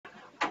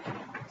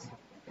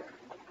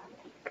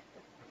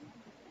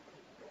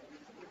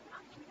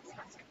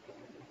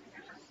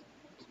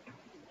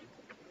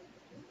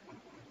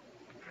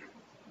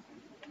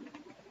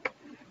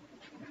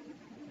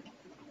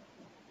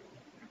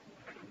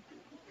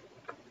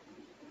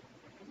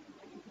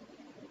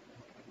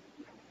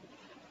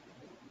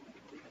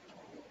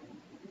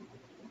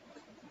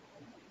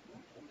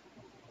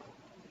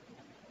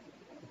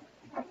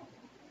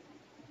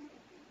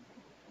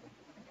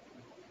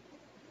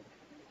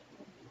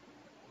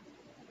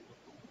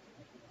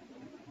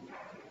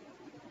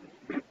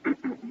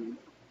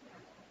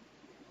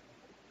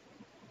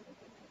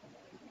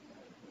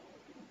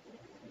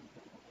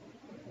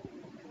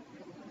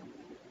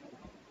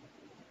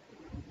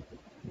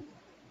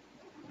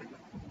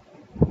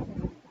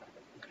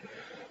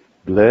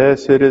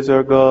Blessed is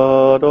our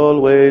God,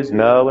 always,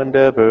 now and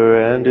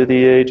ever, and to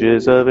the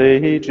ages of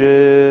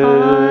ages.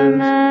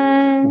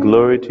 Amen.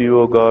 Glory to you,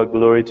 O God,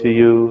 glory to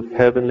you,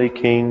 heavenly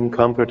King,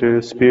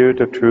 Comforter,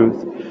 Spirit of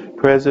truth,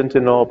 present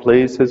in all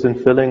places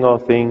and filling all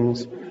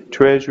things,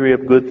 treasury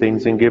of good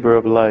things and giver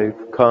of life.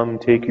 Come,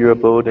 take your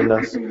abode in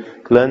us,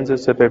 cleanse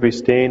us of every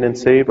stain, and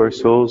save our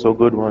souls, O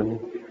good one.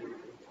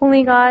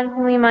 Holy God,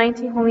 holy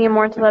mighty, holy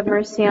immortal, have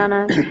mercy on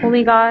us.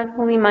 Holy God,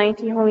 holy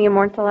mighty, holy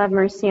immortal, have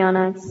mercy on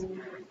us.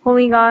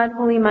 Holy God,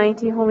 holy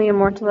mighty, holy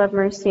immortal, have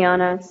mercy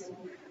on us.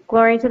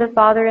 Glory to the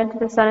Father, and to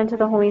the Son, and to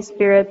the Holy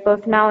Spirit,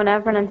 both now and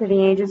ever, and unto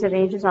the ages of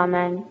ages.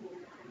 Amen.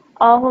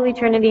 All Holy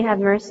Trinity, have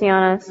mercy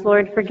on us.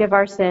 Lord, forgive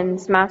our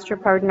sins. Master,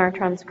 pardon our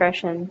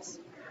transgressions.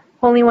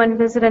 Holy One,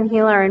 visit and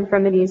heal our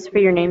infirmities for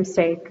your name's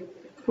sake.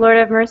 Lord,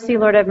 have mercy,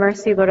 Lord, have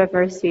mercy, Lord, have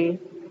mercy.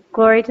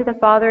 Glory to the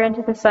Father, and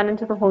to the Son, and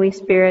to the Holy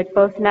Spirit,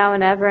 both now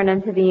and ever, and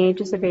unto the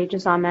ages of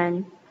ages.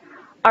 Amen.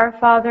 Our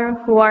Father,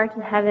 who art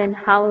in heaven,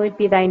 hallowed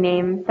be thy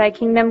name. Thy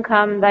kingdom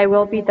come, thy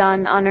will be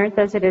done, on earth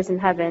as it is in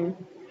heaven.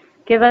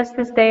 Give us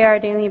this day our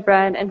daily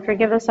bread, and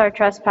forgive us our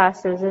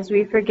trespasses, as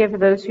we forgive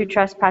those who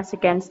trespass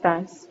against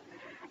us.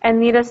 And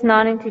lead us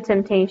not into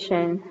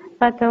temptation,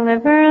 but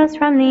deliver us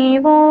from the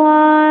evil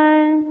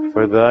one.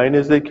 For thine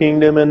is the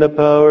kingdom, and the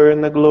power,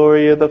 and the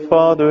glory of the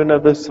Father, and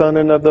of the Son,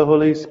 and of the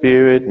Holy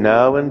Spirit,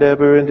 now and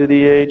ever, into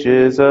the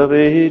ages of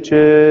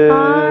ages.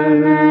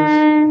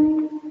 Amen.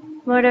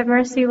 Lord have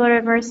mercy, Lord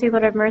have mercy,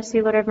 Lord have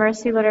mercy, Lord have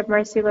mercy, Lord have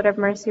mercy, Lord have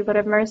mercy, Lord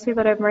have mercy,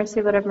 Lord have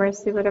mercy, Lord have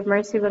mercy, Lord have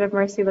mercy, Lord have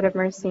mercy, Lord have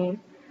mercy.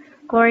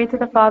 Glory to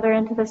the Father,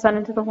 and to the Son,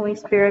 and to the Holy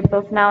Spirit,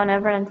 both now and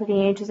ever, and to the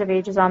ages of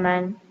ages.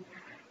 Amen.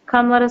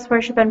 Come, let us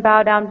worship and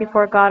bow down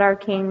before God our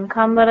King.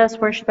 Come, let us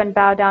worship and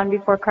bow down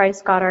before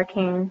Christ God our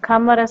King.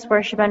 Come, let us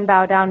worship and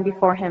bow down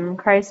before him,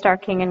 Christ our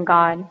King and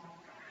God.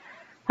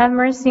 Have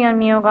mercy on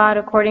me, O God,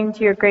 according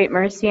to your great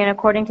mercy, and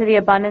according to the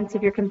abundance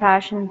of your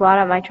compassion, blot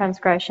out my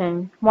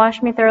transgression.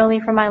 Wash me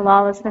thoroughly from my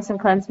lawlessness, and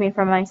cleanse me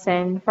from my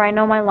sin. For I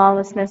know my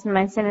lawlessness, and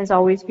my sin is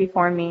always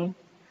before me.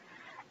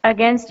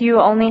 Against you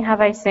only have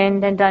I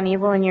sinned, and done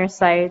evil in your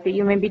sight, that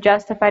you may be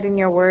justified in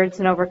your words,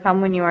 and overcome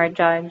when you are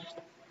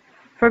judged.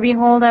 For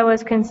behold, I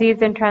was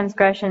conceived in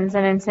transgressions,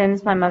 and in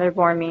sins my mother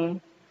bore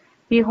me.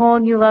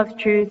 Behold, you love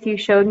truth, you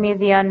showed me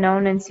the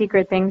unknown and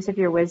secret things of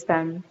your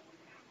wisdom.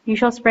 You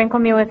shall sprinkle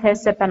me with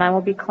hyssop, and I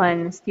will be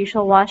cleansed. You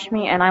shall wash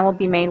me, and I will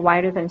be made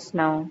whiter than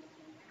snow.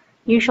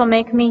 You shall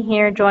make me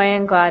hear joy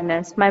and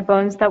gladness. My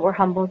bones that were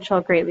humbled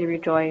shall greatly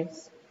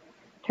rejoice.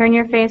 Turn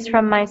your face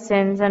from my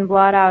sins, and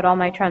blot out all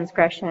my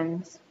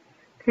transgressions.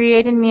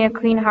 Create in me a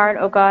clean heart,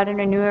 O God, and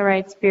renew a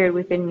right spirit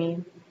within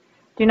me.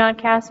 Do not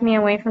cast me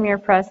away from your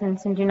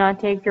presence, and do not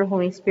take your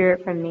Holy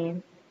Spirit from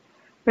me.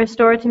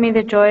 Restore to me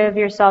the joy of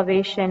your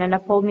salvation, and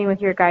uphold me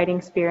with your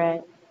guiding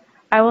spirit.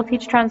 I will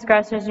teach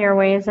transgressors your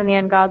ways, and the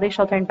ungodly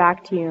shall turn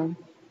back to you.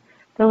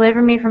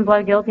 Deliver me from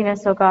blood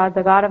guiltiness, O God,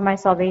 the God of my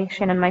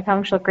salvation, and my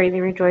tongue shall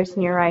greatly rejoice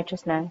in your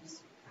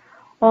righteousness.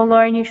 O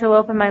Lord, you shall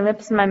open my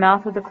lips, and my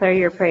mouth will declare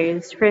your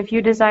praise. For if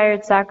you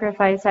desired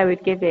sacrifice, I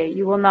would give it.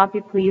 You will not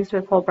be pleased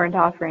with whole burnt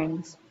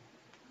offerings.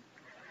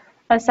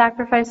 A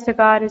sacrifice to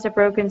God is a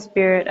broken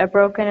spirit, a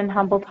broken and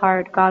humbled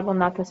heart God will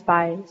not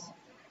despise.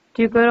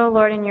 Do good, O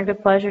Lord, in your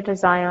good pleasure to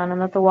Zion,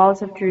 and let the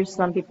walls of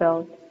Jerusalem be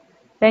built.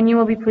 Then you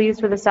will be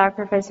pleased with the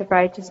sacrifice of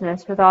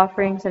righteousness, with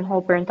offerings and whole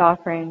burnt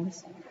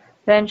offerings.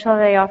 Then shall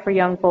they offer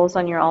young bulls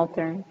on your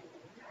altar.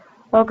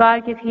 O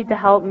God, give heed to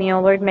help me. O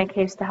Lord, make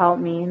haste to help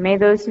me. May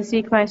those who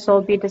seek my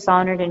soul be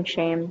dishonored and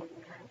shamed.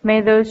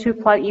 May those who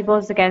plot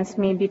evils against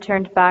me be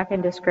turned back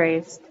and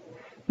disgraced.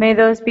 May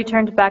those be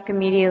turned back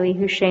immediately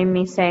who shame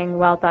me, saying,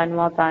 Well done,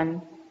 well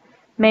done.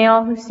 May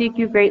all who seek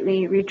you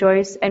greatly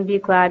rejoice and be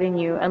glad in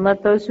you, and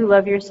let those who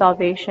love your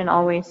salvation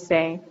always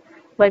say,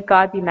 Let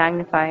God be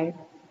magnified.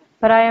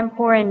 But I am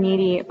poor and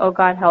needy, O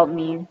God, help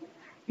me.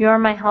 You are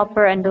my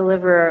helper and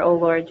deliverer, O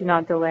Lord, do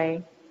not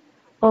delay.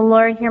 O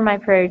Lord, hear my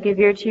prayer, give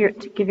ear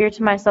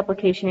to my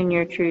supplication in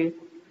your truth.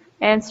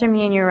 Answer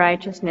me in your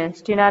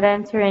righteousness. Do not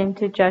enter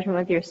into judgment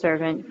with your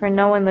servant, for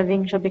no one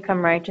living shall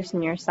become righteous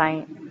in your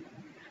sight.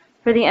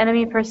 For the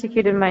enemy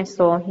persecuted my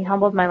soul, he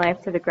humbled my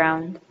life to the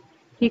ground.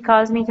 He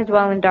caused me to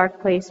dwell in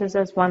dark places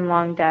as one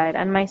long dead,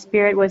 and my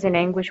spirit was in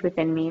anguish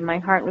within me, my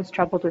heart was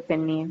troubled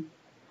within me.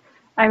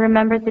 I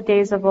remembered the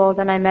days of old,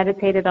 and I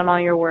meditated on all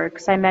your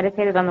works. I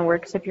meditated on the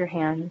works of your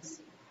hands.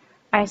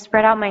 I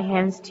spread out my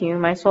hands to you,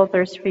 my soul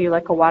thirsts for you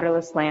like a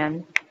waterless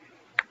land.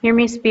 Hear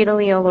me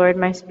speedily, O Lord,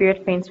 my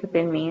spirit faints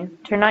within me.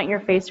 Turn not your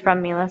face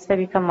from me, lest I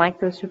become like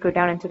those who go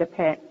down into the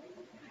pit.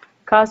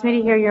 Cause me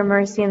to hear your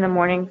mercy in the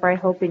morning, for I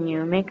hope in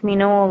you. Make me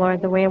know, O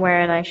Lord, the way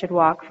wherein I should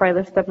walk, for I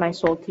lift up my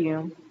soul to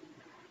you.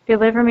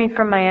 Deliver me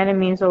from my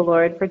enemies, O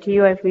Lord, for to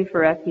you I flee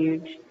for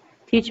refuge.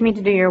 Teach me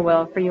to do your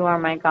will, for you are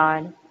my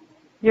God.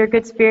 Your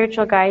good spirit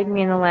shall guide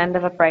me in the land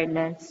of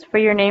uprightness. For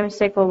your name's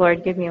sake, O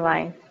Lord, give me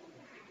life.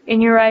 In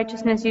your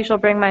righteousness you shall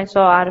bring my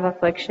soul out of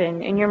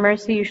affliction. In your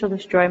mercy you shall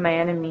destroy my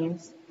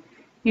enemies.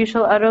 You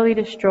shall utterly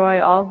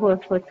destroy all who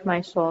afflict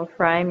my soul,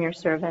 for I am your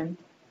servant.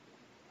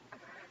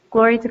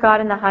 Glory to God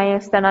in the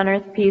highest, and on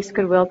earth peace,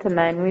 goodwill to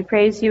men. We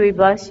praise you, we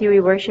bless you, we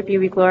worship you,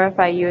 we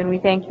glorify you, and we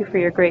thank you for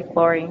your great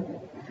glory.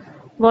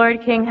 Lord,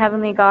 King,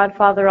 Heavenly God,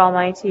 Father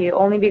Almighty,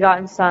 only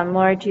begotten Son,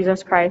 Lord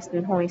Jesus Christ,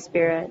 and Holy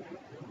Spirit.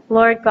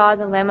 Lord God,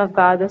 the Lamb of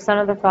God, the Son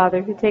of the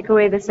Father, who take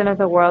away the sin of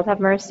the world,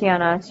 have mercy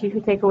on us, you who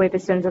take away the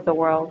sins of the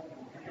world.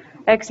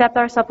 Accept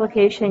our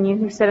supplication, you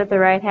who sit at the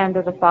right hand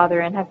of the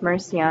Father, and have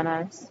mercy on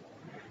us.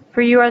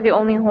 For you are the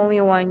only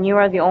Holy One, you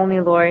are the only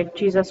Lord,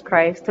 Jesus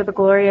Christ, to the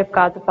glory of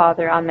God the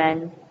Father.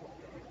 Amen.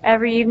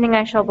 Every evening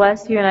I shall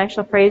bless you, and I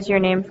shall praise your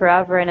name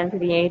forever and unto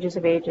the ages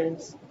of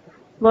ages.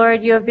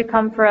 Lord, you have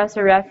become for us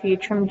a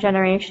refuge from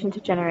generation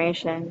to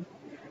generation.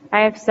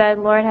 I have said,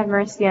 Lord, have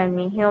mercy on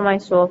me, heal my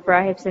soul, for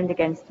I have sinned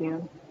against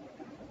you.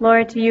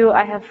 Lord, to you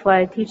I have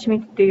fled, teach me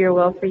to do your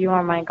will, for you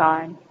are my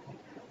God.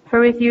 For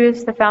with you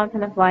is the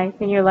fountain of life,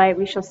 in your light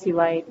we shall see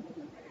light.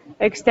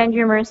 Extend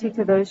your mercy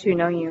to those who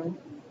know you.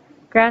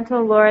 Grant,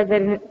 O Lord,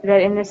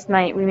 that in this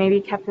night we may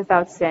be kept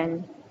without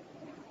sin.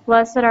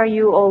 Blessed are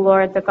you, O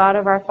Lord, the God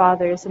of our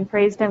fathers, and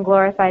praised and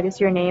glorified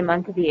is your name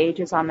unto the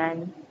ages.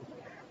 Amen.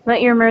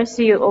 Let your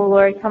mercy, O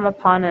Lord, come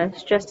upon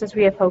us, just as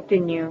we have hoped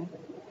in you.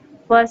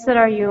 Blessed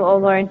are you, O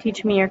Lord, and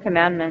teach me your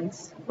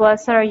commandments.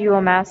 Blessed are you,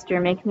 O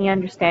Master, make me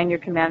understand your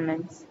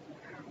commandments.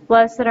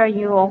 Blessed are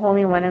you, O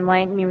Holy One,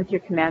 enlighten me with your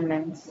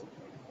commandments.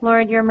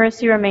 Lord, your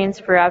mercy remains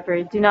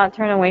forever. Do not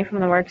turn away from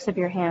the works of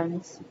your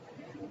hands.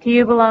 To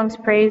you belongs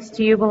praise,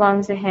 to you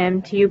belongs a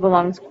hymn, to you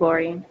belongs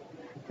glory.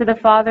 To the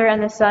Father,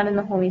 and the Son, and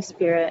the Holy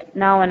Spirit,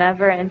 now and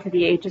ever, and to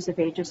the ages of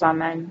ages.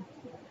 Amen.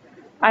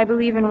 I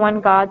believe in one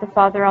God, the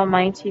Father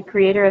Almighty,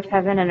 creator of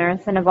heaven and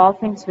earth, and of all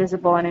things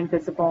visible and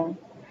invisible.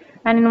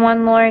 And in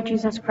one Lord,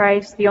 Jesus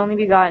Christ, the only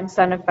begotten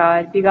Son of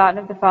God, begotten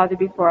of the Father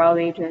before all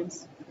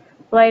ages.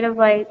 Light of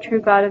light, true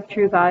God of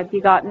true God,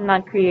 begotten,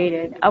 not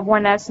created, of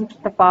one essence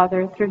with the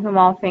Father, through whom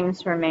all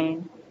things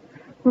remain.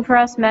 Who for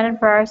us men and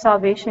for our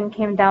salvation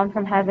came down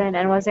from heaven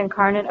and was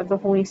incarnate of the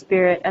Holy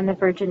Spirit and the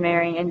Virgin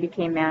Mary and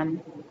became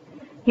man.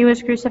 He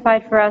was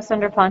crucified for us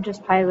under Pontius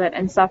Pilate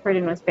and suffered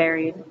and was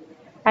buried.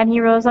 And he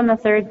rose on the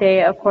third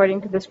day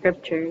according to the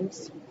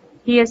Scriptures.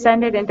 He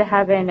ascended into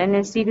heaven and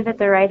is seated at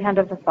the right hand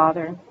of the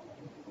Father.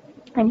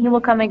 And he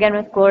will come again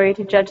with glory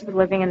to judge the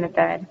living and the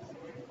dead.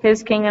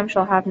 His kingdom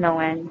shall have no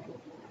end.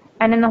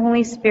 And in the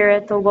Holy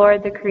Spirit, the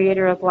Lord, the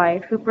Creator of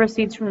life, who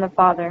proceeds from the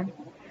Father,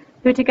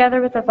 who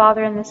together with the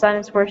Father and the Son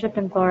is worshipped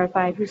and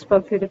glorified, who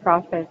spoke through the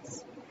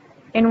prophets.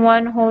 In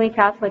one holy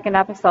Catholic and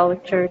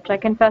Apostolic Church, I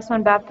confess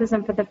one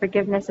baptism for the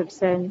forgiveness of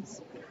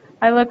sins.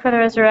 I look for the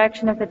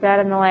resurrection of the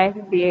dead and the life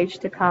of the age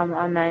to come.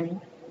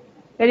 Amen.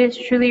 It is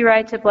truly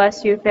right to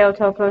bless you,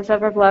 Theotokos,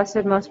 ever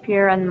blessed, most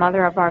pure, and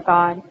Mother of our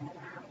God,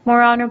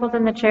 more honorable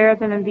than the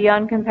cherubim and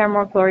beyond compare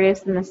more glorious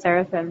than the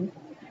seraphim.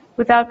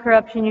 Without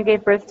corruption you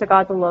gave birth to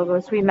God the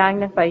Logos. We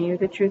magnify you,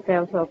 the true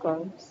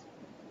Theotokos.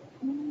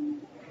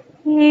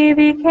 He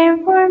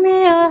became for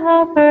me a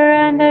helper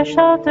and a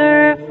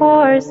shelter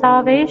for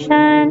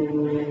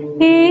salvation.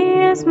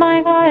 He is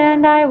my God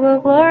and I will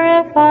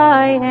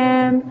glorify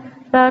him,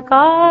 the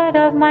God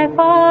of my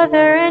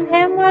Father, and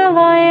him will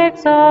I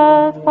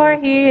exalt, for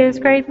he is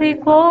greatly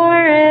glorified.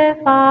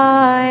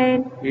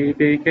 He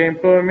became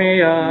for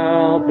me a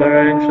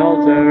helper and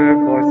shelter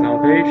for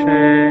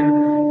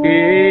salvation.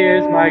 He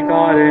is my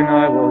God and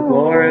I will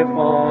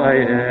glorify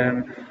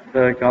him,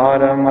 the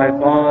God of my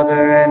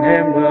Father, and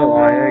him will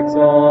I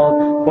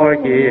exalt, for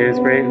he is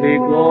greatly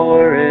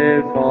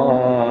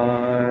glorified.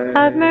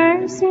 Have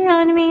mercy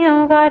on me,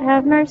 O God,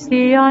 have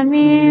mercy on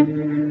me.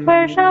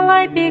 Where shall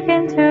I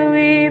begin to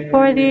weep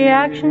for the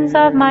actions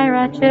of my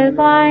wretched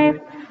life?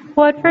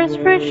 What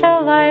first fruit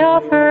shall I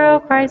offer, O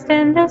Christ,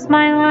 in this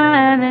my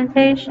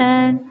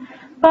lamentation?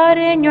 But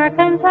in your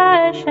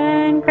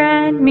compassion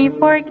grant me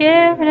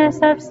forgiveness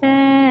of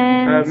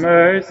sins. Have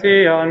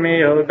mercy on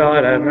me, O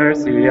God, have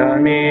mercy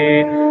on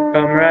me.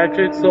 Come,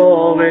 wretched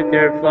soul, with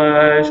your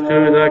flesh to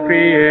the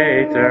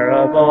Creator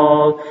of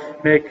all.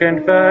 Make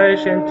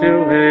confession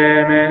to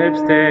him and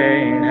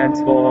abstain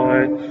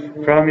henceforth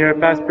from your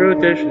past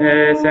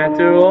brutishness, and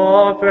to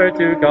offer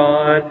to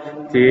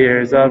God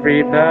tears of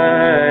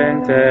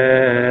repentance.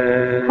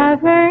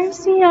 Have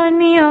mercy on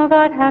me, O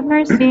God, have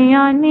mercy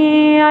on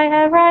me. I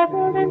have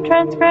rebelled in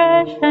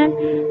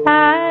transgression,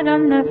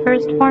 Adam the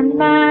first formed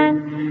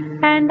man,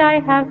 and I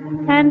have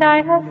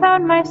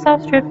found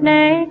myself stripped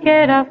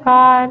naked of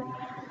God,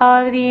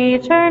 of the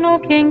eternal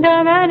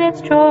kingdom and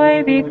its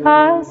joy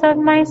because of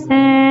my sins.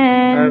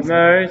 Have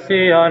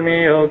mercy on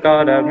me, O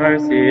God, have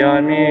mercy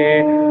on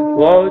me.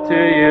 Woe to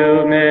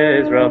you,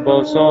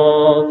 miserable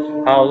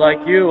soul, how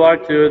like you are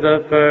to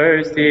the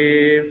first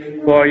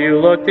Eve. For you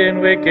looked in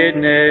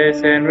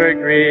wickedness and were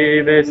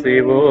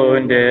grievously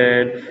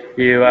wounded.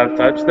 You have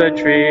touched the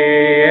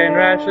tree and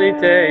rashly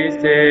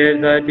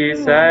tasted the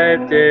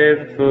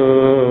deceptive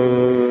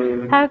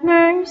food. Have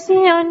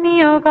mercy on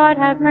me, O God,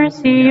 have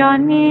mercy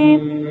on me.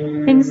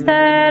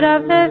 Instead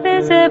of the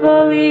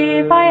visible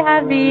Eve, I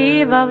have the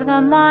Eve of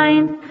the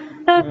mind,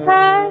 the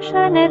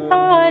passionate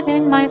thought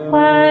in my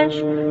flesh,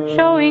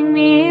 showing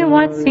me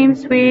what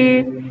seems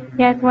sweet.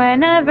 Yet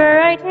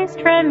whenever I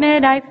taste from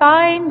it, I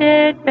find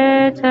it Have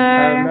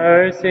bitter.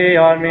 mercy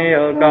on me,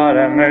 O God,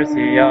 have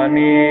mercy on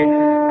me.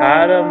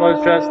 Adam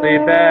was justly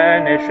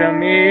banished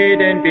from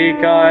Eden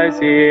because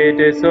he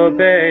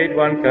disobeyed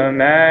one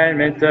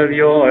commandment of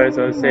yours,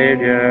 O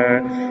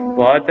Savior.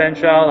 What then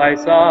shall I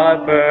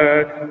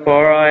suffer?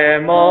 For I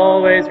am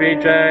always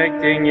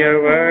rejecting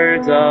your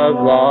words of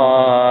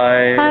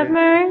life. Have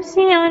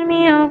mercy on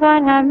me, O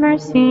God, have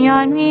mercy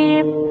on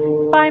me.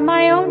 By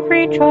my own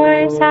free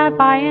choice have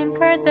I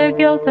incurred the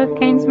guilt of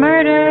Cain's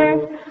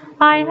murder.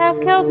 I have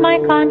killed my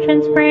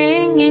conscience,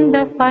 bringing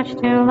the flesh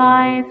to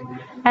life,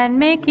 and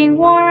making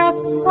war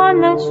upon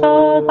the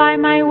soul by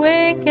my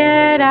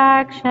wicked Have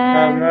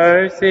actions.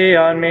 mercy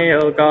on me,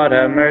 O God,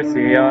 have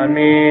mercy on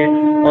me.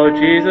 O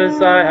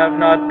Jesus, I have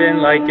not been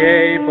like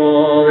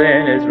Abel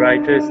in his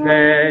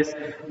righteousness.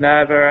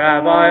 Never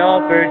have I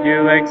offered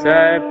you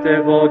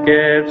acceptable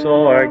gifts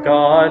or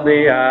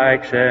godly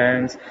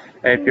actions,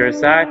 a pure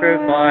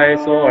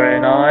sacrifice or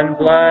an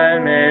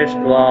unblemished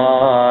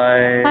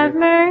life. Have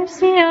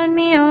mercy on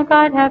me, O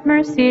God, have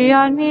mercy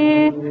on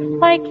me.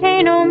 Like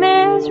Cain, O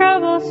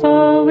miserable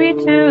soul, we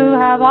too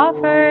have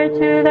offered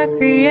to the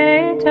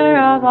Creator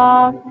of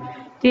all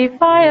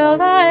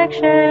defiled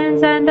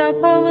actions and a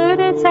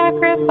polluted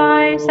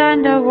sacrifice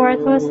and a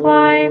worthless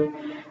life,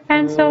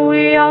 and so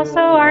we also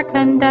are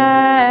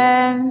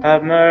condemned.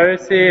 Have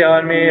mercy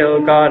on me,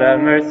 O God, have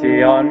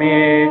mercy on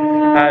me.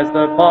 As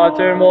the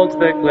potter molds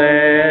the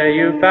clay,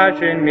 you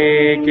fashion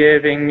me,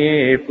 giving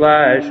me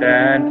flesh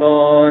and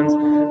bones,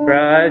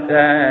 breath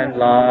and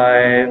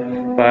life.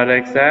 But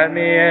accept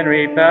me in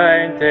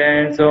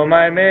repentance, O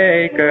my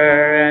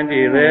Maker and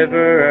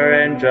Deliverer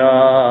and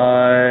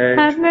Judge.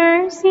 Have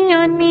mercy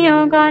on me,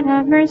 O God,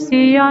 have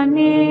mercy on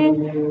me.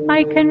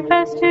 I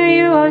confess to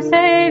you, O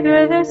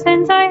Savior, the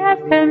sins I have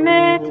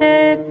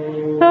committed,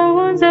 the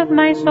wounds of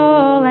my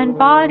soul and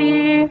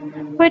body,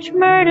 which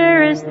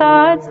murderous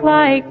thoughts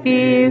like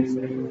thieves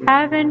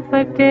have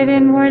inflicted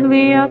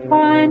inwardly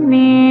upon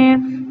me.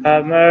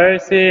 Have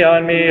mercy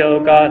on me, O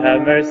God,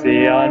 have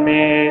mercy on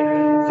me.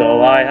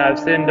 Though I have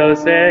sinned, O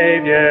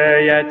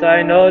Savior, yet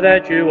I know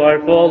that you are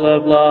full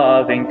of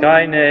loving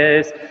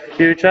kindness.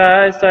 You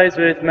chastise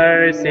with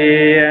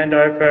mercy and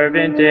are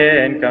fervent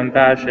in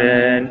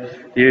compassion.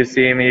 You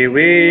see me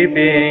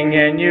weeping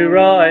and you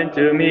run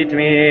to meet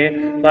me,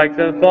 like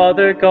the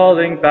father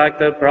calling back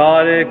the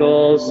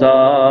prodigal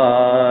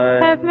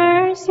son. Have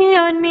mercy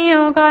on me,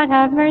 O God,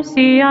 have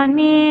mercy on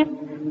me.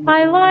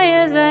 I lie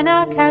as an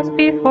outcast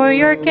before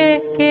your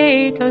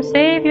gate, O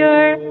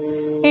Savior.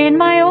 In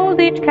my old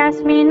age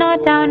cast me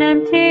not down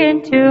empty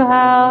into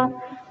hell,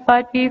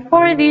 but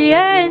before the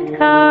end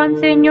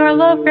comes, in your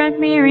love grant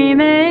me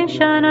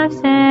remission of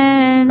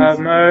sins. Have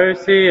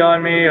mercy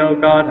on me, O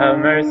God, have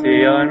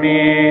mercy on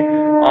me.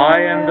 I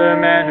am the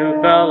man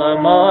who fell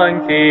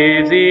among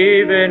thieves,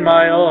 even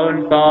my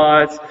own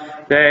thoughts.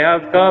 They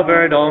have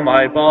covered all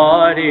my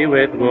body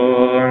with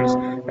wounds,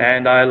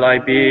 and I lie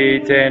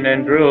beaten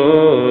and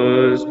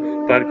bruised.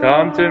 But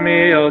come to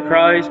me, O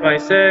Christ, my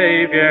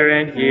Savior,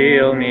 and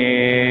heal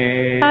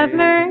me. Have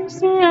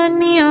mercy on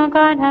me, O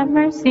God, have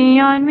mercy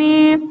on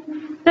me.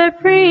 The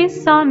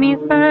priest saw me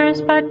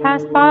first, but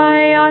passed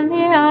by on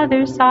the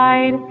other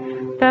side.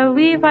 The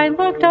Levite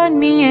looked on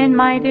me in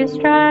my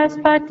distress,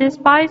 but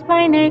despised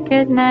my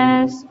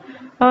nakedness.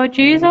 O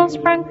Jesus,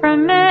 sprung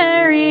from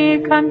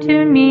Mary, come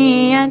to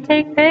me and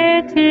take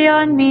pity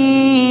on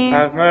me.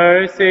 Have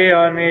mercy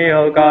on me,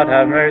 O God,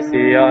 have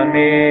mercy on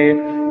me.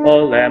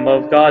 O Lamb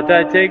of God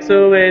that takes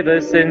away the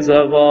sins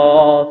of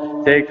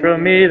all, take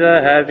from me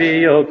the heavy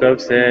yoke of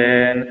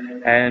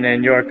sin, and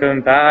in your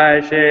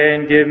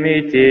compassion give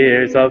me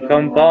tears of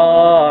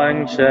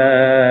compunction.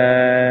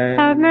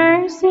 Have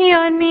mercy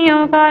on me,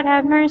 O God,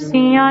 have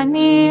mercy on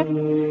me.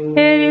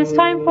 It is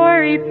time for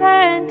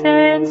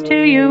repentance, to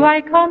you I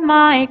come,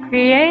 my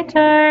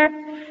Creator.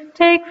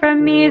 Take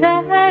from me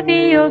the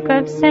heavy yoke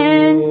of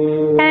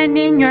sin, and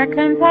in your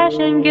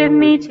compassion give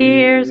me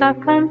tears of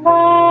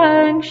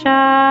compunction.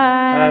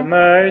 Have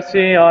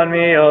mercy on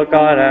me, O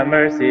God, have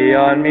mercy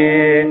on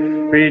me.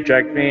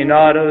 Reject me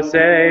not, O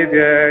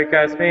Savior,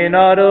 cast me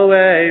not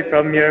away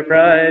from your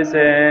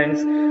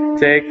presence.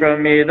 Take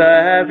from me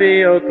the heavy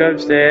yoke of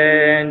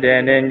sin,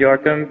 and in your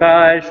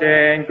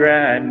compassion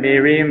grant me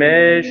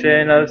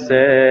remission of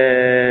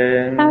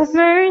sins. Have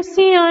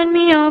mercy on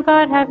me, O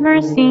God, have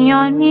mercy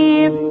on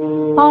me.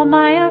 All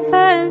my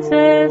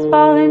offenses,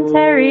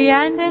 voluntary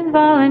and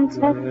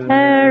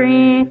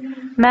involuntary,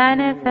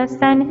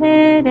 manifest and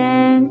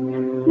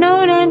hidden,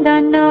 known and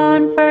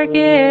unknown,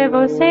 forgive,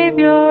 O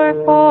Savior,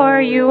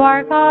 for you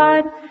are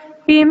God.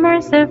 Be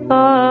merciful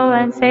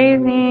and save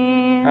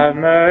me. Have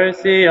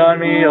mercy on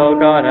me, O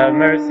God, have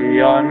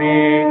mercy on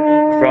me.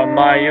 From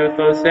my youth,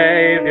 O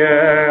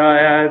Savior, I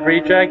have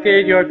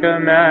rejected your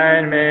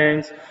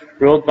commandments.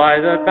 Ruled by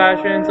the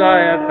passions, I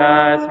have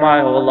passed my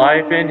whole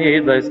life in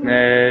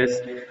heedlessness.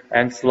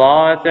 and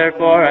sloth.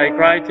 Therefore I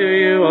cry to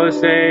you, O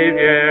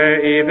Savior,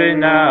 even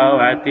now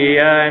at the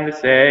end,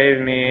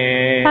 save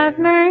me. Have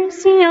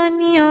mercy on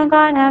me, O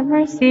God, have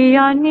mercy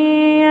on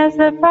me, as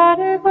the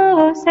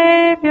prodigal, O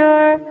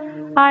Savior.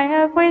 I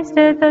have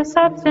wasted the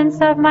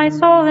substance of my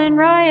soul in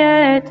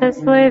riotous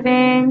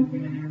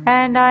living,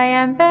 and I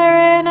am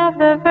barren of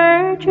the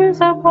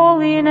virtues of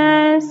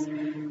holiness.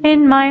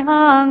 In my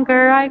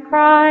hunger I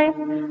cry,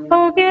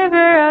 O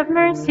giver of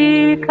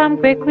mercy, come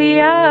quickly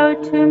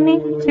out to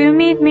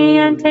meet me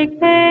and take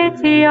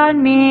pity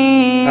on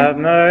me. Have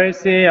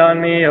mercy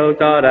on me, O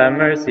God, have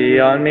mercy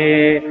on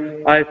me.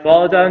 I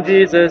fall down,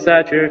 Jesus,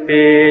 at your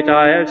feet.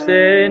 I have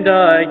sinned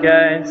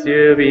against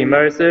you. Be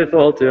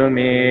merciful to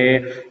me.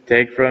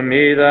 Take from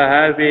me the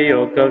heavy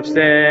yoke of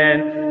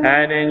sin,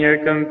 and in your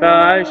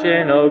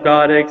compassion, O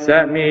God,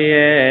 accept me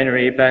in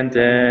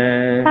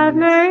repentance. Have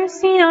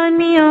mercy on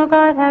me, O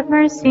God, have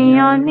mercy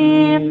on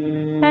me.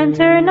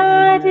 Enter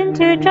not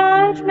into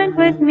judgment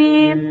with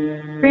me,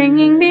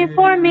 bringing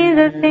before me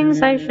the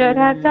things I should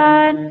have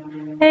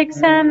done,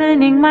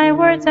 examining my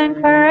words and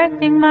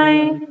correcting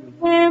my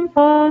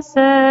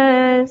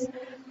impulses.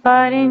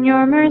 But in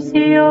your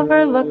mercy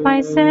overlook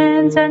my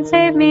sins and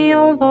save me,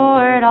 O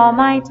Lord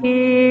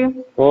Almighty.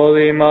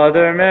 Holy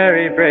Mother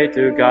Mary, pray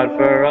to God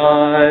for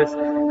us.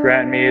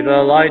 Grant me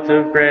the light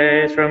of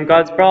grace from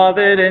God's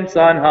providence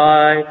on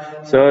high,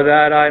 so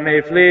that I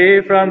may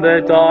flee from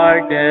the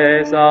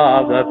darkness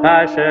of the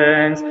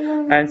passions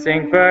and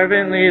sing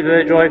fervently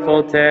the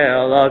joyful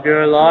tale of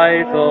your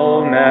life,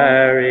 O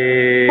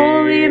Mary.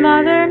 Holy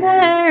Mother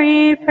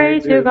Mary, pray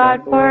to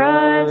God for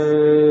us.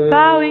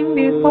 Bowing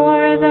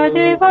before the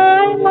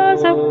divine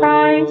laws of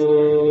Christ,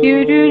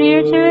 you drew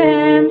near to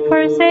him,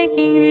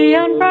 forsaking the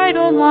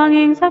unbridled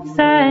longings of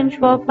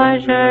sensual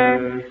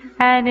pleasure.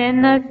 And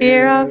in the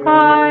fear of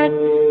God,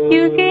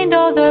 you gained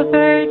all the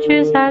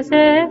virtues as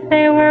if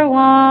they were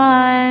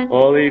one.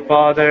 Holy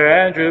Father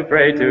Andrew,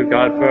 pray to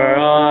God for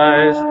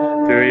us.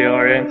 Through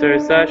your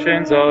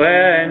intercessions, O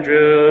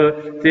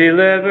Andrew,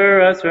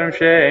 deliver us from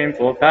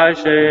shameful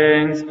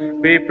passions.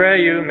 We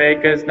pray you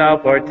make us now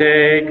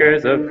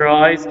partakers of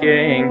Christ's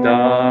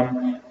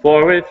kingdom.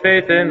 For with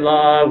faith and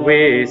love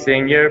we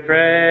sing your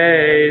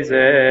praises.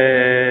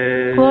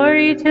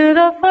 Glory to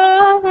the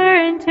Father,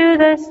 and to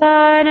the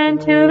Son, and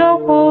to the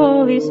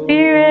Holy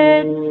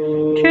Spirit.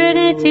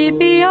 Trinity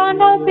beyond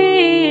all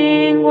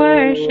being,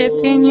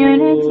 worshipped in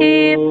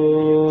unity.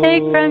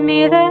 Take from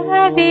me the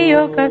heavy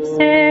yoke of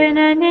sin,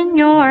 and in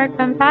your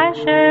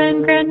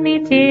compassion grant me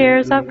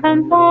tears of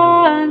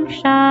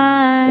compunction.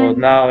 Both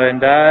now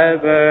and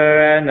ever,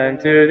 and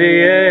unto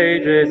the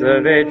ages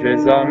of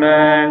ages.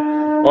 Amen.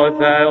 O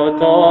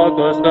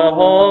Theotokos, the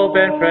hope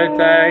and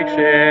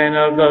protection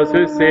of those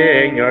who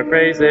sing your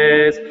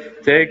praises,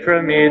 take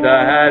from me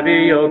the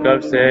heavy yoke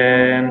of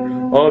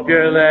sin. O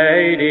pure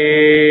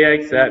Lady,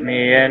 accept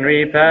me in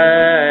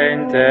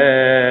repentance.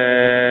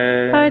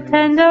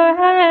 Attend, O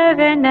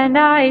heaven, and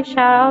I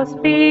shall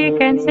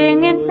speak and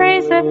sing in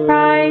praise of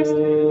Christ,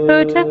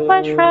 who took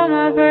flesh from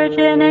a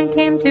virgin and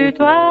came to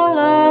dwell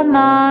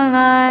among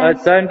us.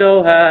 Ascend,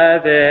 O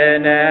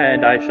heaven,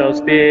 and I shall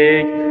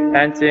speak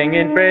and sing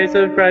in praise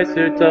of Christ,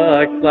 who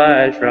took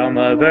flesh from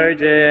a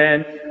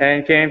virgin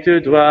and came to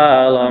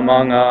dwell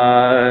among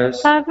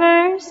us. Have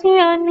mercy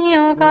on me,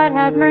 O God,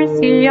 have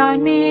mercy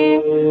on me.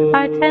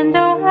 Attend,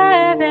 O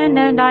heaven,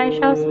 and I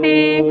shall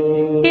speak.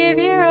 Give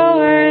ear,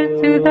 O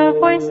earth, to the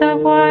voice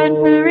of one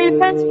who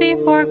repents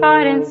before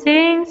God and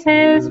sings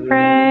his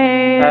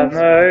praise. Have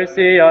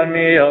mercy on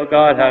me, O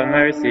God, have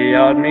mercy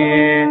on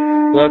me.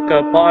 Look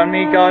upon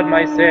me, God,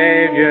 my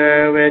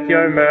Savior, with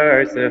your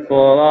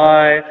merciful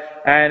eye,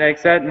 and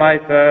accept my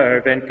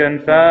fervent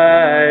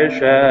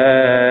confession.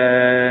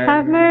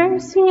 Have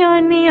mercy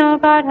on me, O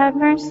God, have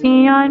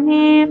mercy on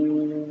me.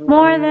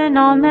 More than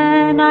all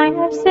men I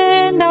have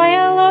sinned, I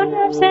alone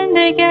have sinned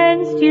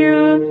against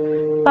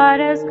you. But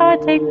as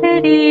God, take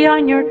pity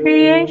on your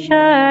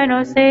creation,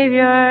 O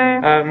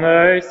Savior. Have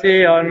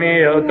mercy on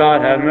me, O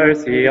God, have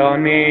mercy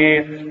on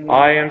me.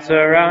 I am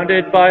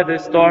surrounded by the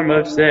storm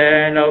of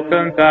sin, O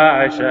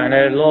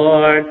compassionate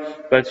Lord.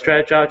 But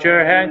stretch out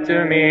your hand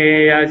to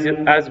me,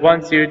 as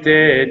once you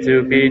did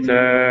to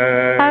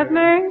Peter. Have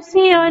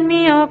mercy on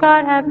me, O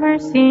God, have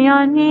mercy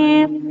on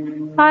me.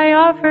 I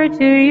offer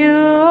to you,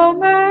 O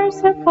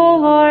merciful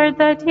Lord,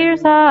 the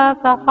tears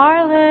of the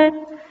harlot.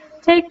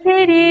 Take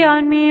pity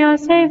on me, O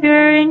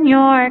Savior, in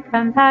your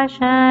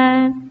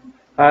compassion.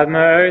 Have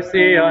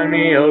mercy on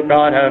me, O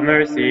God, have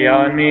mercy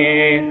on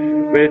me.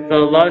 With the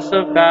lust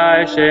of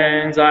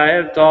passions I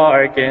have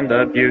darkened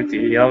the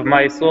beauty of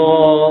my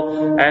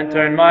soul, and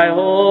turned my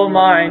whole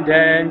mind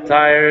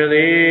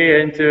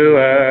entirely into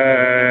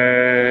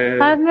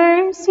earth. Have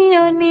mercy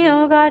on me,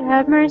 O God,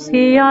 have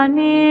mercy on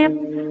me.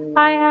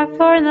 I have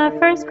torn the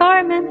first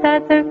garment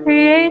that the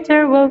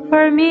Creator wove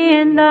for me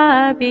in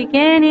the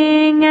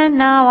beginning, and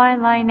now I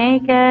lie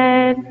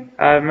naked.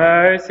 Have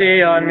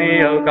mercy on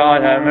me, O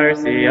God, have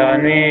mercy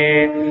on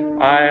me.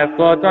 I have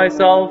clothed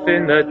myself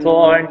in the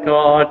torn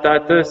coat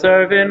that the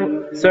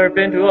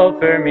serpent wove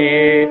for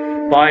me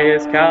by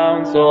his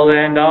counsel,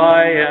 and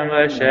I am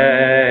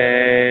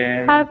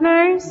ashamed. Have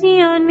mercy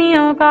on me,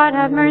 O God,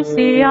 have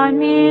mercy on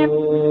me.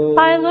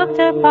 I looked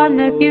upon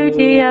the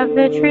beauty of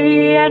the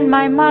tree, and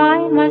my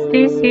mind was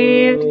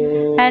deceived,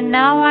 and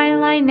now I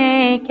lie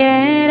naked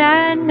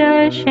and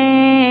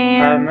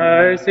ashamed. Have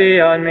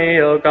mercy on me,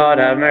 O God,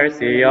 have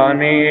mercy on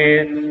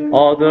me.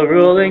 All the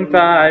ruling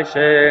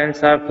passions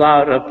have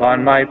plowed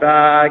upon my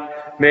back,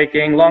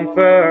 making long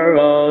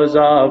furrows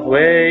of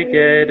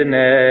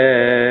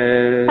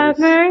wickedness. Have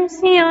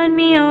mercy on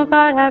me, O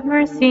God, have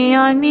mercy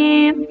on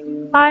me.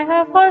 I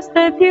have lost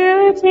the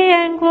beauty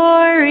and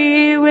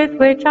glory with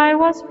which I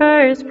was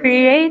first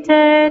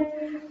created,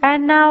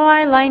 and now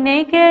I lie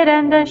naked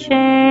and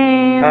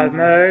ashamed. Have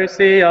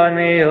mercy on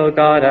me, O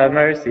God, have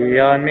mercy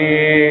on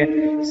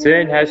me.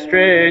 Sin has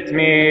stripped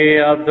me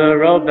of the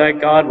robe that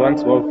God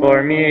once wove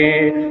for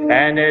me,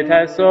 and it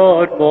has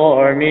sewed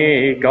for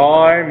me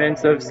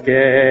garments of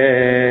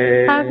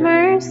skin. Have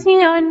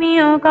mercy on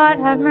me, O God,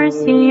 have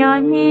mercy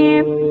on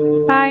me.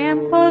 I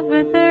am clothed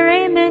with the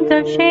raiment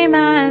of shame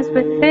as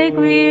with fig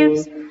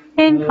leaves,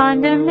 in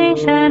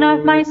condemnation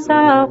of my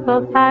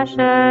self-willed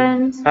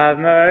passions. Have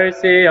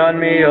mercy on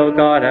me, O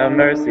God, have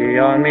mercy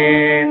on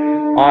me.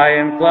 I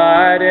am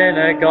clad in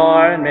a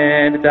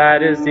garment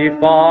that is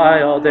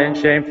defiled and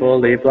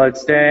shamefully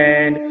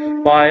bloodstained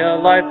by a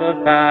life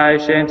of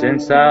passions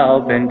and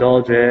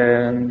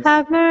self-indulgence.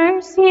 Have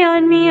mercy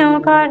on me, O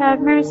God, have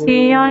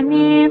mercy on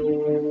me.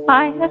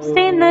 I have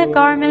stained the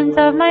garments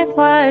of my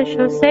flesh,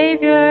 O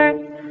Savior,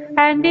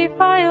 and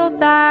defiled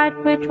that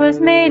which was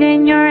made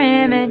in your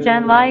image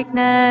and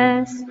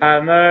likeness.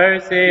 Have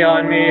mercy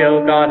on me, O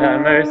God,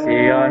 have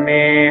mercy on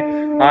me.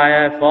 I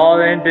have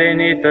fallen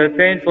beneath the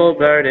painful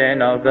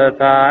burden of the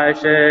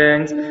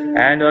passions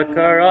and the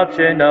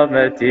corruption of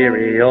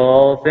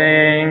material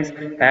things,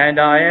 and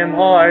I am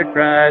hard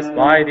pressed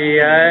by the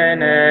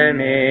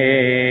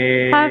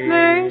enemy. Have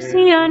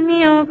mercy on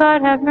me, O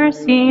God, have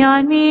mercy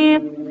on me.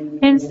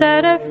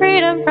 Instead of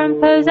freedom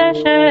from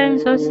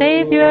possessions, O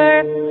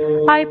Savior,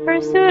 I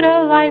pursued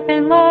a life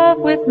in love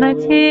with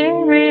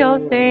material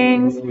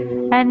things,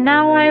 and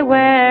now I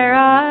wear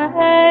a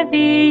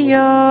heavy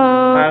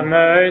yoke. Have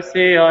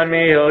mercy on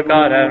me, O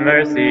God, have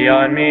mercy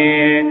on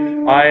me.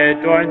 I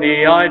adorned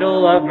the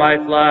idol of my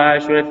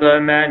flesh with a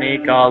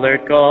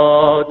many-colored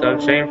coat of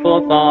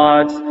shameful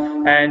thoughts,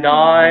 and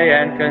I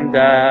am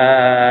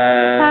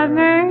condemned. Have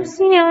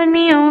mercy on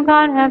me, O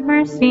God, have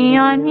mercy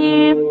on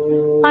me.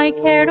 I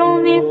cared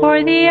only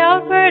for the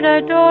outward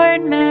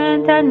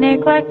adornment and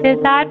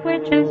neglected that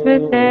which is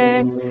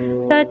within,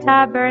 the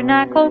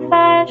tabernacle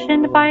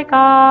fashioned by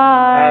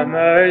God. Have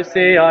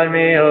mercy on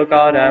me, O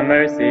God, have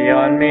mercy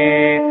on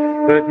me.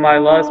 With my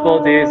lustful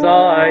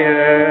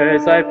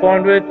desires, I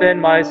formed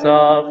within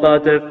myself the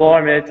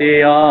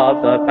deformity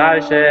of the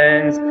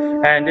passions,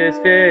 and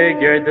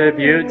disfigured the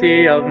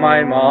beauty of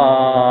my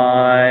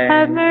mind.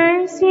 Have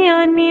mercy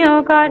on me,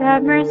 O God,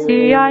 have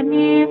mercy on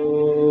me.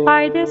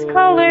 I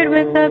discolored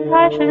with the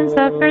passions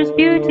the first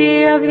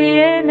beauty of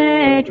the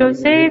image, O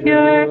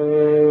Savior.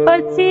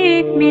 But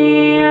seek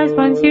me as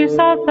once you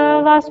sought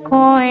the lost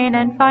coin,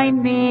 and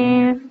find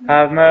me.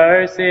 Have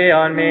mercy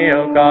on me,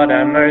 O God,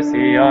 have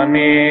mercy on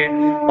me.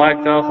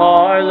 Like the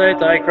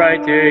harlot I cry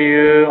to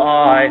you,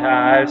 I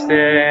have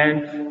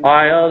sinned.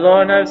 I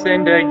alone have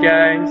sinned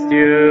against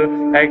you.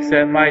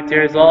 Accept my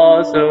tears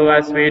also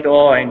as sweet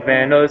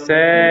ointment, O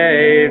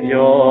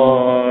Savior.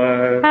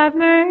 Have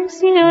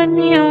mercy on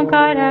me, O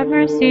God, have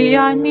mercy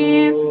on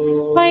me.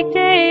 Like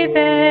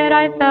David,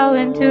 I fell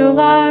into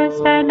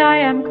lust, and I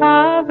am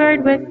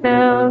covered with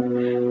filth.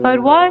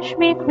 But wash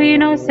me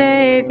clean, O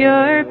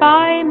Savior,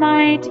 by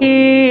my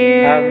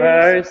tears. Have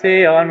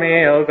mercy on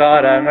me, O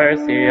God, have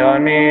mercy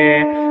on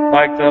me.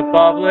 Like the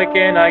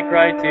publican I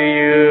cry to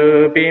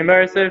you, be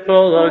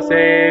merciful, O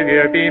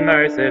Savior, be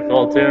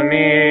merciful to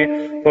me.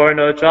 For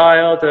no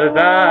child of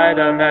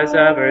Adam has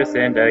ever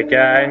sinned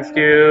against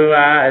you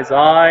as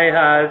I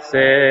have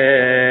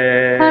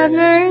sinned. Have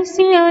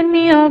mercy on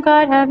me, O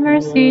God, have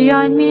mercy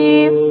on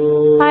me.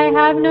 I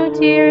have no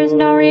tears,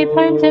 no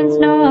repentance,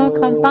 no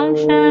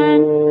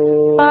compunction.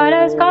 But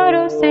as God,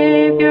 O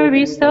Savior,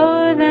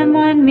 bestow them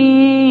on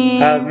me.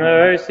 Have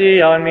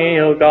mercy on me,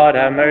 O God,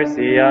 have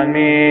mercy on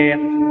me.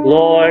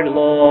 Lord,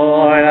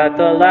 Lord, at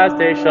the last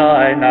day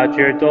shut not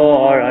your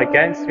door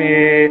against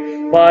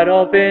me, but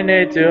open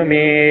it to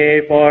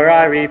me, for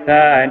I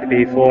repent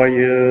before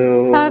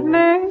you. Have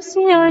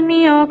mercy on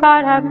me, O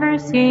God, have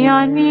mercy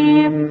on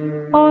me.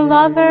 O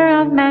lover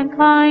of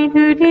mankind,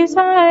 who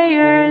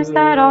desires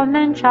that all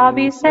men shall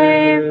be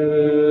saved,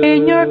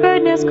 in your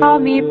goodness call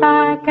me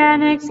back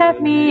and accept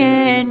me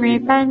in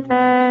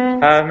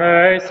repentance. Have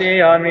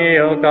mercy on me,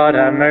 O God,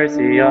 have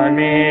mercy on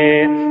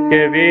me.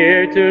 Give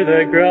ear to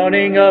the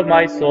groaning of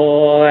my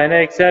soul, and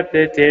accept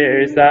the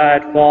tears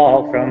that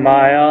fall from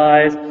my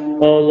eyes.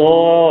 O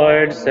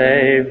Lord,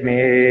 save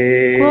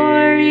me.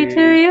 Glory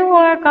to you,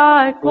 our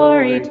God,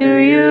 glory to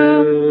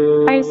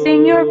you. I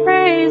sing your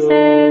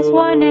praises,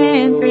 one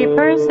in three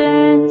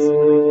persons,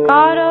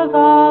 God of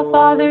all,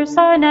 Father,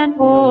 Son, and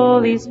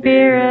Holy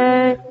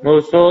Spirit.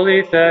 Most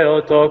holy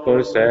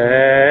Theotokos,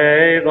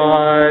 save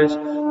us.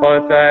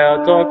 O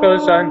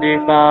Theotokos,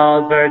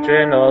 undefiled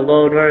Virgin,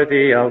 alone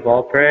worthy of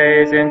all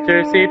praise,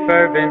 intercede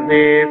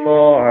fervently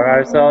for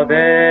our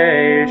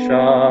salvation.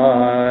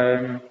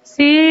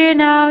 See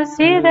now,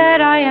 see that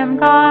I am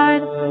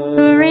God,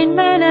 who rained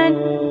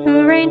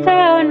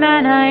down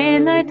manna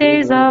in the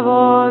days of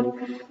old,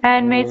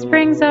 and made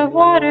springs of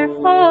water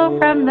flow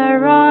from the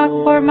rock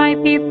for my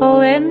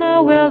people in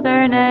the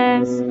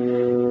wilderness.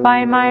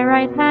 By my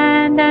right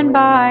hand and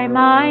by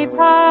my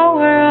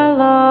power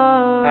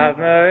alone. Have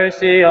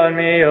mercy on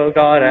me, O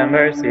God, have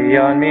mercy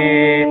on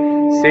me.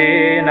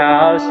 See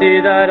now, see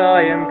that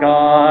I am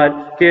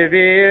God. Give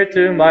ear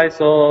to my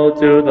soul,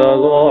 to the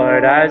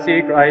Lord, as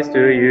he cries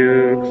to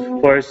you.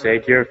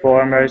 Forsake your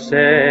former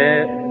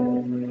sin,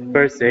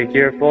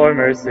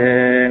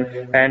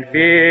 and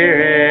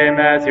fear him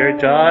as your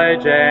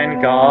judge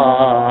and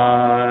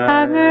God.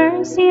 Have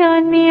mercy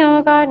on me,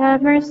 O God,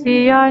 have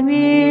mercy on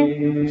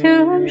me.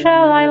 To whom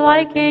shall I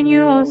liken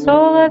you, O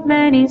soul of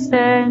many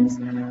sins?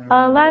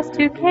 Alas,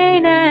 to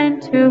Cain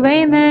and to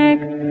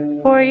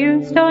Lamech, for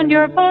you stoned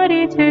your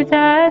body to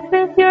death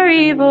with your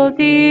evil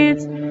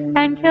deeds,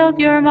 and killed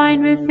your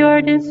mind with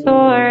your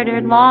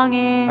disordered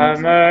longings.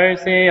 Have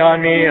mercy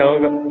on me,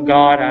 O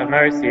God, have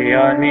mercy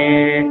on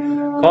me.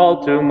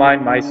 Call to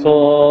mind my soul,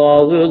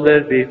 all who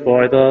live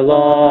before the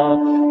law.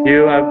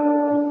 You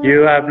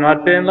have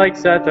not been like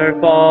Seth or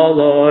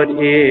followed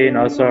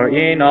Enos or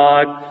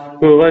Enoch,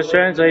 who was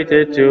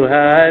translated to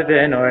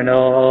heaven, or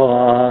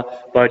Noah,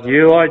 but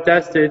you are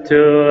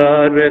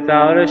destitute,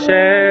 without a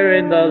share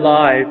in the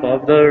life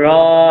of the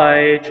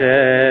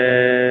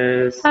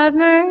righteous. Have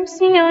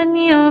mercy on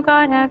me, O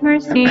God, have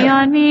mercy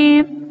on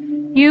me.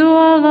 You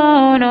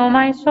alone, O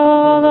my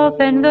soul,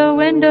 opened the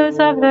windows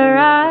of the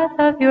wrath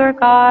of your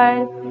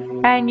God,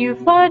 and you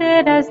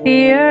flooded as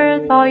the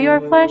earth all your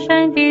flesh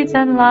and deeds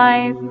and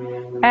life,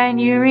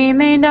 and you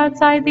remained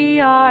outside the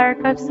ark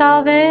of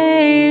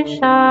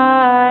salvation.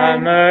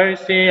 Have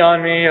mercy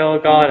on me, O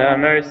God, have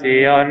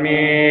mercy on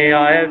me.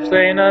 I have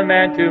slain a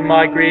man to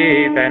my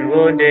grief and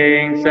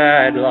wounding,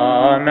 said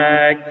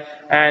Lamech,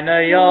 and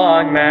a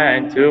young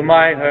man to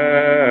my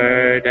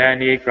hurt,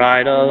 and he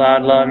cried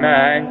aloud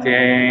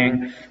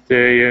lamenting. Do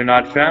you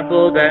not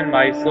tremble then,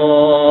 my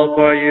soul,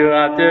 for you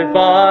have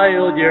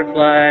defiled your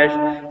flesh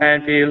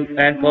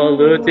and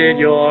polluted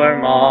your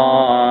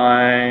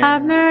mind?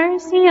 Have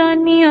mercy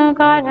on me, O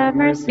God, have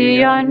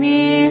mercy on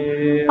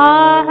me.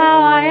 Ah,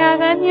 how I have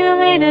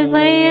emulated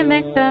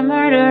Lamech, the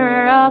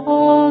murderer of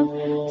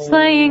old,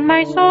 slaying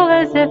my soul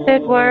as if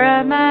it were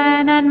a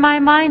man, and my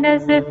mind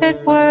as if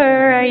it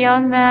were a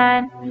young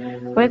man.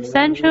 With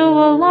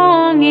sensual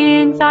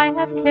longings I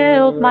have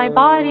killed my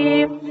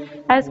body,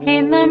 as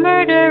Cain the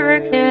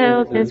murderer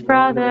killed his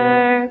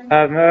brother.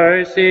 Have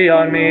mercy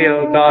on me,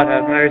 O God,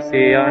 have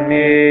mercy on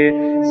me.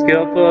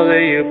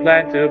 Skillfully you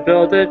plan to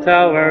build a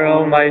tower,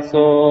 O my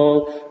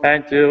soul,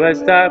 and to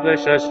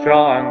establish a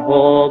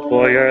stronghold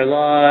for your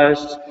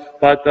lusts.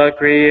 But the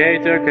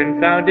Creator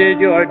confounded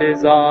your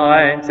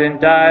designs and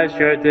dashed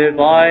your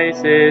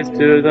devices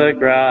to the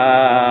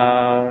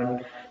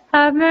ground.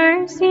 Have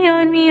mercy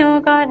on me, O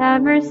God,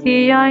 have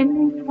mercy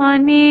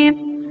on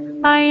me.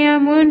 I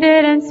am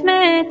wounded and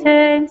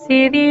smitten.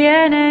 See the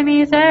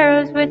enemy's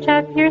arrows which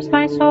have pierced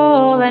my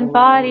soul and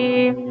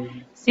body.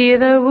 See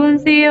the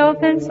wounds, the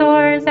open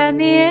sores, and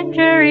the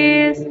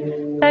injuries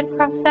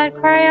that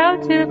cry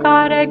out to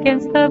God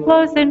against the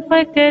blows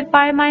inflicted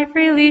by my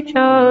freely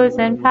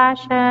chosen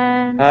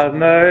passions. Have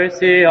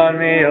mercy on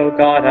me, O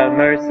God, have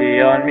mercy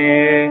on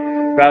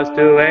me. Roused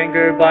to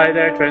anger by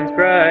their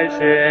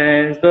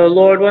transgressions, the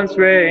Lord once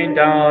rained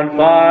down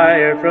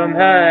fire from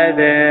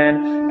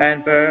heaven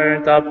and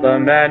burnt up the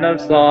men of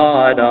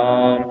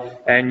Sodom.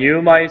 And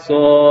you, my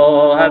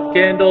soul, have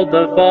kindled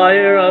the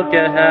fire of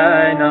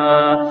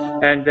Gehenna,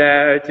 and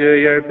there to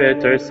your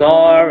bitter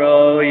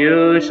sorrow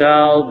you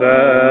shall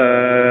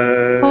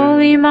burn.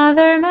 Holy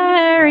Mother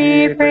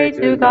Mary, pray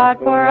to God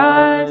for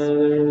us.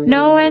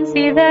 Know and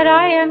see that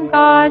I am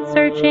God,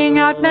 searching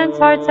out men's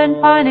hearts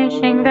and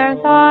punishing their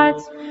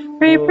thoughts,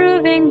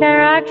 reproving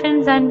their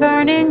actions and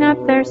burning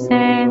up their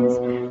sins.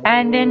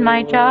 And in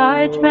my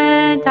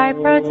judgment I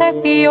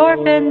protect the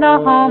orphan,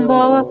 the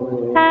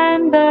humble,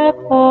 and the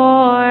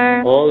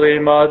poor. Holy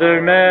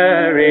Mother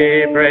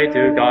Mary, pray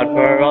to God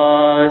for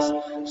us.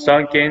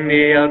 Sunk in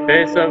the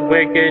abyss of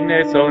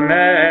wickedness, O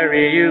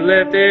Mary, you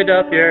lifted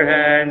up your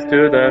hands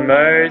to the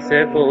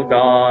merciful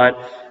God.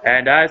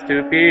 And as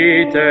to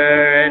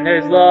Peter in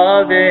his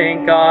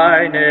loving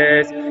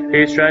kindness,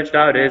 he stretched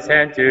out his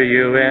hand to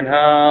you in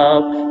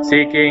help,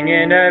 seeking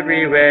in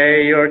every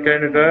way your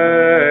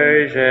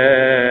conversion.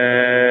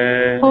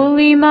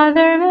 Holy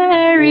Mother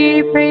Mary,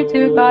 Mary, pray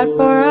to God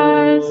for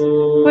us.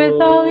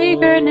 With all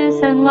eagerness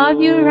and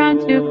love you ran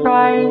to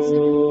Christ,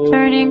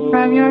 turning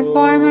from your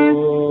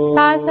former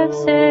path of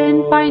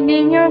sin,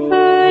 finding your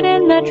food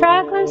in the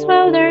trackless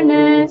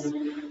wilderness,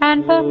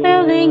 and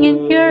fulfilling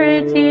in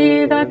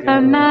purity the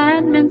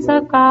commandments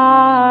of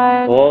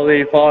God.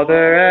 Holy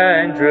Father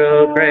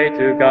Andrew, pray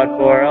to God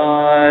for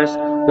us.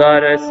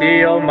 Let us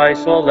see, O my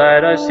soul,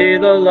 let us see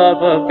the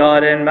love of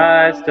God and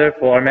Master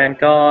for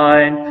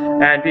mankind.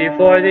 And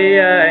before the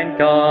end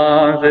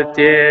comes with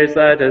tears,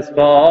 let us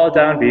fall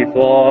down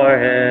before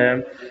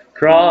him,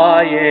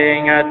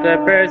 crying at the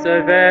prayers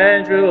of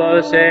Andrew,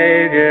 O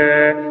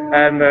Savior,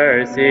 have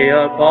mercy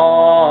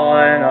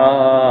upon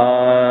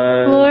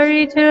us.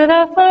 Glory to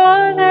the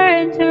Father,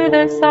 and to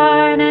the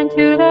Son, and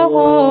to the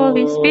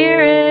Holy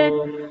Spirit,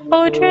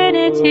 O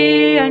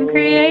Trinity,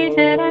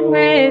 uncreated and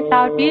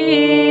without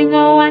being,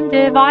 O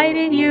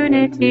undivided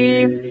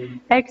unity.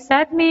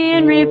 Accept me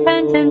in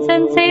repentance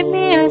and save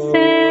me a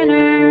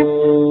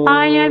sinner.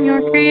 I am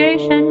your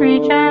creation,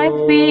 reject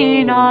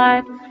me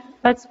not,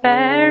 but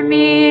spare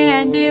me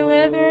and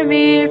deliver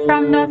me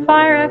from the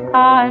fire of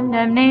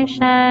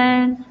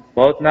condemnation.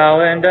 Both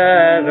now and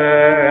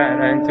ever,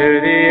 and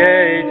unto the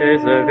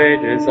ages of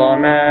ages.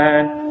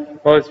 Amen.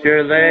 Most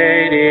pure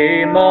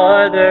Lady,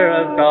 Mother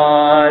of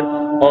God,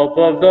 hope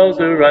of those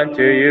who run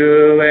to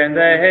you in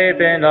the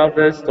haven of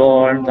the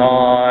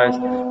storm-tossed,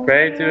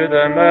 pray to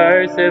the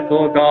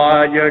merciful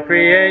God, your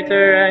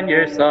Creator and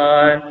your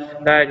Son,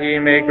 that he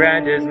may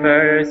grant his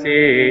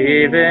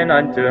mercy even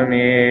unto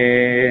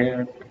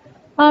me.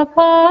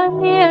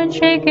 Upon the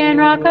unshaken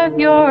rock of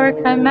your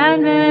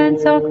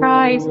commandments, O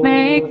Christ,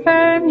 make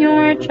firm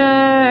your church.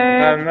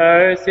 Have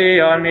mercy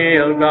on me,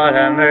 O God,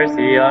 have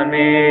mercy on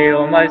me.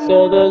 O my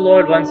soul, the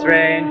Lord once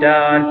rained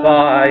down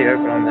fire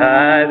from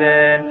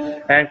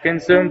heaven and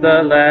consumed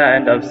the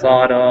land of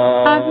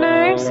Sodom. Have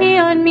mercy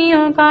on me,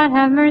 O God,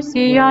 have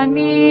mercy on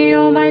me.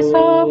 O my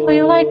soul,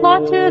 flee like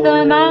Lot to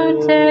the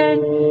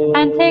mountain,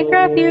 and take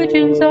refuge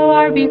in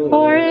Zoar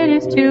before it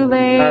is too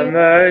late. Have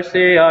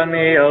mercy on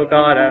me, O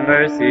God, have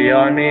mercy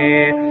on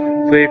me.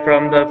 Flee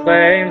from the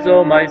flames,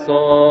 O my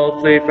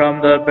soul, flee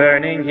from the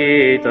burning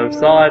heat of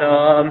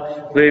Sodom,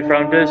 flee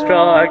from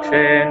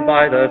destruction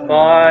by the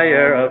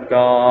fire of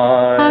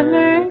God. Have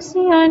mercy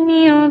on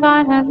me, O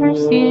God, have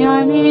mercy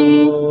on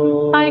me.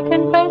 I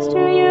confess to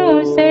you,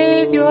 O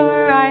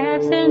Savior, I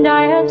have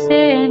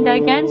sinned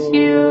against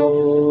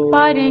you,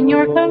 but in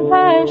your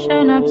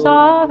compassion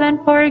absolve and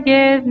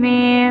forgive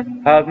me.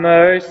 Have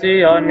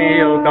mercy on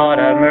me, O God,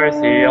 have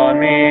mercy on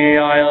me.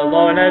 I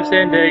alone have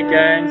sinned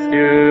against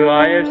you.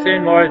 I have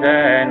sinned more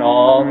than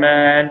all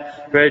men.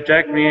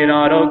 Reject me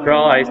not, O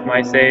Christ,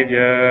 my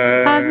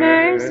Savior. Have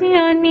mercy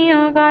on me,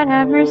 O God,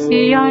 have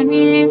mercy on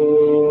me.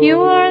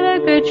 You are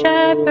the good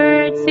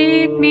shepherd.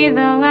 Seek me, the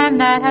lamb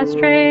that has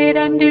strayed,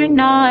 and do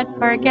not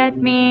forget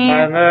me.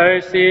 Have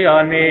mercy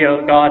on me,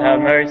 O God,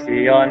 have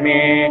mercy on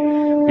me.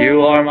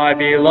 You are my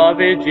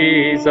beloved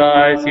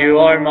Jesus, you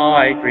are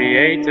my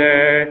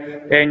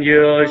Creator. In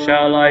you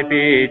shall I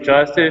be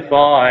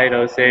justified,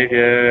 O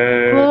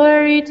Savior.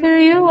 Glory to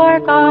you, our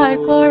God,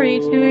 glory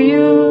to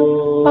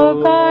you.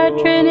 O God,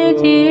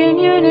 Trinity in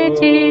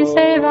unity,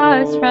 save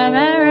us from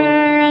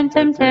error and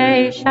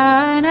temptation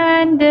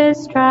and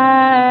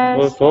distress.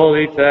 Most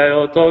holy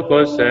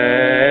Theotokos,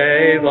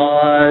 save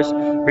us.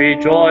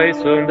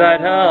 Rejoice, whom that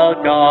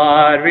held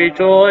God.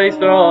 Rejoice,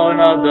 throne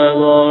of the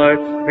Lord.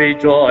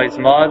 Rejoice,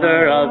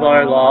 Mother of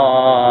our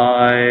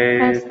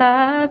life.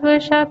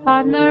 Establish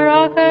upon the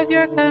rock of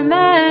your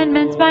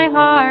commandments my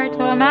heart,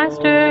 O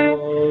Master.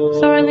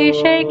 Sorely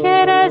shake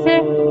it as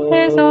it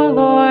is, O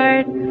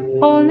Lord.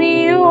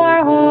 Only you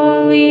are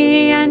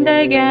holy, and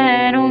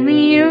again,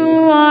 only you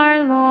are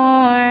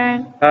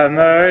Lord. Have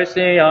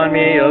mercy on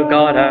me, O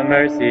God, have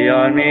mercy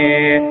on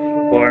me.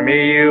 For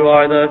me you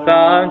are the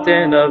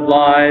fountain of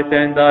life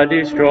and the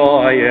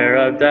destroyer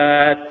of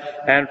death.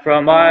 And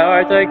from my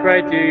heart I cry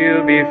to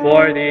you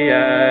before the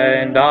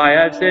end. I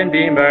have sinned,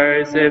 be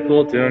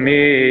merciful to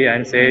me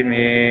and save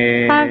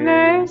me. Have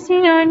mercy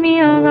on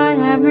me, O God,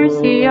 have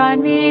mercy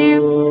on me.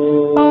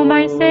 O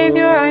my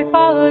Savior, I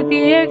followed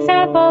the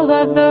example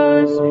of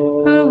those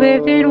who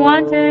lived in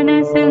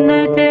wantonness in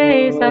the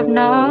days of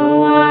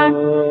Noah,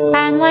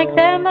 and like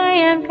them I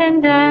am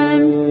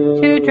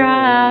condemned to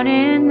drown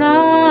in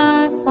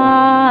the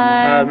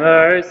flood. Have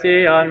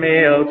mercy on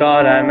me, O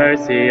God, have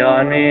mercy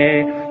on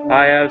me.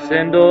 I have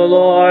sinned, O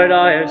Lord,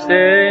 I have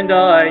sinned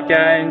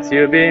against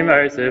you. Be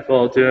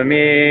merciful to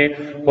me,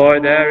 for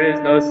there is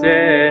no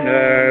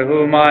sinner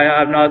whom I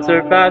have not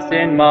surpassed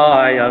in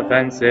my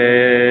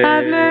offenses.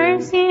 Have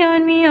mercy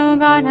on me, O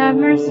God, have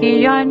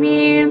mercy on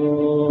me.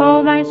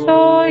 O my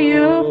soul,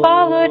 you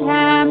followed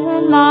Ham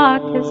who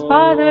mocked his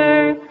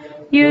father.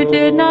 You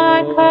did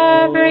not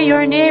cover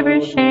your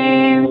neighbor's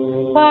shame,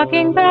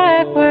 walking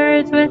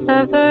backwards with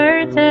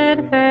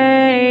averted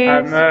face.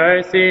 Have place.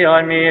 mercy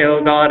on me,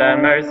 O God, have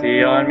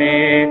mercy on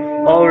me.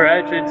 O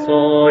wretched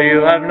soul,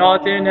 you have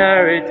not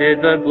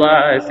inherited the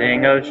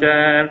blessing of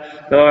Shem,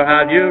 nor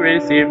have you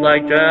received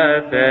like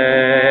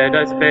Japhet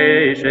a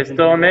spacious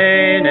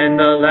domain in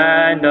the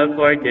land of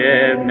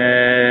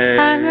forgiveness.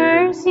 Have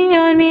mercy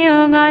on me,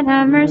 O God,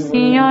 have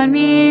mercy on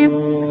me.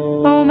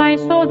 O my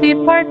soul,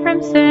 depart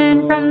from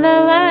sin, from the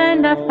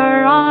land of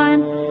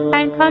Haran,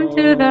 and come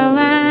to the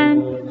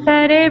land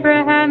that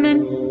Abraham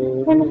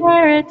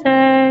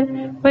inherited,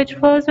 which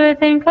flows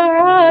with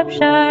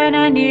incorruption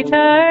and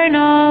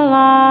eternal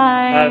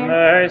life. Have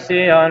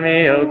mercy on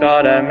me, O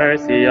God, have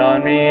mercy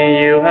on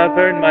me. You have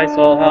heard my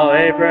soul, how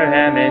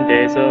Abraham in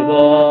days of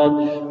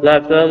old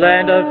left the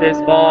land of his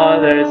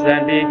fathers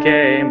and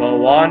became a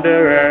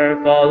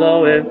wanderer.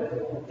 Follow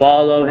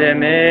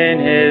him in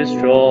his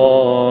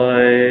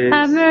choice.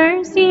 Have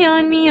mercy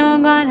on me, O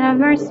God, have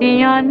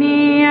mercy on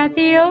me. At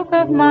the oak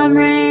of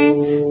Mamre,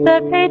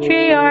 the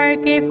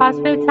patriarch gave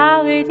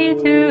hospitality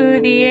to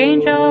the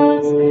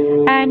angels,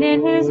 and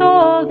in his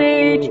old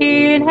age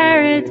he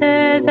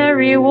inherited the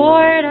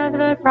reward of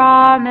the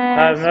promise.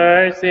 Have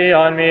mercy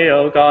on me,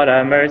 O God,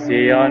 have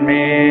mercy on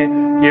me.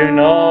 You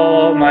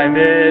know my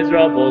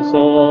miserable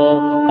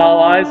soul, how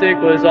Isaac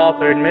was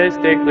offered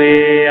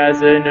mystically as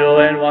a new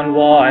and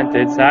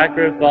unwanted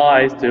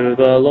sacrifice to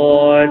the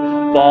Lord.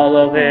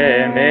 Follow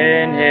him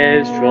in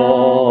his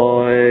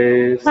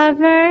choice. Have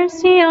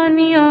mercy on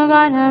me, O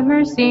God, have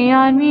mercy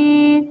on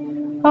me.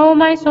 O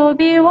my soul,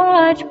 be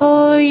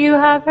watchful. You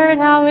have heard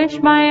how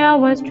Ishmael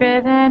was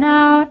driven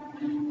out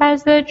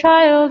as the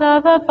child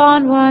of a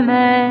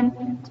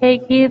bondwoman.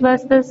 Take heed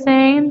lest the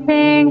same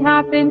thing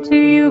happen to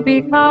you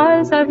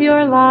because of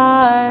your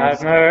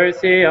lust. Have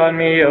mercy on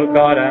me, O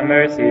God, have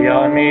mercy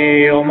on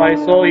me. O my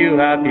soul, you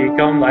have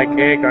become like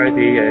Hagar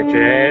the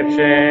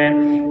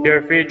Egyptian.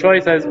 Your free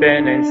choice has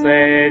been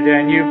enslaved,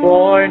 and you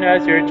born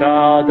as your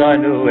child a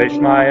new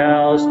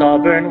Ishmael,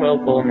 stubborn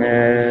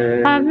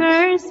willfulness. Have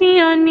mercy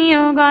on me,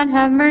 O God,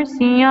 have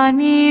mercy on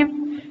me.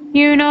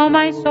 You know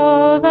my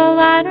soul, the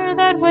ladder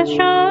that was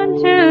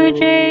shown to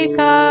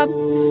Jacob,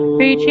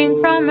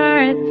 reaching from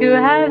earth to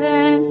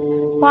heaven.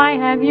 Why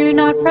have you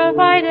not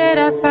provided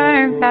a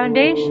firm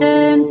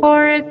foundation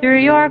for it through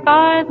your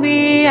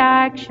godly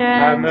actions?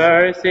 Have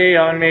mercy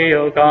on me,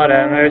 O God,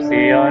 have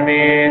mercy on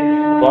me.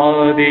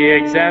 Follow the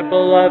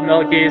example of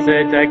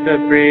Melchizedek,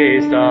 the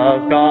priest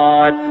of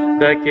God,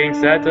 the king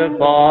set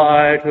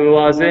apart, who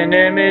was an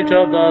image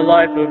of the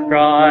life of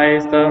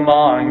Christ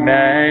among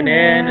men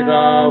in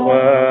the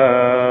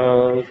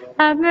world.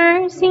 Have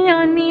mercy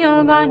on me,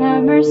 O God,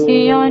 have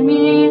mercy on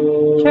me.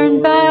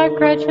 Turn back,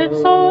 wretched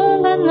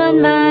soul, and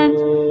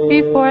lament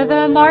before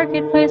the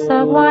marketplace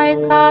of life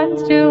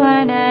comes to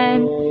an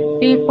end,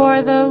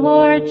 before the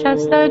Lord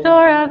shuts the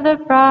door of the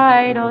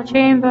bridal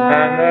chamber.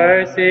 Have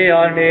mercy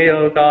on me,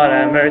 O God,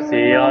 have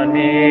mercy on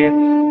me.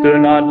 Do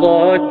not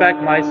look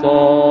back, my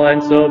soul,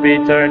 and so be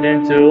turned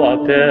into a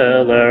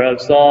pillar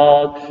of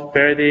salt.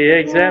 Bear the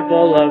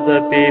example of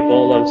the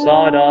people of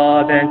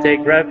Sodom, and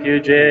take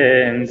refuge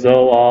in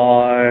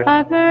Zoar.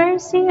 Have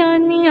mercy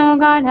on me, O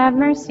God, have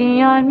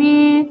mercy on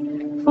me.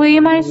 Flee,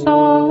 my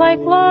soul, like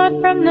Lot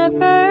from the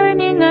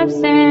burning of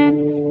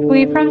sin.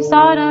 Flee from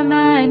Sodom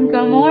and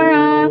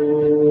Gomorrah.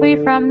 Flee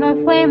from the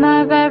flame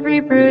of every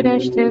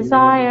brutish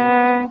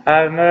desire.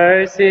 Have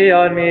mercy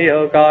on me,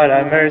 O God,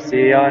 have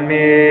mercy on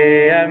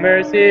me. Have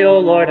mercy, O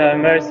Lord, have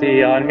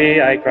mercy on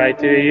me, I cry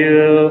to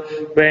you.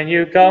 When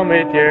you come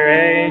with your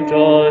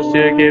angels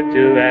to give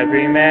to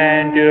every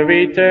man due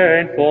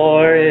return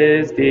for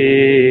his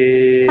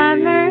deed. Have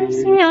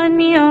mercy on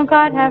me, O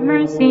God, have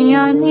mercy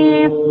on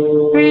me.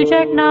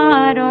 Reject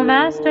not, O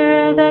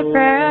Master, the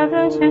prayer of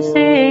those who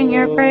sing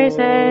your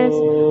praises,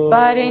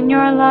 but in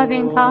your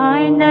loving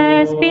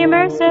kindness be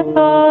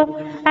merciful,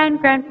 and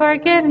grant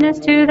forgiveness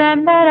to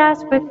them that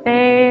ask with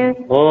faith.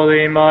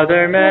 Holy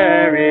Mother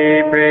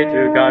Mary, pray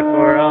to God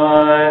for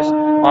us.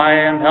 I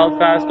am held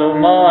fast, O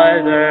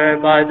Mother,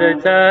 by the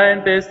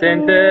tempest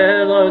and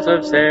billows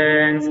of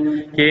sins.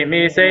 Keep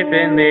me safe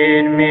and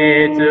lead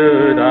me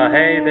to the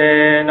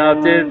haven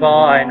of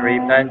divine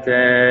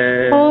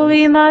repentance.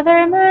 Holy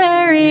Mother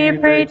Mary,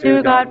 pray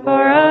to God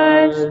for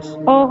us.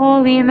 O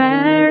Holy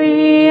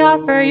Mary,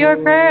 offer your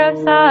prayer of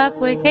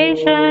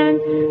supplication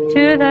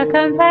to the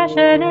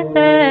compassionate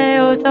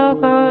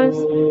Theotokos,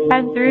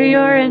 and through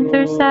your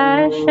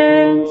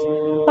intercessions,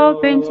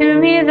 open to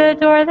me the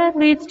door that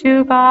leads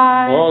to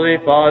God. Holy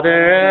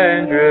Father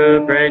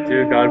Andrew, pray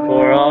to God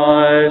for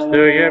us.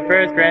 Through your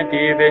prayers grant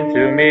even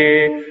to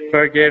me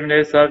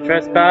forgiveness of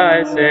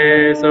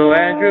trespasses. O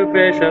Andrew,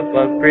 Bishop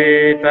of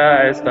Crete,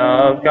 best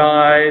of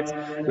guides,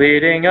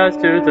 leading us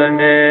to the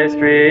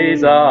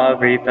mysteries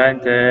of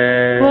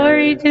repentance.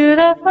 Glory to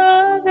the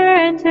Father,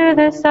 and to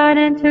the Son,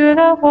 and to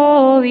the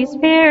Holy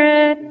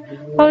Spirit.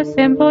 O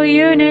simple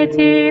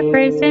unity,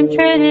 praise in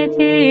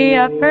Trinity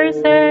of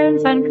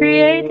persons,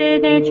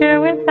 uncreated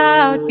nature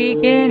without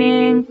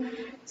beginning.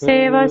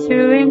 Save us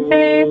who in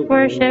faith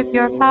worship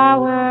your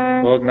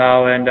power. both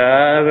now and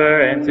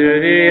ever, into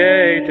the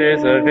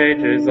ages of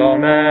ages.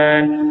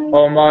 Amen.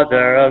 O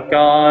Mother of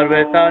God,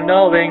 without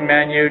knowing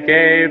man, you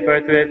gave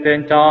birth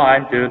within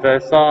time to the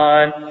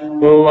Son,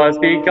 who was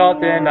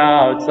begotten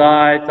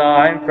outside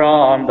time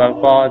from the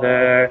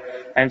Father.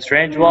 And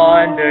strange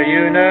wonder,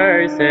 you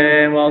nursed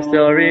him while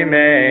still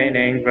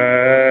remaining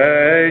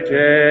virgin.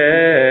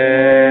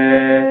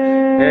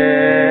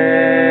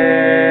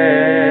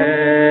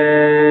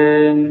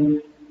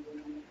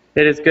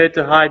 It is good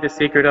to hide the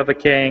secret of a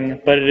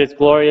king, but it is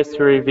glorious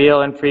to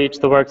reveal and preach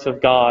the works of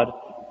God.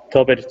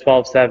 Tobit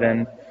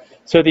 12:7.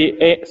 So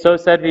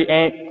said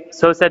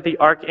the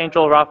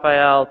archangel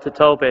Raphael to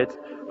Tobit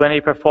when he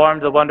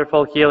performed the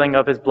wonderful healing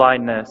of his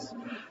blindness.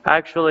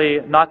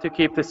 Actually, not to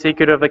keep the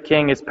secret of a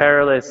king is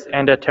perilous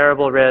and a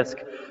terrible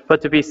risk,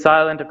 but to be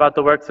silent about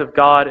the works of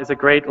God is a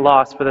great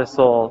loss for the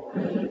soul.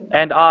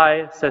 And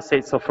I, says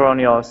St.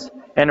 Sophronios,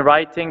 in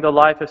writing the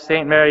life of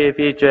St. Mary of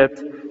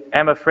Egypt,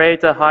 am afraid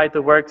to hide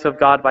the works of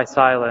God by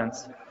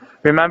silence.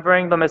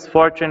 Remembering the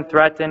misfortune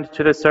threatened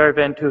to the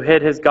servant who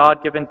hid his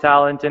God-given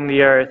talent in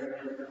the earth,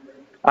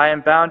 I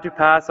am bound to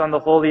pass on the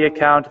holy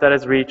account that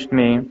has reached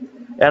me.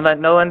 And let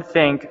no one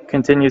think,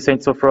 continues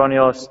St.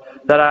 Sophronios,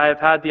 that I have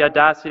had the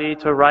audacity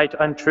to write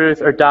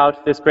untruth or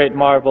doubt this great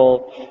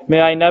marvel.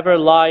 May I never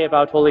lie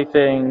about holy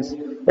things.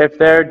 If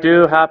there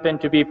do happen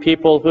to be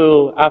people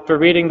who, after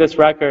reading this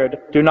record,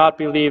 do not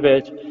believe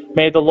it,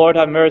 may the Lord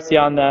have mercy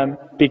on them,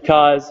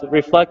 because,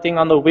 reflecting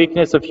on the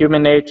weakness of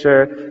human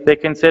nature, they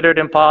considered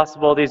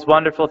impossible these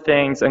wonderful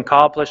things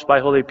accomplished by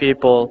holy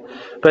people.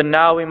 But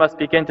now we must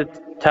begin to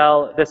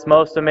tell this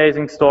most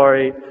amazing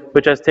story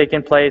which has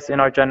taken place in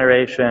our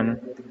generation.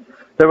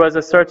 There was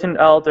a certain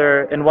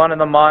elder in one of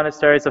the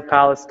monasteries of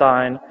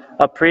Palestine,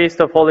 a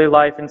priest of holy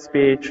life and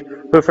speech,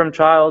 who from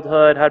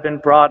childhood had been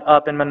brought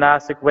up in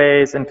monastic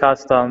ways and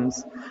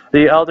customs.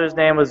 The elder's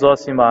name was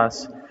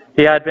Zosimas.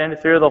 He had been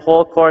through the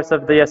whole course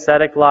of the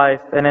ascetic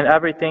life, and in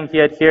everything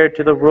he adhered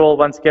to the rule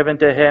once given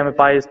to him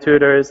by his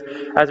tutors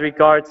as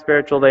regards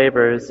spiritual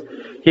labors.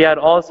 He had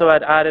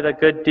added a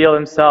good deal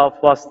himself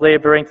whilst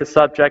laboring to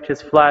subject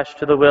his flesh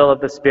to the will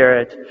of the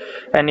Spirit,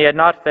 and he had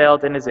not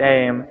failed in his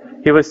aim.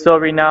 He was so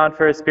renowned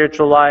for his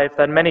spiritual life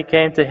that many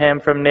came to him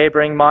from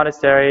neighboring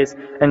monasteries,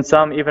 and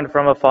some even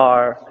from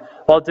afar.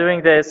 While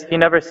doing this, he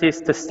never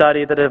ceased to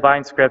study the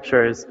divine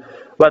scriptures,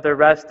 whether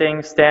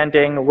resting,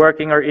 standing,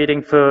 working, or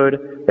eating food,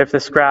 if the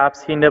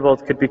scraps he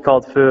nibbled could be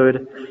called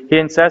food. He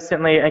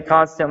incessantly and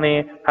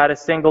constantly had a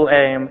single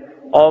aim,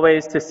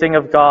 always to sing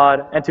of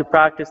God and to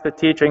practice the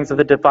teachings of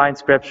the divine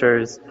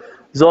scriptures.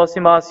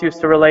 Zosimas used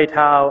to relate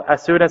how,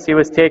 as soon as he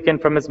was taken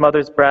from his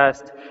mother's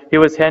breast, he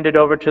was handed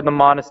over to the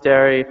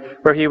monastery,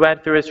 where he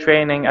went through his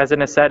training as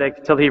an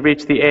ascetic till he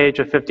reached the age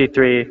of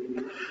 53.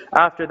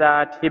 After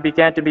that, he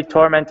began to be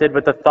tormented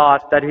with the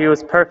thought that he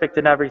was perfect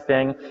in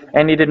everything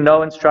and needed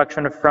no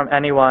instruction from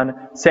anyone,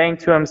 saying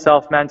to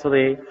himself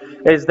mentally,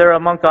 "Is there a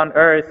monk on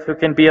earth who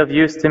can be of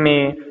use to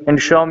me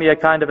and show me a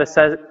kind of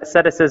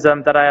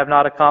asceticism that I have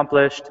not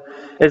accomplished?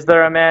 Is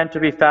there a man to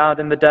be found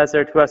in the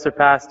desert who has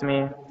surpassed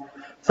me?"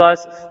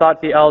 Thus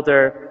thought the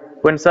elder,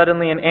 when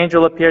suddenly an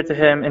angel appeared to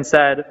him and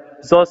said,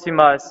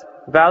 "Zosimas,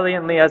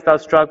 valiantly hast thou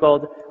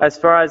struggled, as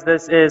far as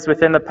this is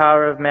within the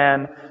power of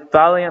man.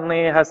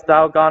 Valiantly hast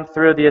thou gone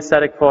through the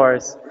ascetic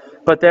course.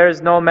 But there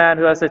is no man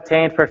who has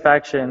attained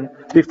perfection.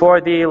 Before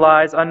thee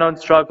lies unknown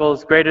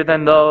struggles greater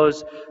than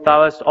those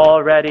thou hast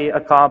already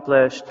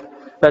accomplished.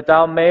 That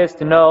thou mayest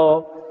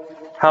know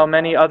how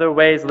many other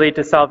ways lead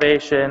to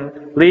salvation,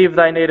 leave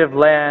thy native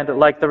land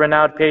like the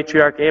renowned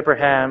patriarch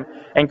Abraham,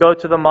 and go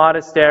to the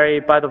monastery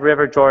by the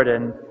river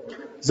Jordan."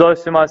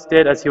 Zosimas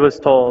did as he was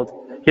told.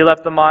 He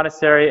left the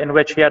monastery in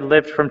which he had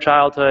lived from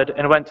childhood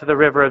and went to the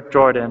river of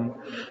Jordan.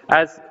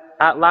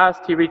 At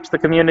last he reached the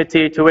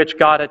community to which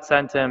God had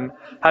sent him.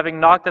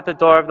 Having knocked at the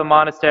door of the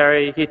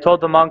monastery, he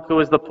told the monk who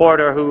was the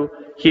porter who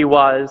he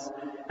was,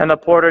 and the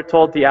porter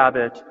told the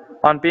abbot.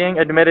 On being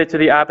admitted to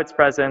the abbot's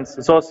presence,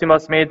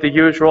 Zosimas made the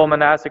usual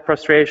monastic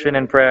prostration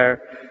and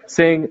prayer.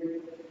 Seeing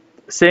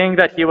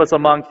that he was a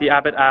monk, the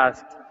abbot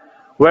asked,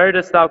 "Where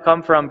dost thou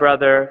come from,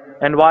 brother,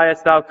 and why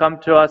hast thou come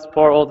to us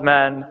poor old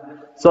men?"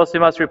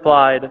 Zosimas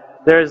replied,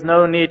 "There is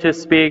no need to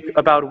speak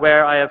about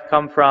where I have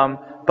come from,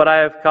 but I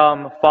have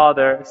come,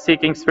 Father,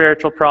 seeking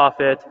spiritual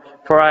profit,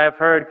 for I have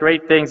heard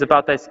great things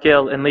about thy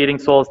skill in leading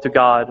souls to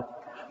God."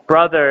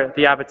 "Brother,"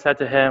 the abbot said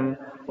to him,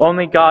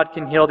 "only God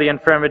can heal the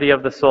infirmity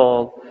of the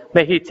soul.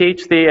 May he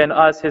teach thee and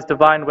us his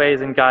divine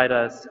ways and guide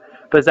us.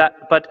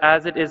 But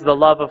as it is the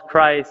love of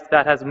Christ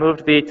that has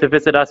moved thee to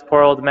visit us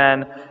poor old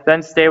men,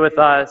 then stay with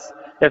us,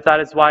 if that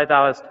is why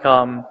thou hast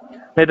come.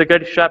 May the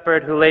Good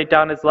Shepherd who laid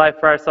down his life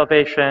for our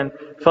salvation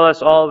fill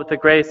us all with the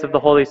grace of the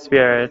Holy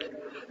Spirit."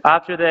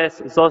 After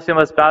this,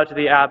 Zosimas bowed to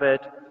the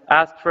abbot,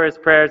 asked for his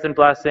prayers and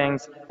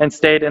blessings, and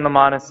stayed in the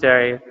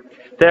monastery.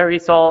 There he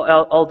saw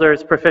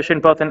elders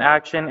proficient both in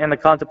action and the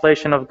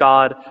contemplation of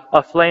God,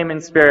 aflame in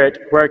spirit,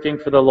 working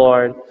for the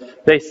Lord.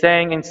 They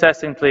sang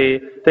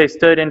incessantly, they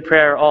stood in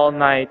prayer all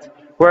night.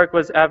 Work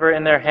was ever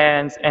in their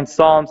hands, and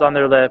psalms on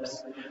their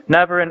lips.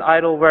 Never an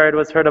idle word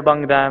was heard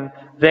among them.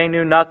 They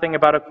knew nothing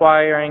about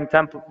acquiring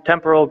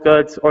temporal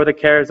goods or the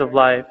cares of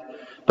life.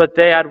 But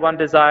they had one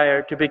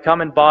desire, to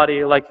become in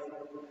body like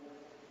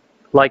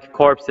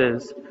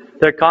corpses.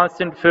 Their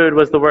constant food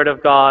was the word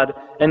of God,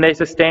 and they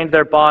sustained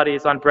their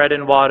bodies on bread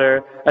and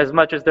water, as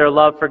much as their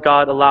love for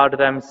God allowed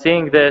them.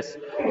 Seeing this,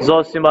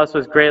 Zosimus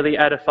was greatly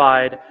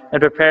edified,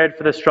 and prepared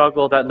for the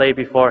struggle that lay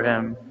before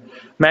him.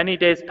 Many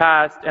days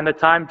passed, and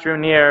the time drew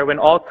near when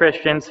all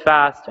Christians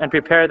fast and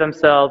prepare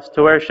themselves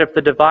to worship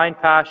the divine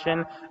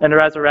passion and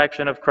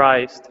resurrection of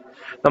Christ.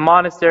 The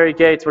monastery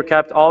gates were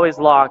kept always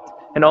locked,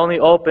 and only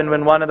opened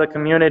when one of the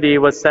community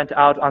was sent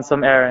out on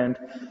some errand.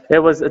 It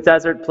was a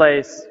desert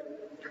place,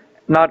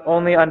 not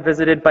only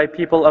unvisited by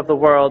people of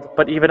the world,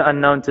 but even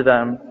unknown to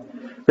them.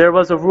 There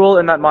was a rule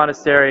in that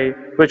monastery,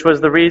 which was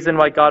the reason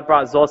why God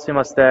brought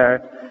Zosimus there.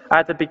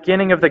 At the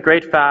beginning of the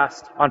great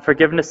fast, on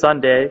Forgiveness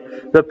Sunday,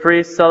 the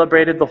priests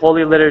celebrated the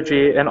Holy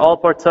Liturgy, and all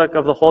partook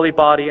of the holy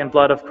body and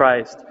blood of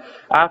Christ.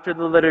 After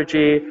the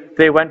liturgy,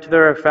 they went to the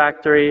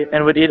refectory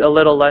and would eat a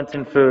little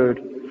Lenten food.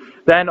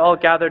 Then all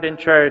gathered in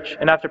church,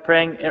 and after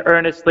praying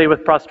earnestly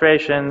with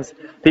prostrations,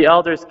 the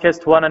elders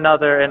kissed one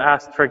another and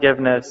asked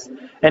forgiveness.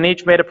 And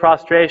each made a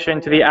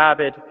prostration to the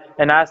abbot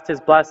and asked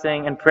his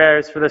blessing and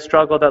prayers for the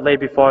struggle that lay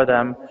before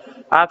them.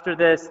 After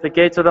this, the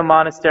gates of the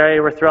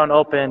monastery were thrown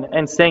open,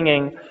 and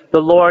singing,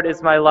 "The Lord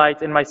is my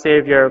light and my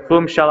Savior,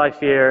 whom shall I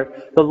fear?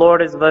 The Lord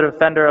is the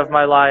defender of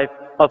my life,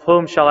 of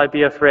whom shall I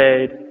be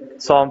afraid?"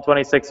 Psalm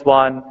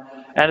 26:1.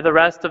 And the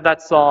rest of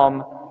that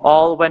psalm,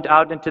 all went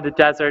out into the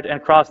desert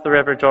and crossed the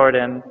river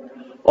Jordan.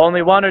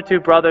 Only 1 or 2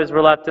 brothers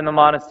were left in the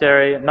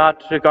monastery, not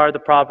to guard the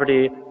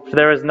property, for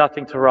there was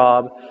nothing to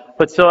rob,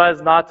 but so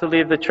as not to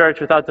leave the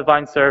church without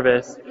divine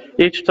service.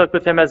 Each took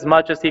with him as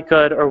much as he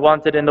could or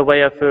wanted in the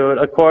way of food,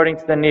 according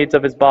to the needs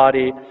of his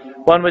body.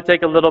 One would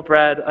take a little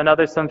bread,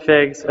 another some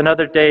figs,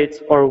 another dates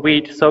or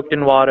wheat soaked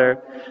in water.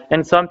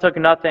 And some took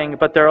nothing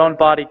but their own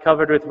body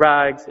covered with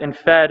rags, and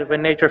fed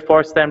when nature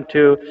forced them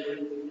to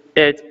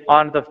it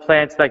on the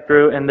plants that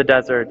grew in the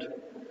desert.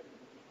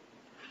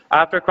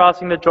 After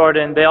crossing the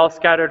Jordan, they all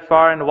scattered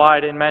far and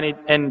wide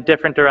in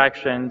different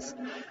directions.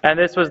 And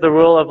this was the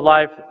rule of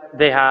life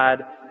they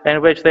had,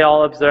 and which they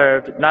all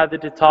observed, neither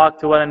to talk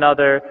to one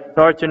another,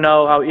 nor to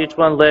know how each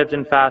one lived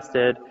and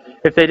fasted.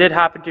 If they did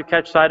happen to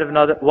catch sight of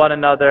one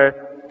another,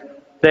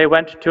 they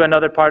went to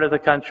another part of the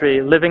country,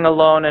 living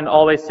alone and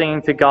always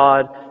singing to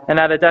God, and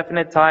at a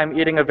definite time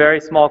eating a very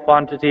small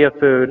quantity of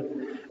food.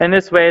 In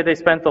this way they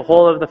spent the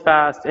whole of the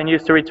fast, and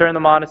used to return to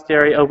the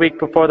monastery a week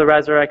before the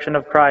resurrection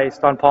of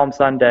Christ on Palm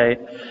Sunday.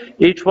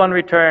 Each one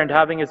returned,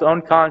 having his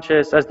own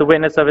conscience as the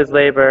witness of his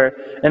labor,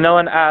 and no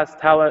one asked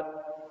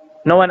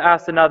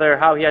another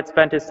how he had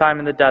spent his time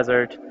in the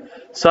desert.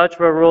 Such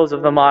were rules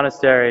of the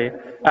monastery.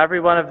 Every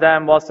one of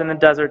them, whilst in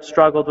the desert,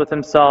 struggled with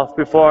himself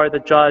before the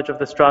judge of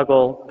the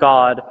struggle,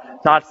 God,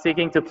 not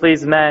seeking to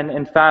please men,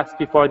 and fast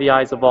before the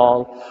eyes of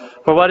all.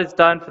 For what is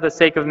done for the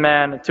sake of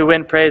man, to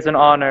win praise and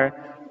honor,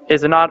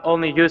 is not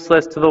only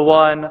useless to the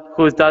one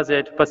who does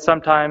it, but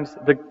sometimes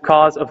the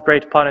cause of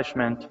great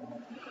punishment.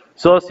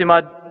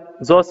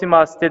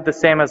 Zosimus did the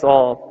same as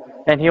all,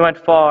 and he went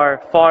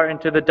far, far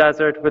into the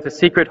desert with a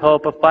secret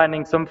hope of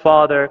finding some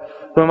father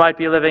who might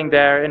be living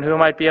there and who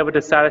might be able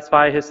to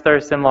satisfy his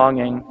thirst and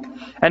longing.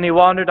 And he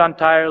wandered on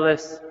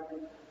tireless,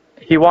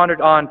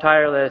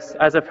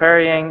 as if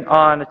hurrying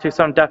on to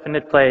some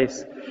definite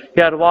place.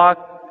 He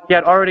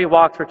had already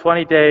walked for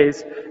 20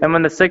 days, and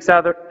when the sixth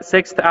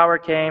hour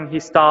came, he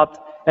stopped,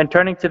 and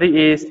turning to the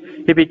east,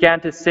 he began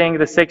to sing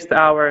the 6th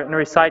hour and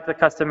recite the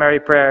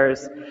customary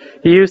prayers.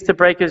 He used to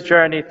break his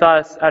journey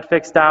thus at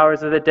fixed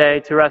hours of the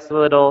day to rest a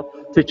little,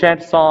 to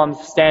chant psalms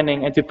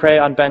standing, and to pray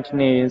on bent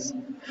knees.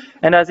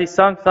 And as he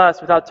sung thus,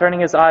 without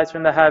turning his eyes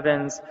from the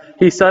heavens,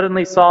 he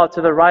suddenly saw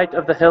to the right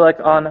of the hillock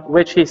on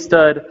which he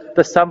stood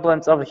the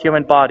semblance of a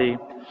human body.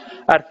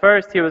 At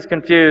first he was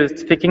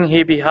confused, thinking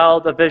he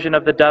beheld a vision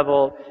of the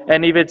devil,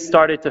 and even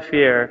started to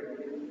fear.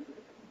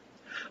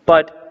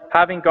 But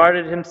having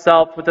guarded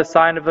himself with the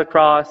sign of the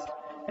cross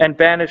and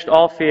banished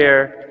all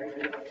fear,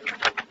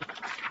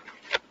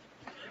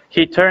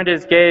 he turned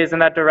his gaze in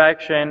that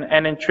direction,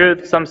 and in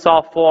truth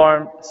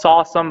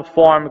saw some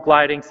form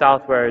gliding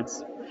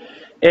southwards.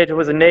 It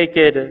was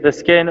naked, the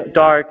skin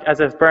dark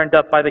as if burned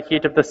up by the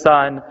heat of the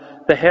sun.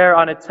 The hair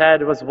on its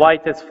head was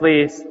white as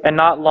fleece, and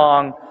not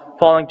long,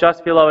 falling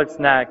just below its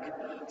neck.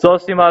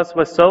 Zosimus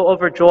was so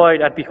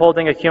overjoyed at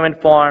beholding a human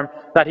form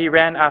that he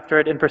ran after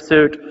it in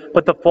pursuit,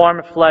 but the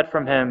form fled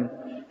from him.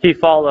 He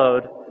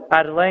followed.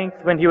 At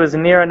length, when he was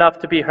near enough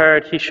to be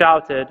heard, he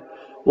shouted,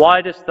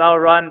 "Why dost thou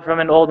run from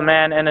an old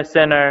man and a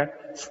sinner?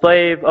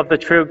 Slave of the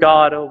true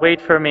God,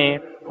 wait for me,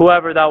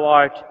 whoever thou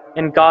art.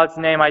 In God's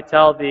name I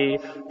tell thee,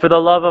 for the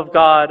love of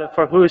God,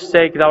 for whose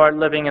sake thou art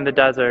living in the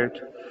desert.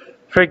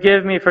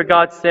 Forgive me for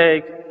God's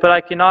sake, but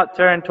I cannot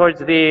turn towards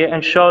thee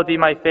and show thee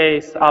my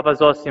face, Abba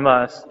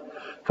Zosimus."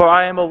 For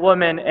I am a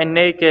woman, and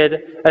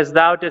naked, as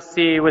thou didst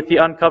see, with the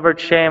uncovered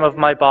shame of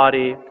my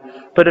body.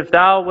 But if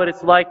thou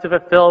wouldst like to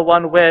fulfill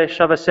one wish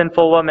of a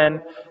sinful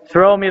woman,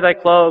 throw me thy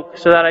cloak,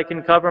 so that I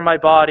can cover my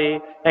body,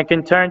 and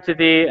can turn to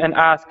thee and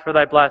ask for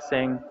thy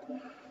blessing.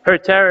 Her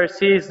terror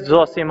seized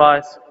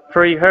Zosimus,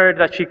 for he heard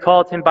that she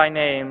called him by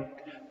name.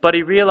 But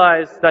he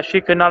realized that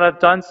she could not have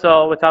done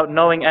so without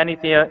knowing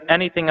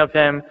anything of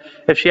him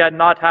if she had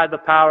not had the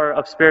power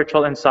of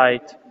spiritual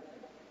insight.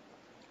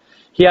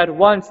 He at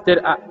once did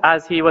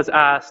as he was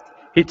asked.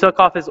 He took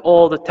off his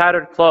old,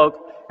 tattered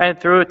cloak and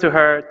threw it to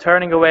her,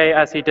 turning away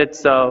as he did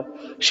so.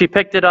 She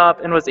picked it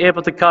up and was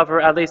able to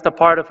cover at least a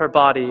part of her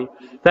body.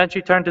 Then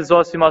she turned to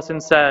Zosimus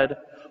and said,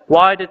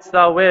 Why didst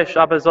thou wish,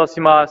 Abba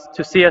Zosimus,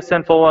 to see a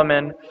sinful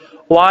woman?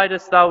 Why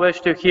dost thou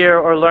wish to hear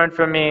or learn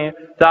from me,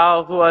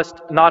 thou who hast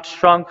not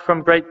shrunk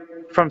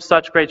from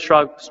such great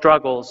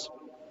struggles?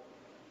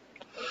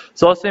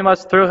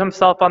 Zosimus threw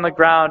himself on the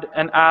ground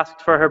and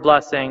asked for her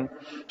blessing.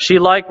 She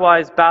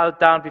likewise bowed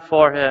down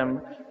before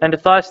him, and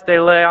thus they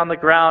lay on the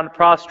ground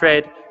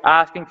prostrate,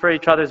 asking for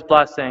each other's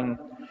blessing.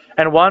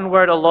 And one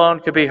word alone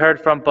could be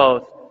heard from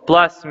both,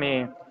 Bless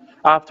me.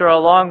 After a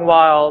long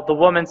while, the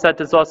woman said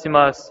to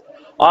Zosimus,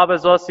 Abba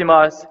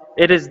Zosimus,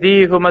 it is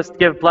thee who must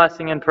give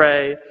blessing and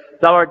pray.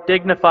 Thou art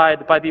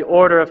dignified by the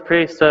order of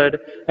priesthood,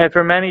 and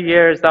for many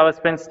years thou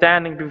hast been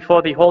standing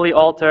before the holy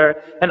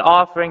altar and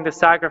offering the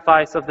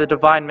sacrifice of the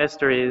divine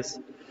mysteries.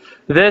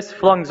 This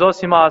flung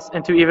Zosimus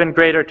into even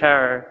greater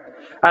terror.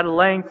 At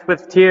length,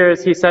 with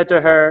tears, he said to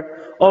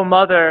her, O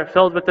Mother,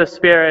 filled with the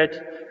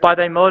Spirit, by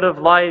thy mode of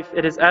life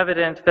it is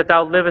evident that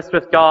thou livest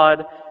with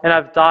God and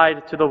have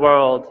died to the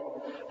world.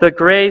 The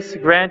grace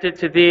granted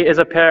to thee is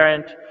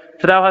apparent,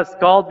 for thou hast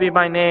called me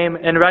by name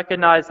and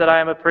recognized that I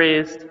am a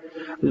priest,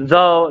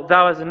 though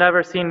thou hast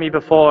never seen me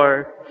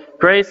before.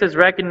 Grace is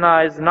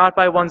recognized not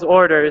by one's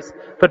orders,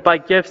 but by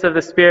gifts of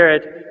the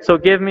Spirit. So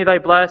give me thy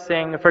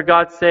blessing, for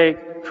God's sake,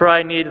 for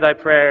I need thy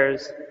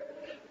prayers.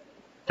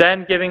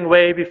 Then, giving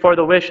way before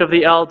the wish of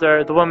the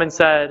elder, the woman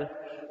said,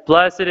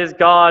 Blessed is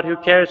God who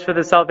cares for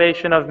the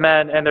salvation of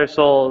men and their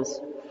souls.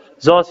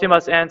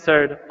 Zosimus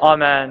answered,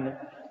 Amen.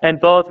 And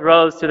both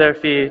rose to their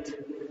feet.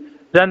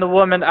 Then the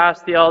woman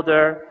asked the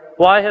elder,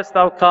 Why hast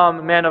thou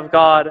come, man of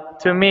God,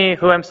 to me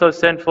who am so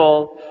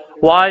sinful?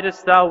 Why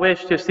dost thou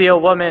wish to see a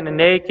woman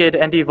naked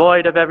and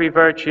devoid of every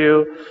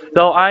virtue?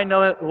 Though I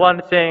know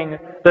one thing,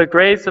 the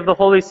grace of the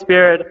Holy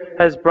Spirit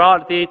has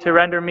brought thee to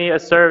render me a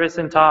service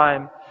in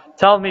time.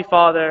 Tell me,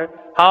 Father,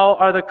 how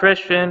are the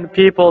Christian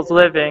peoples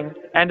living,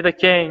 and the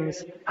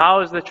kings?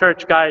 How is the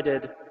church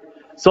guided?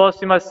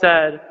 Zosimus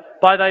said,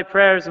 By thy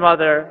prayers,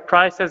 Mother,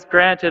 Christ has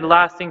granted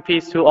lasting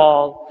peace to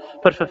all.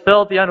 But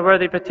fulfill the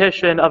unworthy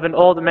petition of an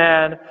old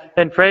man,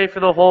 and pray for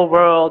the whole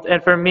world,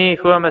 and for me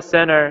who am a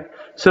sinner,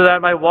 so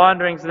that my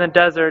wanderings in the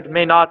desert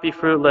may not be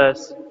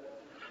fruitless.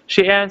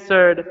 She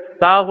answered,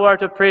 Thou who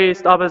art a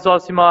priest, Abba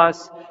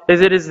Zosimus,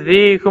 it is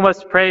thee who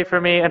must pray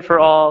for me and for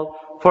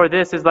all, for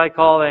this is thy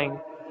calling.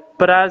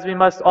 But as we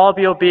must all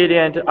be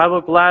obedient, I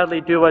will gladly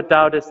do what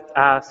thou didst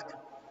ask.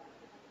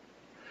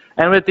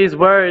 And with these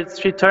words,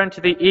 she turned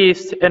to the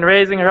east, and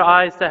raising her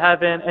eyes to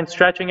heaven and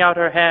stretching out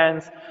her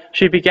hands,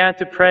 she began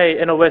to pray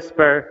in a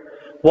whisper.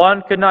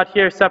 One could not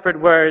hear separate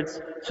words,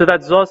 so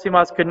that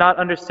Zosimus could not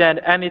understand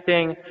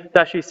anything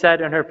that she said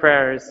in her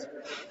prayers.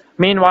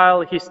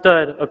 Meanwhile, he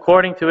stood,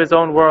 according to his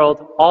own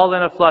world, all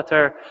in a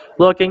flutter,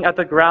 looking at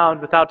the ground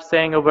without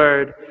saying a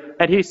word.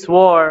 And he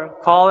swore,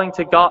 calling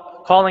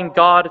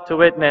God to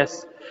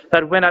witness,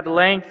 that when at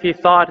length he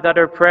thought that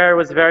her prayer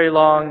was very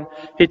long,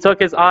 he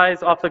took his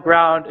eyes off the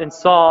ground and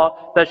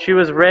saw that she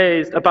was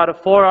raised about a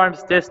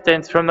forearm's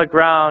distance from the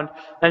ground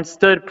and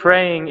stood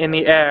praying in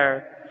the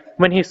air.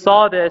 When he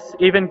saw this,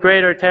 even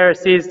greater terror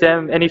seized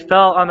him, and he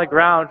fell on the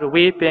ground,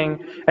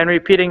 weeping and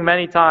repeating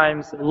many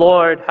times,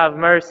 Lord, have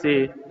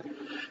mercy.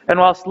 And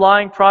whilst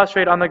lying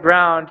prostrate on the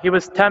ground, he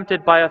was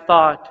tempted by a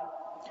thought.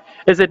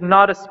 Is it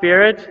not a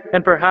spirit?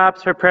 And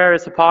perhaps her prayer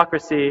is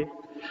hypocrisy.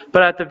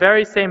 But at the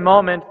very same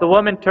moment, the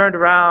woman turned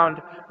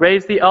around,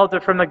 raised the elder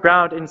from the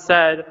ground, and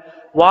said,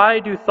 Why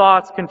do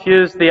thoughts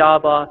confuse thee,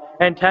 Abba,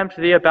 and tempt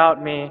thee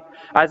about me,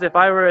 as if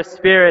I were a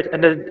spirit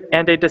and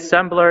a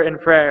dissembler in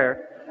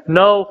prayer?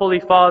 Know, Holy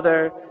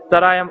Father,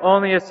 that I am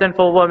only a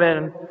sinful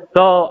woman,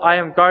 though I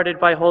am guarded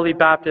by holy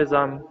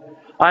baptism.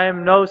 I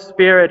am no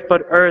spirit,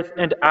 but earth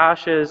and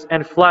ashes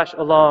and flesh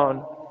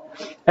alone.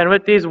 And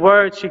with these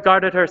words she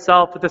guarded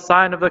herself with the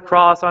sign of the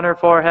cross on her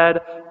forehead,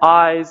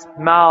 eyes,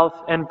 mouth,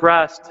 and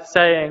breast,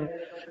 saying,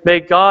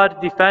 May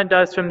God defend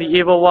us from the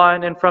evil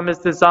one and from his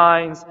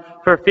designs,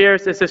 for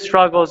fierce is his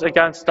struggles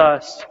against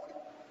us.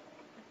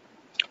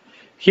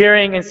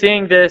 Hearing and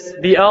seeing this,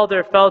 the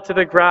elder fell to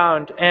the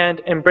ground, and,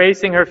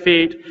 embracing her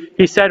feet,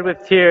 he said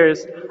with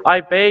tears,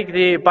 I beg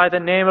thee, by the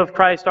name of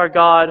Christ our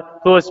God,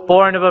 who was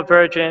born of a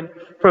virgin,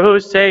 for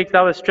whose sake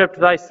thou hast stripped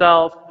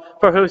thyself,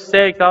 for whose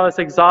sake thou hast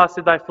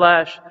exhausted thy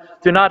flesh,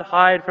 do not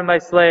hide from thy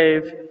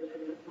slave,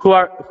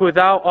 who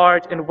thou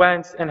art, and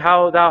whence, and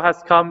how thou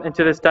hast come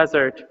into this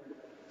desert.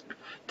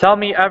 Tell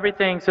me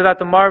everything, so that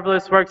the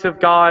marvelous works of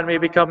God may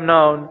become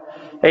known.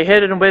 a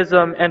hidden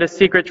wisdom and a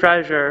secret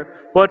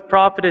treasure. What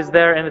profit is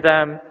there in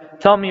them?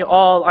 Tell me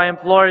all, I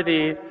implore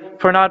thee,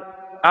 for not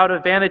out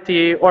of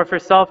vanity or for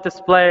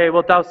self-display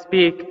wilt thou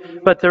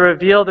speak, but to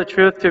reveal the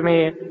truth to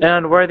me, an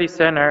unworthy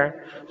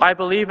sinner. I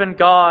believe in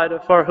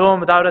God, for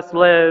whom thou dost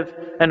live,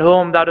 and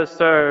whom thou dost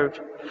serve.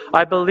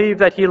 I believe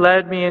that he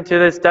led me into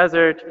this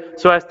desert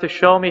so as to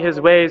show me his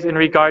ways in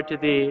regard to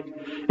thee.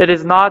 It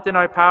is not in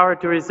our power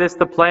to resist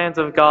the plans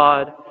of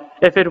God.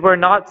 If it were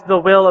not the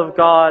will of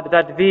God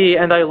that thee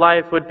and thy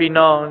life would be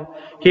known,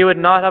 he would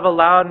not have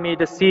allowed me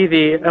to see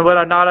thee and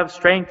would not have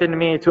strengthened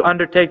me to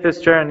undertake this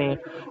journey,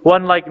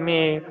 one like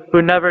me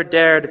who never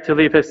dared to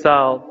leave his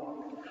cell.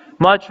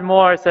 Much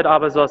more, said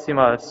Abba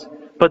Zosimus.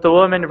 But the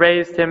woman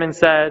raised him and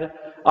said,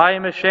 I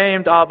am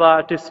ashamed,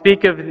 Abba, to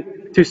speak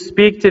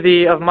to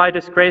thee of my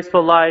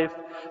disgraceful life.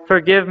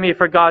 Forgive me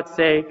for God's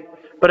sake.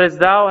 But as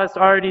thou hast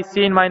already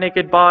seen my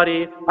naked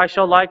body, I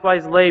shall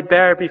likewise lay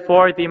bare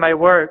before thee my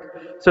work,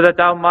 so that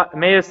thou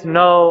mayest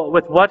know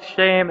with what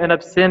shame and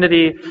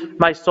obscenity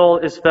my soul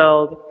is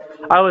filled.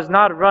 I was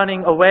not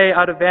running away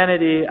out of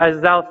vanity,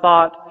 as thou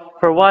thought,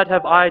 for what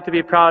have I to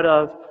be proud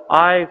of,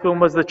 I whom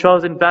was the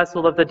chosen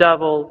vessel of the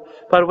devil?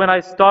 But when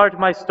I start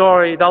my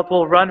story, thou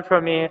wilt run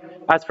from me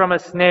as from a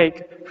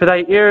snake, for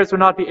thy ears will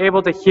not be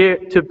able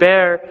to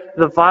bear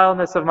the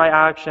vileness of my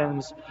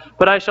actions.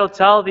 But I shall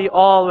tell thee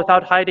all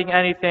without hiding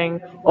anything,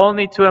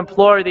 only to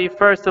implore thee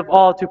first of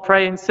all to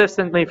pray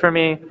insistently for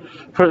me,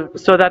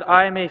 so that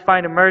I may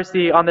find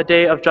mercy on the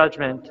day of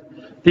judgment.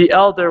 The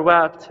elder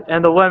wept,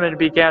 and the woman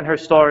began her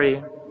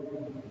story.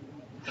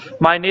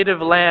 My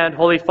native land,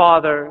 Holy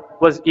Father,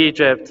 was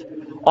Egypt.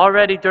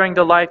 Already during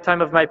the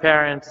lifetime of my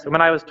parents,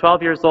 when I was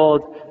 12 years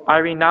old, I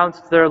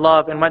renounced their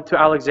love and went to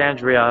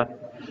Alexandria.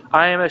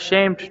 I am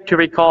ashamed to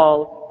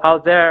recall how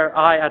there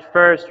I at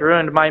first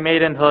ruined my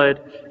maidenhood,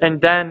 and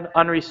then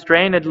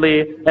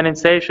unrestrainedly and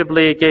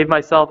insatiably gave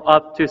myself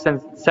up to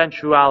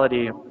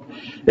sensuality.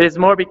 It is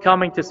more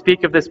becoming to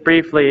speak of this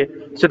briefly,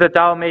 so that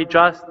thou may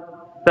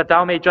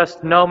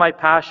just know my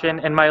passion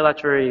and my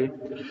lechery.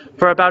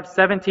 For about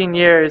 17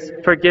 years,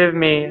 forgive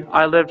me,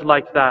 I lived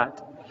like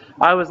that.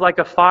 I was like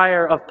a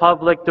fire of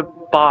public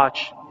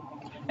debauch,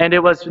 and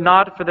it was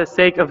not for the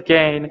sake of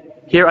gain.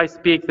 Here I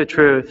speak the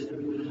truth.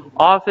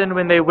 Often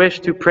when they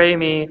wished to pray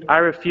me, I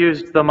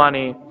refused the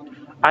money.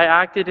 I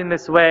acted in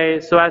this way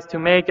so as to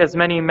make as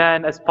many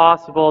men as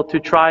possible to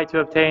try to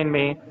obtain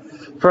me,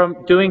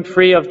 from doing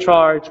free of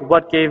charge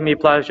what gave me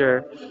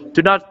pleasure.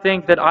 Do not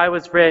think that I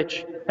was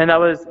rich, and that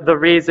was the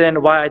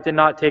reason why I did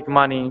not take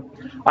money.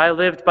 I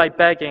lived by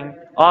begging,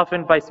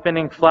 often by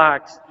spinning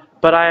flax,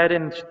 but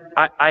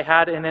I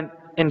had an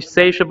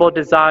insatiable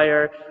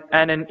desire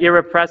and an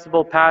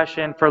irrepressible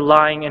passion for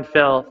lying and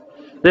filth.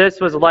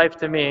 This was life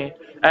to me.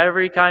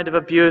 Every kind of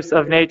abuse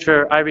of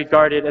nature I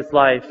regarded as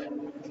life.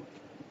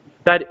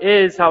 That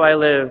is how I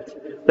lived.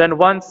 Then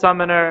one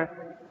summer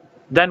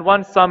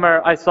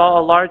I saw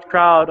a large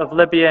crowd of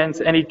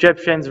Libyans and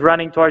Egyptians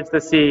running towards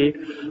the sea.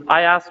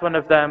 I asked one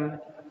of them,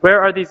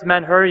 "Where are these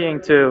men hurrying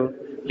to?"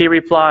 He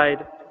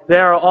replied, "They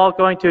are all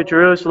going to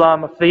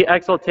Jerusalem for the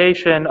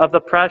exaltation of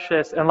the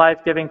precious and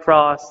life-giving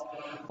cross,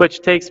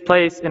 which takes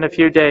place in a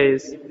few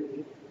days."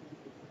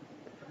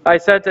 I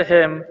said to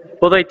him,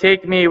 "Will they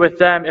take me with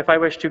them if I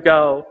wish to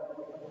go?"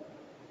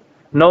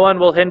 "No one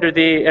will hinder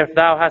thee if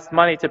thou hast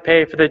money to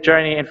pay for the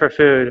journey and for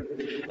food."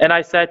 And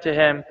I said to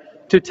him,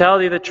 "To tell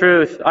thee the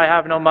truth, I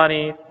have no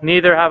money,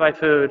 neither have I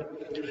food.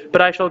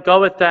 But I shall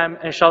go with them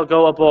and shall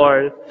go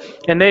aboard,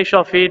 and they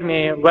shall feed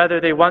me whether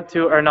they want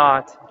to or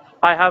not.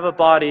 I have a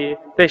body,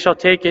 they shall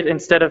take it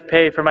instead of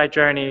pay for my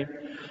journey."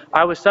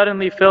 I was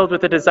suddenly filled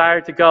with a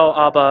desire to go,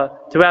 Abba,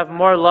 to have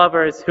more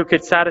lovers who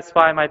could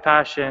satisfy my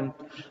passion.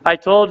 I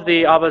told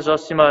thee, Abba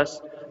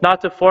Zosimus, not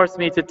to force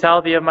me to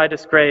tell thee of my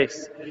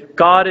disgrace.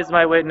 God is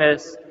my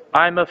witness.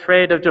 I am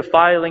afraid of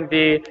defiling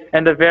thee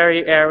and the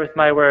very air with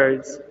my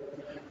words.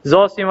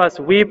 Zosimus,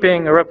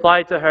 weeping,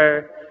 replied to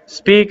her,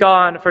 "Speak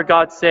on, for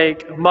God's sake.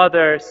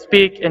 Mother,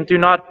 speak and do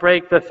not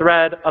break the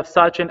thread of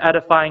such an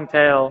edifying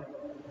tale."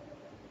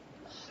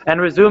 And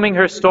resuming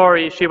her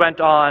story, she went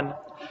on.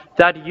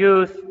 That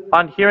youth,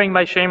 on hearing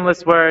my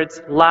shameless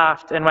words,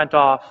 laughed and went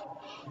off,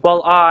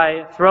 while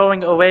I,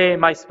 throwing away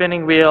my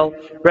spinning wheel,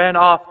 ran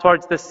off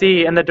towards the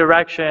sea in the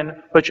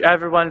direction which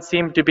everyone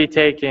seemed to be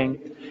taking.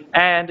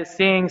 And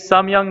seeing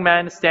some young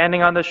men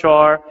standing on the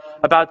shore,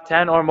 about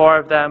 10 or more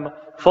of them,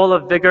 full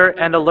of vigor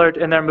and alert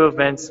in their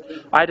movements,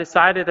 I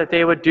decided that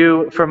they would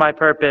do for my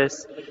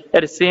purpose.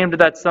 It seemed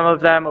that some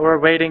of them were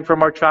waiting for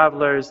more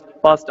travelers,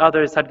 whilst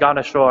others had gone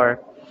ashore.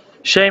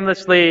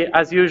 Shamelessly,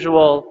 as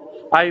usual,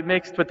 I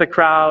mixed with the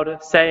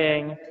crowd,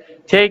 saying,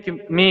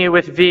 "Take me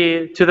with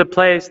thee to the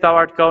place thou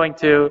art going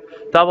to.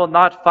 Thou wilt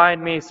not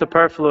find me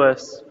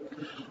superfluous."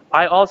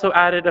 I also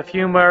added a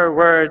few more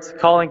words,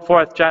 calling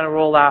forth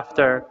general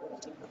laughter.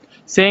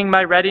 Seeing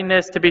my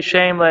readiness to be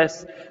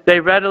shameless,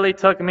 they readily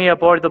took me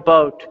aboard the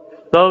boat.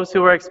 Those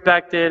who were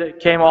expected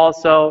came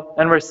also,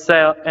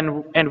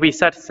 and we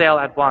set sail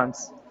at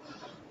once.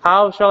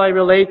 How shall I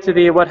relate to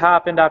thee what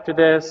happened after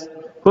this?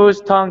 Whose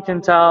tongue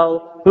can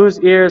tell? whose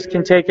ears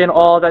can take in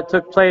all that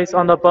took place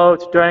on the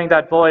boat during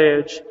that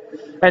voyage.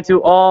 And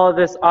to all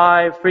this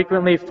I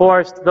frequently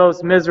forced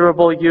those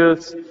miserable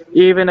youths,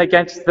 even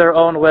against their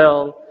own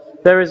will.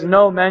 There is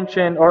no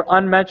mention or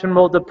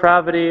unmentionable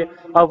depravity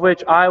of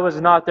which I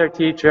was not their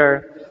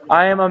teacher.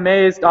 I am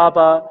amazed,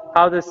 Abba,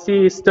 how the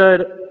sea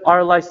stood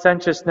our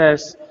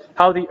licentiousness,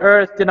 how the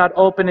earth did not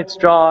open its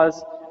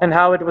jaws, and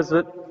how it was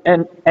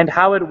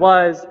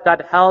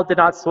that hell did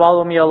not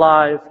swallow me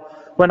alive,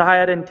 when I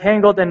had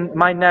entangled in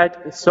my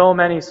net so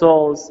many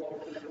souls.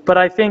 But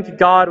I think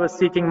God was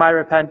seeking my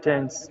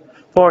repentance,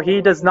 for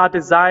he does not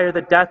desire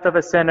the death of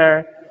a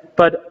sinner,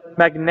 but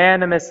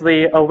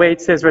magnanimously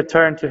awaits his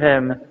return to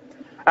him.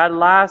 At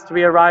last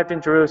we arrived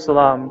in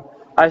Jerusalem.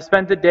 I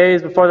spent the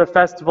days before the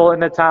festival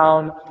in the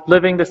town,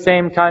 living the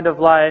same kind of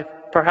life,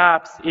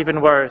 perhaps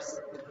even worse.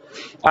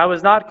 I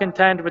was not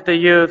content with the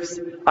youths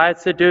I had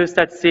seduced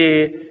at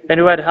sea and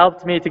who had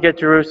helped me to get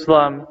to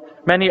Jerusalem.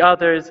 Many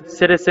others,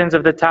 citizens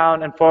of the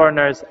town and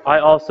foreigners, I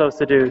also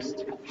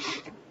seduced.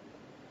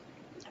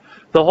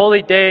 The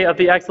holy day of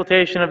the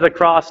exaltation of the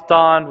cross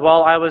dawned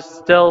while I was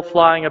still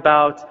flying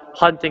about,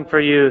 hunting for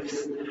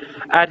youths.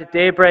 At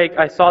daybreak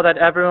I saw that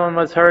everyone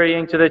was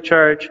hurrying to the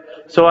church,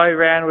 so I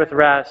ran with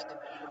rest.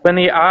 When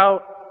the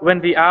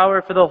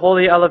hour for the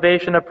holy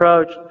elevation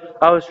approached,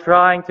 I was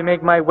trying to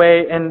make my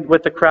way in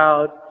with the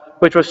crowd,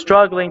 which was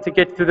struggling to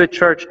get through the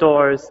church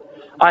doors.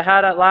 I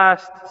had at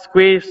last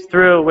squeezed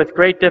through with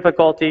great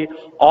difficulty,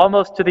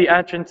 almost to the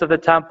entrance of the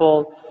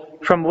temple,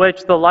 from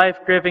which the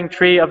life-giving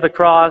tree of the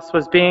cross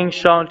was being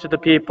shown to the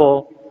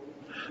people.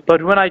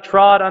 But when I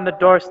trod on the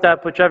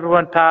doorstep which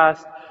everyone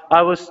passed,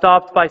 I was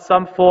stopped by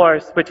some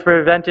force which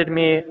prevented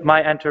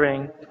my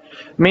entering.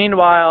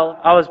 Meanwhile,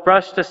 I was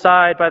brushed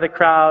aside by the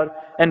crowd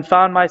and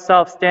found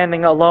myself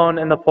standing alone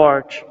in the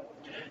porch.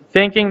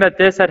 Thinking that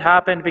this had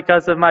happened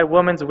because of my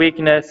woman's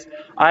weakness,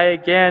 I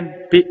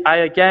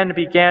again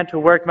began to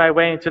work my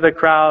way into the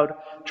crowd,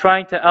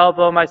 trying to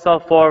elbow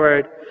myself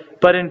forward,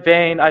 but in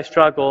vain I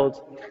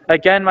struggled.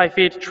 Again my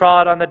feet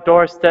trod on the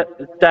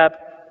doorstep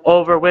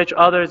over which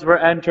others were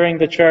entering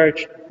the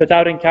church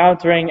without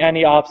encountering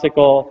any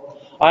obstacle.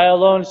 I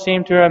alone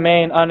seemed to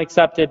remain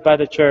unaccepted by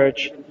the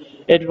church.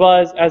 It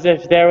was as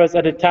if there was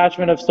a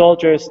detachment of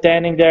soldiers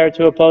standing there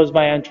to oppose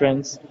my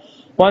entrance.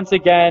 Once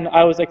again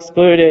I was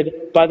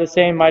excluded by the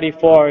same mighty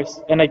force,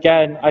 and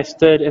again I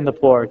stood in the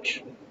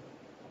porch.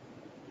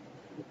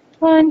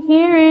 On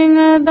hearing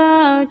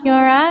about your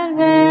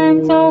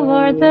advent, O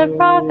Lord, the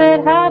prophet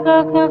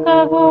Habakkuk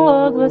of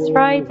old was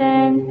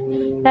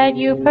frightened, that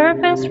you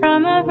purposed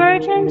from a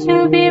virgin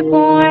to be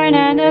born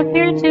and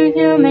appear to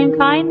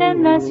humankind,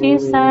 and thus you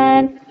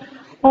said,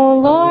 O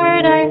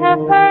Lord, I have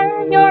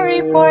heard your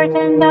report,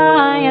 and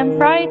I am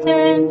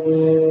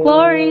frightened.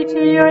 Glory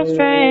to your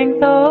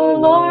strength, O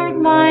Lord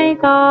my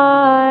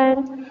God.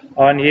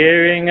 On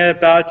hearing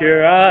about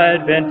your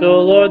advent,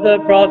 O Lord, the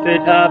prophet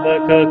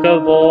Habakkuk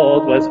of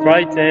old was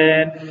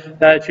frightened,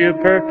 that you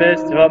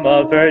purposed from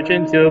a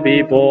virgin to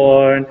be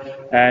born,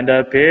 and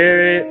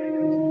appear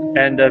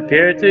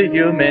to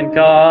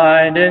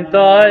humankind. And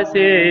thus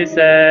he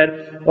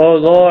said, O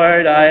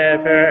Lord, I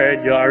have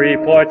heard your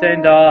report,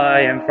 and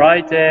I am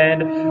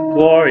frightened.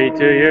 Glory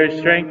to your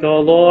strength, O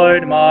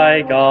Lord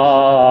my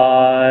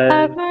God.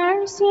 Have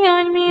mercy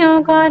on me,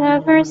 O God,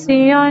 have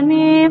mercy on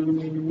me.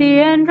 The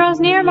end draws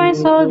near, my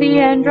soul, the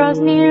end draws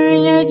near,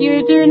 yet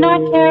you do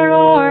not care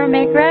or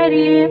make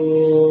ready.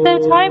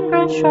 The time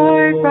grows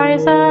short,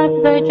 rise up,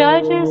 the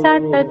judge is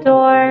at the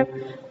door.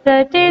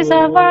 The days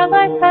of our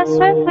life pass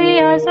swiftly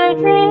as a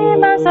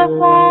dream, as a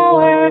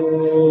flower.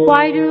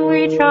 Why do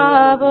we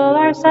trouble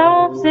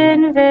ourselves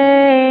in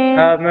vain?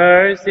 Have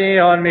mercy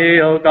on me,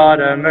 O God,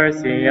 have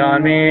mercy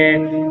on me.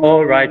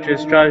 O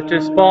righteous judge,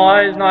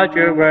 despise not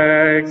your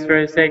works,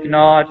 forsake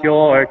not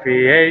your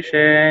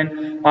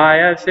creation. I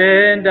have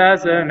sinned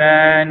as a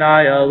man,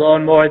 I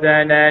alone more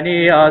than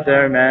any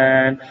other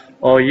man.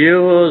 O you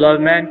who love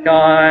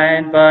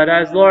mankind, but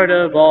as Lord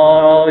of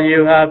all,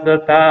 you have the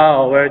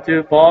power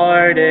to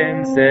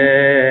pardon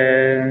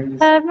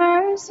sins. Have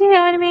mercy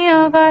on me,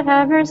 O God,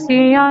 have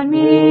mercy on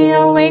me.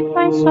 Awake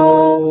my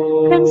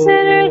soul,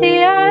 consider the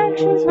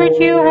actions which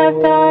you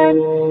have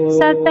done.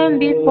 Set them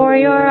before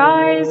your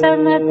eyes,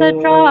 and let the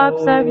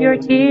drops of your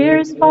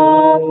tears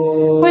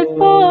fall. With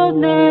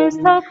boldness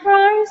tell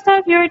Christ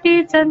of your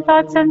deeds and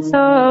thoughts, and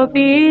so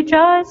be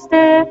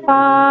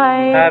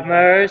justified. Have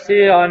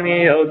mercy on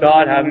me, O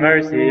God, have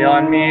mercy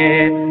on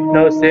me.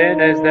 No sin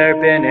has there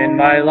been in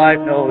my life,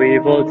 no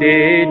evil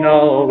deed,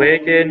 no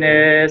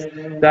wickedness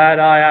that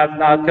I have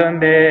not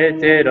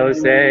committed, O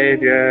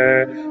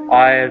Savior.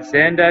 I have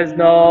sinned as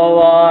no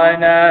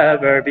one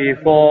ever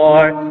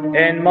before,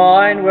 in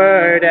mind,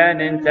 word,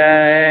 and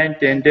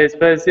intent, in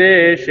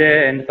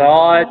disposition,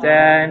 thought,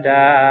 and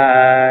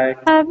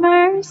act. Have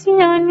mercy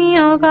on me,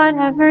 O God,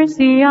 have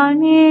mercy on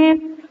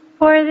me.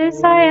 For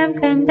this I am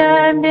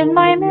condemned in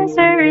my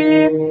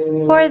misery.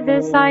 For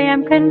this I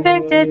am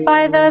convicted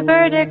by the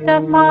verdict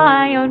of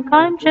my own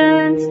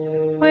conscience,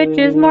 which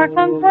is more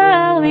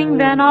compelling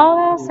than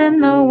all else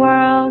in the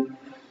world.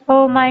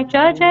 O my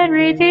Judge and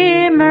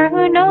Redeemer,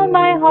 who know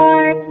my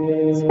heart,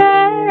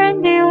 spare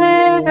and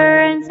deliver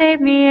and save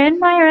me in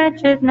my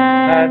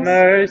wretchedness. Have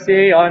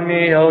mercy on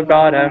me, O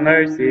God, have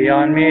mercy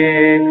on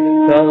me.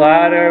 The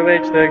ladder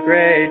which the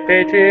great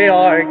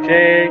patriarch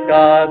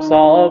Jacob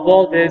saw of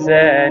old is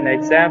an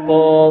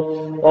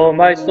example. O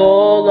my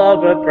soul,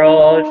 of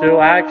approach to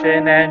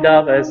action and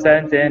of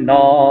ascent in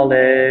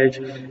knowledge.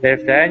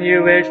 If then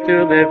you wish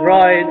to live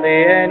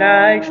rightly in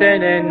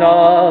action and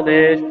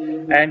knowledge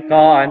and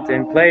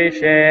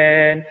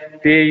contemplation,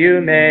 be you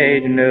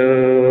made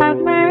new. Have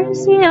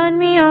mercy on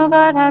me, O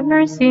God, have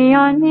mercy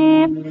on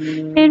me.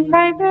 In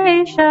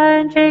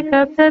privation,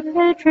 Jacob the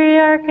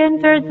patriarch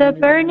entered the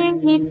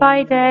burning heat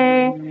by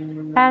day,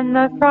 and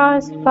the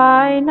frost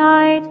by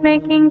night,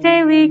 making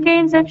daily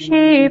gains of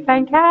sheep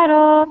and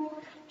cattle,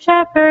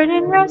 shepherd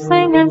and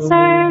wrestling and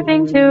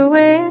serving to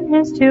win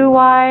his 2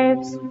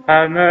 wives.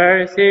 Have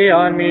mercy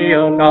on me,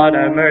 O God,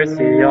 have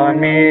mercy on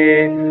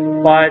me.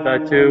 By the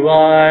 2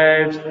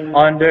 wives,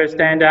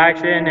 understand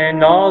action and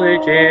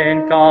knowledge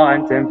in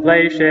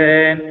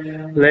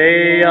contemplation.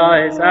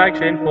 Leah is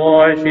action,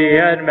 for she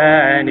had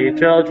many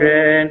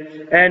children,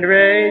 and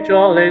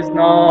Rachel is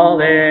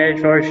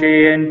knowledge, for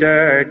she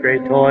endured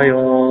great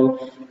toil.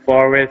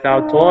 For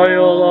without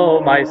toil, O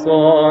my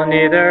soul,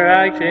 neither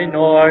action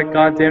nor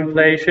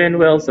contemplation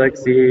will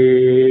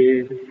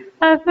succeed.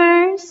 Have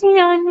mercy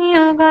on me,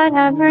 O God,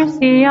 have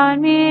mercy on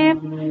me.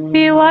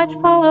 Be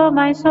watchful, O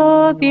my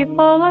soul, be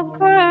full of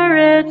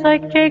courage,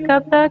 like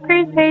Jacob the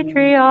great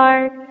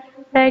patriarch,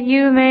 that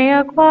you may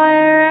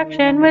acquire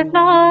action with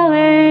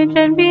knowledge,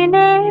 and be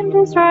named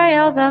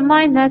Israel, the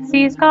mind that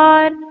sees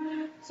God.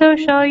 So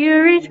shall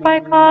you reach by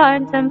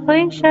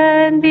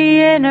contemplation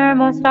the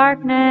innermost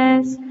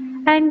darkness,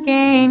 and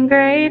gain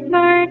great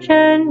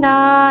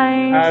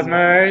merchandise. Have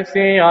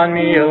mercy on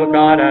me, O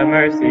God, have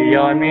mercy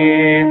on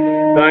me.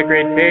 The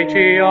great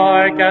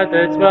patriarch had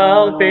the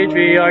 12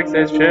 patriarchs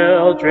as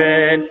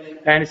children,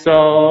 and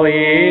so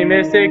he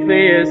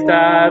mystically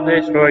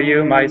established for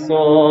you, my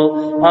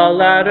soul, a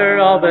ladder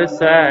of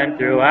ascent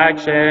through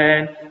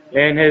action,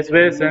 in his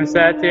wisdom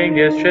setting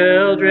his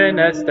children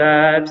as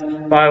steps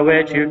by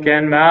which you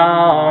can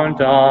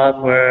mount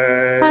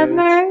upward. Have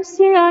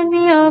mercy on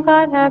me, O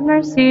God, have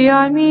mercy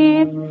on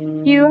me.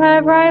 You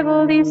have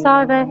rivaled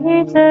Esau the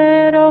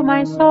hated, O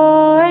my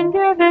soul, and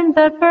given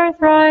the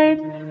birthright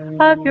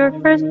of your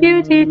first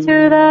beauty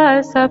to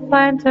the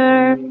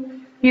supplanter.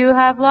 You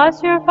have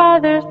lost your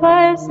father's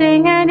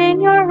blessing, and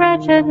in your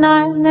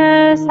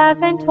wretchedness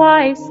have been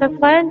twice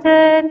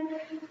supplanted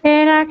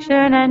in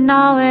action and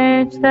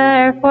knowledge.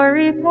 Therefore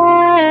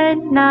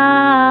repent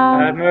now.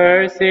 Have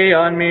mercy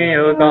on me,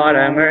 O God,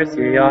 have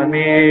mercy on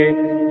me.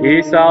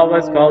 Esau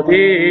was called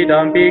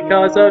Edom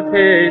because of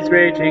his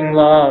raging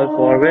love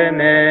for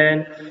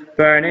women,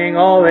 burning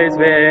always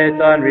with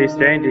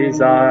unrestrained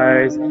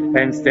desires,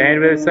 and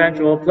stained with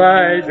sensual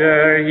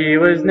pleasure. He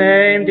was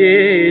named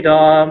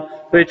Edom,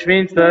 which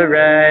means the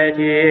red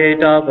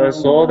heat of a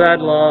soul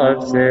that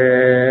loves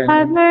sin.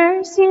 Have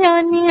mercy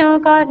on me, O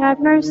God, have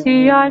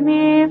mercy on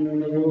me.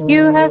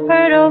 You have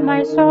heard, O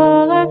my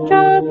soul, of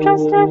Job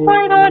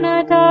justified on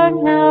a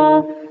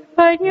dunghill,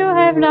 but you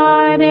have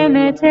not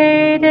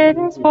imitated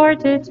his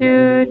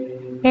fortitude.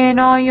 In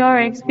all your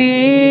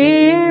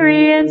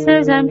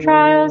experiences and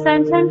trials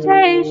and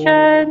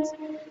temptations,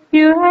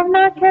 you have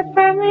not kept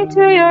firmly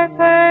to your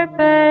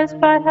purpose,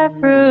 but have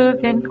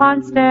proved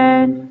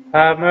inconstant.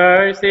 Have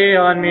mercy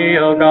on me,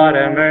 O God,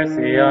 have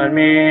mercy on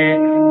me.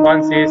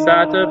 Once he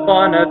sat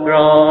upon a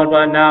throne,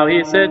 but now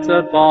he sits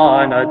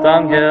upon a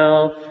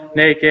dunghill,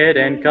 naked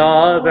and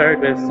covered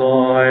with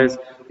sores.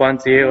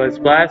 Once he was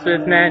blessed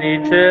with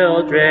many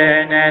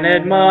children and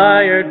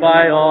admired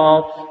by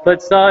all,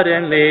 but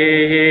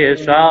suddenly he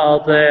is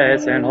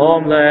childless and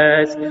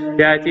homeless.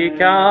 Yet he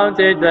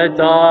counted the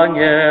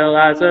dunghill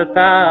as a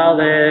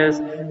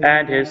palace,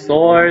 and his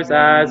sores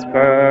as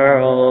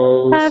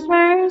pearls. Have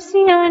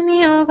mercy on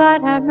me, O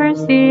God, have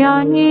mercy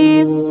on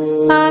me.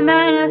 A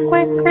man of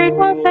quick, great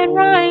wealth and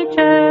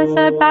righteous,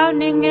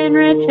 abounding in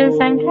riches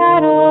and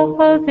cattle,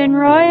 clothed in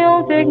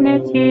royal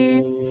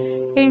dignity,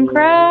 in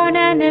crown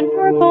and in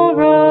purple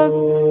robe.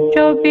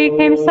 Job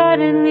became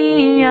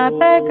suddenly a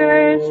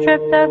beggar,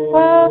 stripped of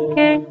wealth,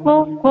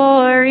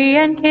 glory,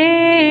 and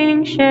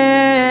kingship.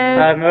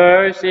 Have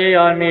mercy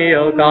on me,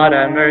 O God,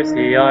 have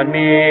mercy on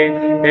me.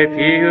 If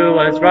he who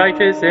was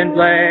righteous and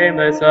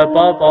blameless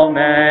above all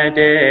men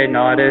did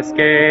not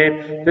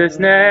escape the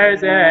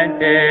snares and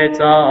pits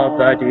of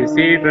the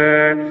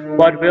deceiver,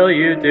 what will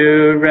you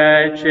do,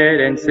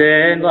 wretched and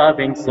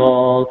sin-loving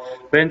soul,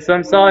 when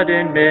some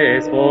sudden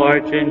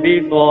misfortune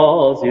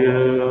befalls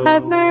you?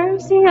 Have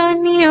mercy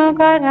on me, O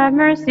God, have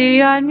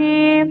mercy on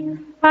me.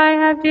 I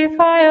have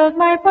defiled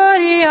my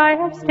body, I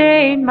have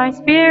stained my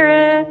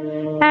spirit,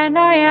 and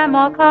I am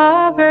all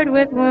covered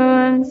with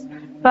wounds.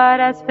 But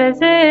as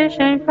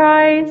physician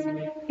Christ,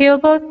 heal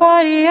both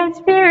body and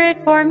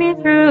spirit for me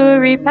through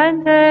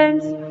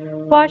repentance.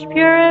 Wash,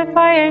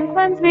 purify, and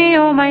cleanse me,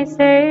 O my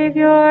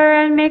Savior,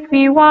 and make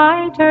me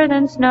whiter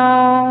than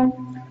snow.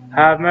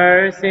 Have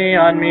mercy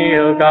on me,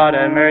 O God,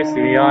 have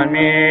mercy on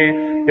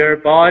me. Your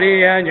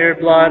body and your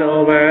blood,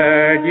 O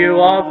Word, you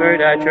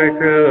offered at your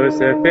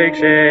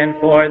crucifixion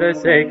for the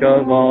sake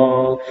of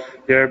all.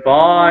 Your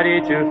body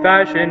to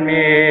fashion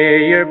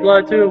me, your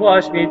blood to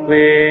wash me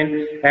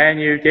clean, and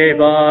you gave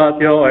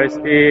up your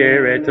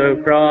spirit, O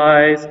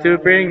Christ, to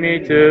bring me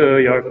to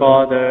your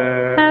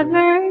Father. Have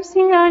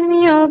mercy on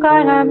me, O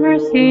God, have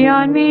mercy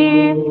on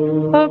me.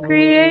 O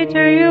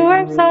Creator, you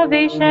work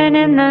salvation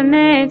in the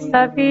midst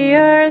of the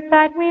earth,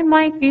 that we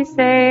might be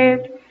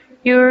saved.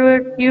 You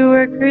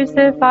were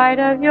crucified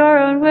of your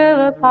own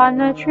will upon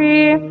the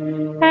tree,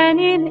 and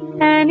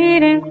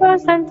eaten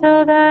close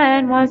until the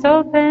end was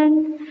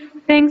opened.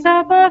 Things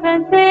above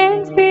and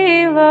things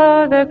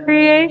below, the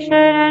creation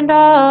and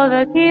all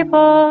the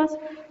peoples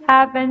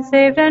have been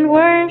saved and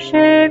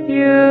worship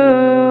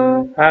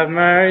you. Have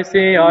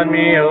mercy on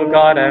me, O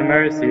God, have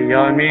mercy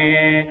on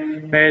me.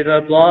 May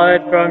the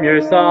blood from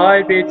your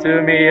side be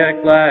to me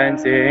a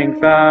cleansing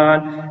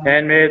fount,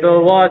 and may the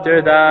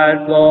water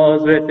that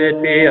flows with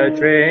it be a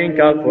drink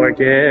of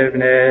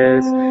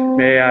forgiveness.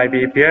 May I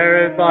be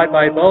purified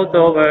by both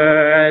the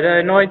word,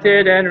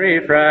 anointed and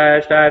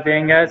refreshed,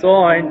 having as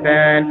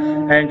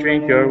ointment, and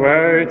drink your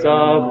words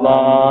of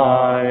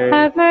life.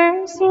 Have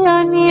mercy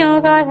on me,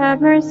 O God,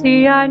 have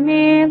mercy on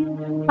me.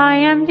 I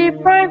am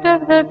deprived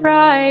of the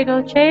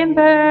bridal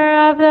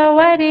chamber, of the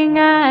wedding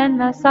and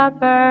the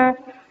supper.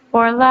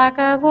 For lack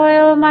of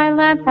oil my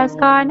lamp has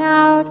gone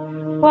out.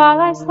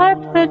 While I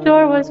slept the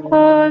door was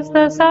closed,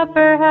 the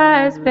supper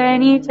has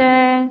been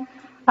eaten.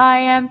 I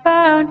am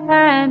bound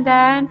hand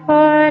and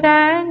foot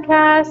and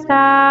cast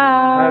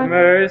out. Have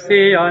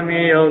mercy on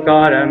me, O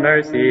God, have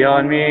mercy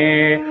on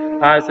me.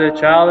 As a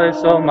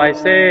chalice, O my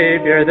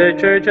Savior, the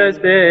Church has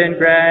been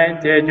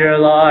granted your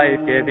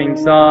life-giving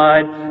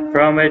side,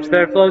 from which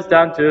there flows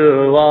down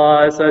to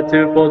us a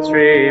twofold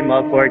stream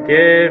of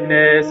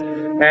forgiveness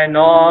and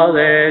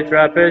knowledge,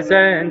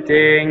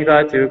 representing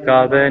the two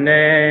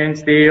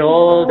covenants, the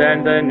old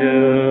and the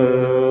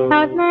new.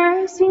 Have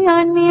mercy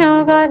on me,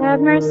 O God, have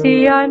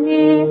mercy on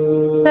me.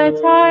 The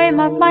time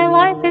of my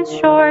life is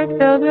short,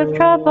 filled with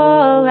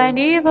trouble and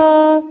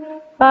evil.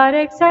 But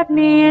accept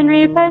me in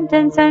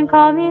repentance and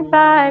call me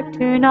back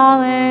to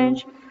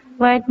knowledge.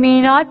 Let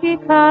me not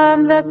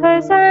become the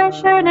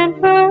possession and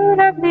food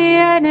of the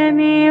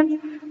enemy.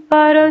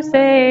 But, O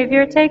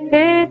Savior, take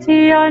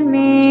pity on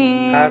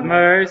me. Have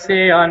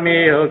mercy on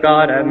me, O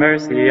God, have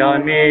mercy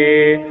on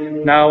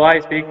me. Now I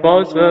speak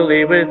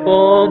boastfully with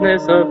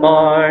boldness of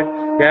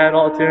heart, yet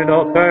all to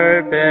no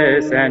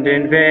purpose and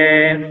in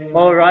vain.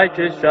 O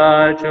righteous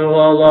Judge, who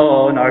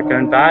alone are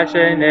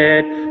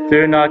compassionate,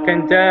 do not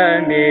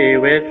condemn me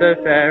with the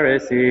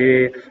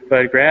Pharisee,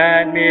 but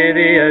grant me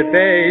the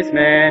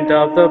abasement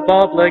of the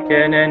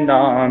publican and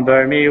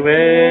number me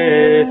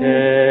with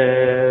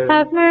him.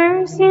 Have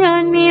mercy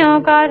on me, O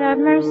God, have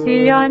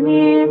mercy on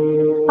me.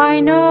 I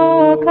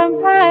know, O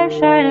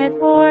compassionate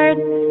Lord,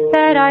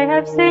 that I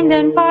have sinned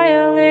and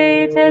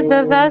violated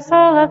the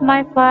vessel of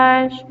my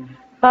flesh.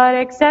 But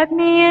accept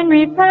me in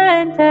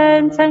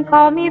repentance and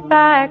call me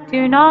back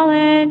to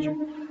knowledge.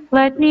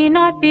 Let me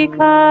not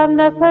become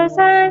the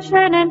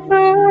possession and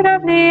food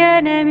of the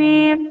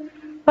enemy.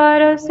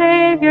 But, O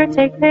Savior,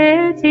 take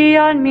pity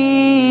on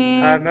me.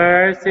 Have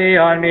mercy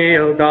on me,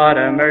 O God,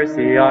 have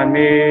mercy on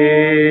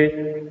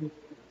me.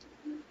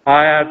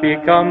 I have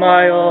become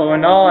my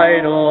own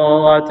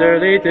idol,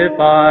 utterly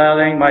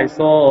defiling my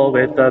soul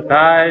with the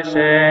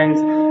passions.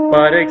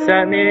 But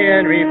accept me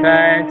in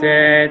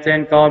repentance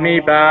and call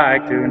me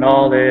back to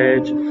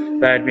knowledge.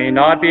 Let me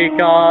not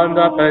become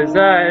the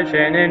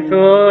possession and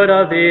food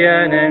of the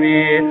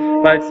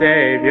enemy, but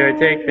Savior,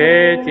 take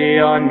pity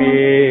on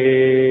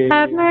me.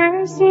 Have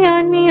mercy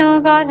on me,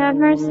 O God, have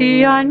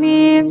mercy on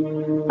me.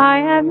 I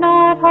have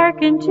not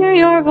hearkened to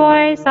your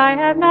voice, I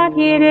have not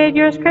heeded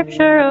your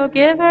scripture, O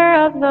giver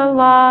of the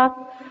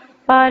law.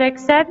 But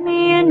accept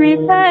me in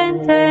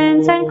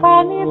repentance and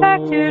call me back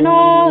to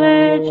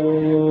knowledge.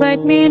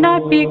 Let me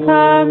not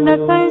become the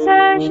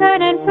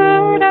possession and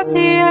food of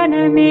the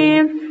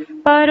enemy,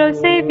 but, O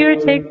Savior,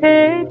 take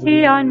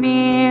pity on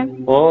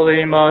me.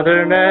 Holy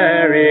Mother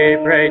Mary,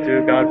 pray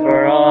to God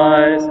for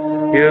us.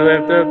 You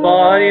live the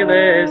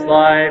bodiless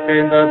life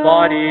in the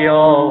body,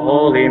 O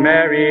Holy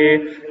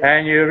Mary,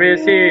 and you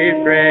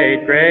receive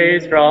great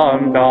grace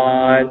from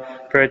God.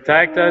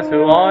 Protect us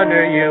who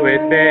honor you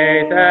with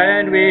faith,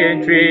 and we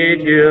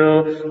entreat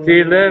you,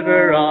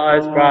 deliver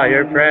us by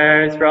your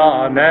prayers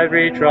from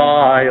every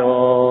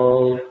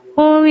trial.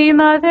 Holy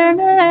Mother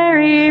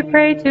Mary,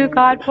 pray to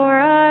God for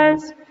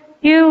us.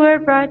 You were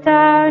brought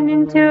down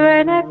into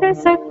an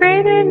abyss of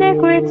great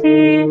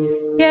iniquity,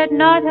 yet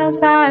not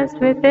held fast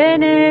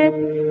within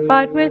it,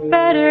 but with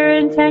better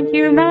intent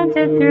you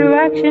mounted through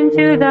action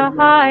to the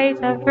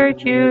height of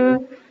virtue.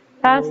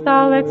 Past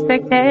all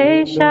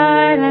expectation,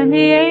 and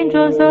the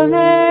angels, O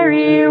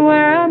Mary,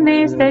 were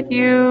amazed at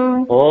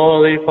you.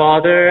 Holy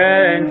Father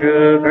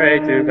Andrew, pray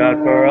to God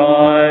for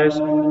us.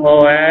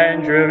 O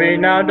Andrew,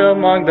 renowned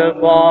among the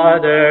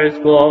fathers,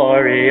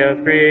 glory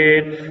of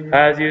creed,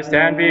 as you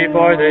stand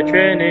before the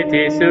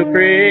Trinity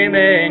supreme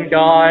in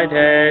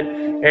Godhead,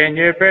 in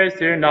your prayers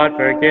do not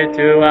forget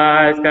to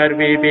ask that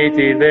we be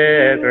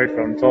delivered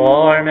from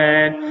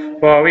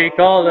torment, for we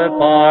call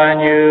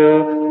upon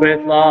you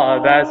with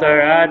love as our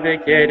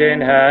advocate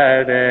in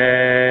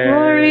heaven.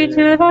 Glory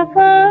to the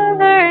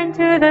Father, and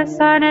to the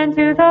Son, and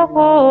to the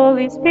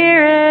Holy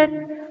Spirit,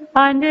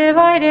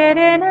 undivided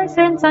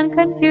innocence,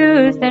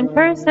 unconfused in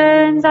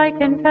persons, I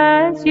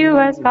confess you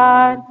as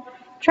God,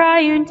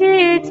 triune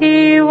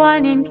deity,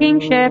 one in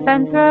kingship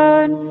and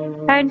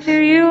throne, and to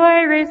you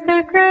I raise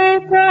the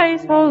great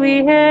thrice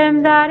holy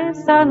hymn that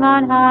is sung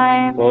on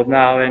high. Both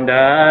now and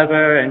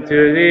ever, and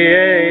to the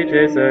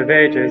ages of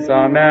ages,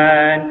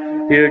 amen.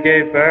 You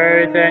gave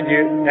birth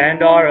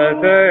and are a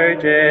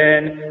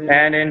virgin,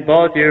 and in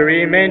both you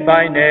remain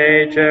by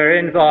nature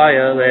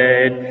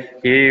inviolate.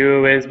 He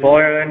who is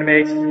born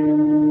makes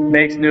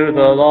new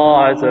the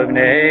laws of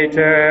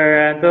nature,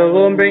 and the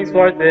womb brings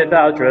forth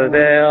without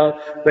travail.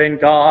 When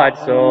God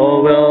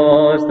so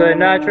wills, the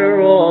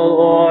natural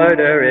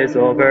order is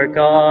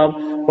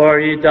overcome, for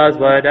he does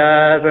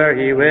whatever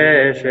he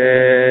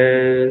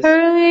wishes.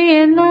 Early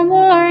in the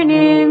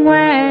morning,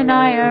 when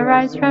I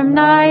arise from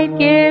night,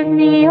 give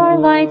me your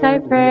light, I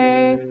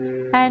pray,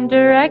 and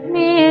direct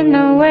me in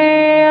the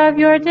way of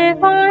your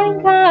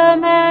divine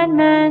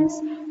commandments,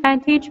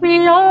 and teach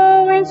me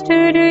always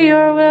to do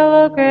your will,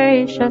 O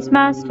gracious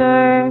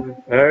Master.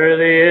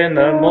 Early in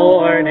the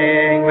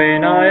morning,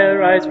 when I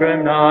arise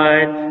from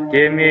night,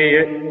 give me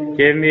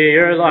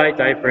your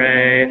light, I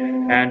pray,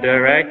 and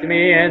direct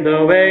me in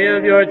the way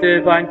of your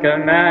divine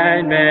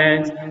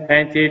commandments,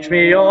 and teach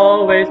me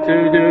always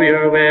to do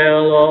your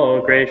will,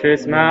 O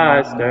gracious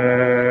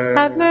Master.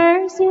 Have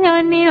mercy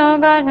on me, O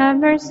God, have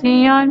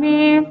mercy on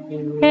me.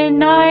 In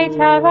night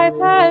have I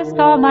passed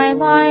all my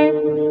life,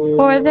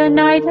 for the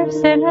night of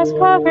sin has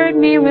covered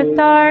me with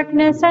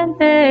darkness and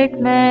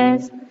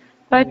thickness.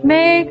 But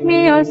make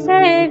me, O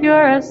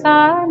Savior, a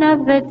son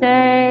of the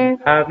day.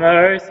 Have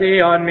mercy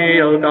on me,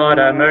 O God,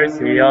 have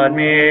mercy on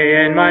me.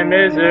 In my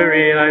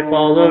misery I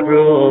followed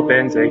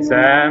Reuben's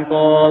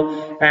example,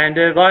 and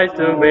devised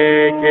a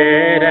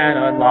wicked and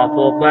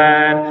unlawful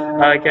plan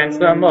against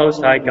the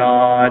Most High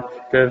God,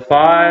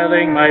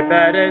 defiling my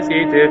bed as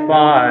he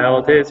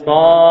defiled his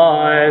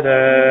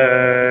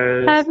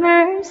fathers. Have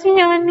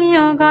mercy on me,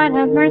 O God,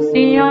 have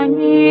mercy on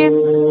me.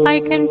 I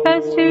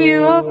confess to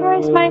you, O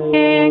Christ my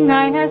King,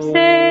 I have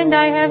sinned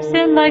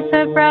like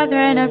the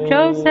brethren of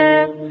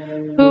Joseph,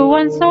 who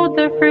once sold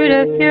the fruit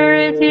of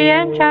purity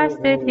and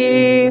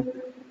chastity.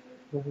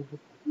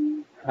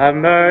 Have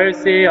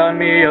mercy on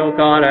me, O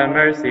God, have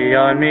mercy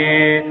on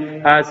me.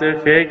 As a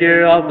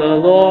figure of the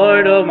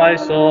Lord, O my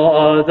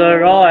soul, the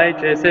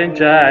righteous and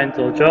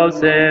gentle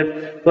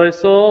Joseph was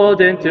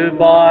sold into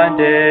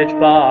bondage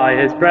by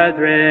his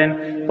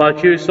brethren,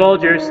 but you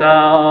sold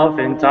yourself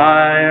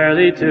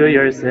entirely to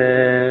your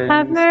sin.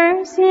 Have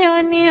mercy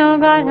on me, O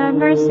God, have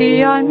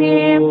mercy on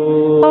me.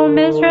 O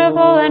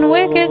miserable and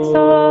wicked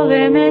soul,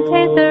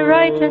 imitate the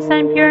righteous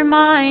and pure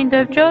mind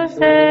of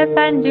Joseph,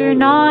 and do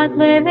not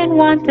live in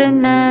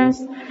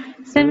wantonness,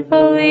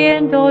 sinfully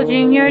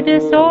indulging your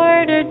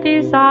disordered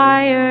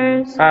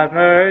desires. Have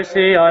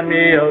mercy on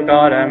me, O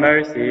God, have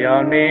mercy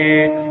on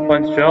me.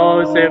 Once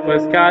Joseph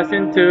was cast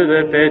into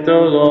the pit,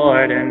 O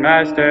Lord and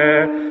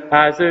Master,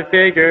 as a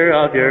figure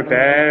of your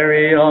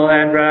burial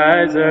and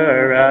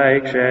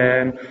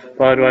resurrection.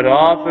 But what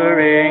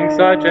offering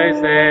such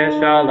as this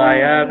shall I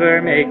ever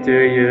make to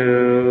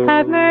you?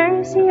 Have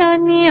mercy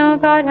on me, O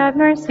God, have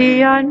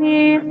mercy on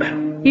me.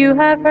 You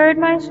have heard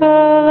my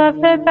soul of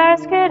the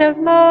basket of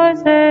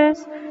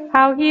Moses,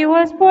 how he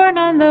was borne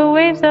on the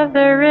waves of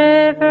the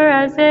river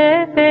as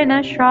if in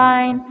a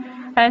shrine,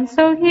 and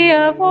so he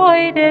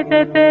avoided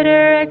the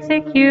bitter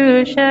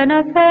execution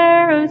of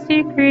Pharaoh's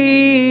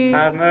decree.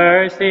 Have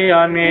mercy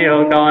on me,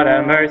 O God,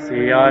 have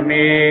mercy on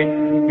me.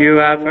 You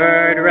have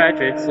heard,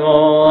 wretched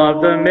soul, of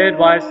the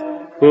midwives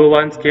who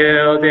once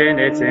killed in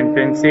its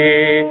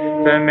infancy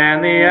the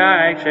manly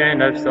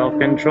action of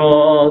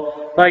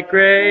self-control, like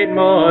great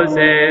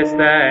Moses,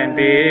 then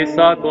be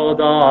suckled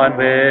on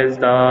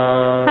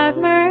wisdom. Have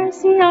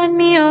mercy on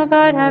me, O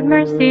God, have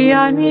mercy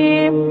on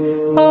me.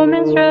 O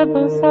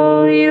miserable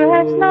soul, you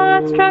have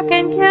not struck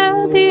and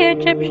killed the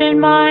Egyptian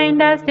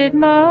mind as did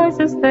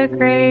Moses the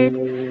Great.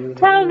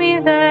 Tell me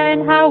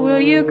then, how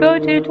will you go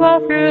to dwell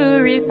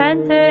through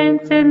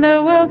repentance in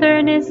the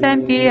wilderness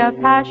empty of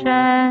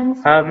passions?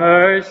 Have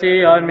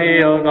mercy on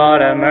me, O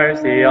God, have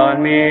mercy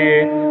on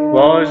me.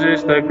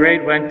 Moses the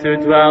Great went to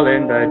dwell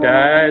in the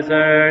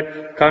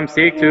desert. Come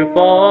seek to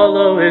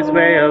follow his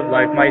way of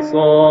life, my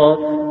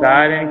soul,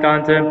 that in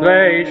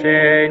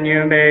contemplation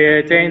you may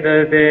attain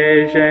the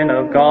vision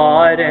of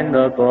God in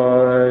the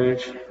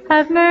bush.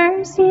 Have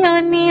mercy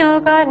on me, O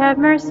God, have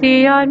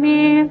mercy on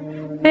me.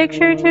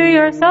 Picture to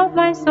yourself,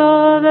 my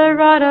soul, the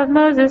rod of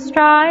Moses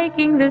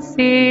striking the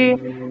sea,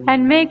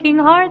 and making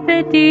hard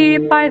the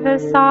deep by the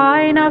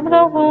sign of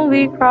the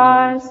Holy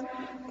Cross.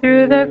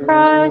 Through the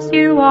cross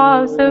you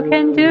also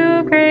can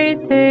do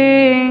great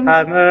things.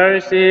 Have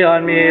mercy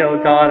on me, O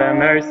God, have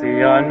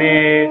mercy on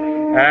me.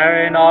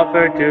 Aaron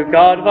offered to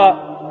God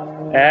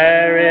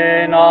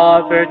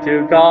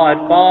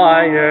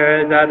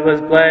fire that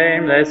was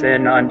blameless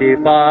and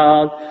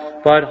undefiled.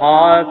 But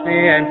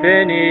Hophni and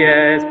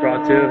Phinehas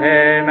brought to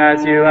him,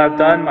 as you have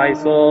done, my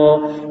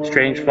soul,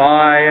 strange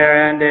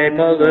fire and a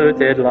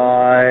polluted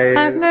life.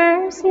 Have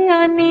mercy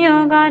on me,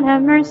 O God,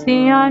 have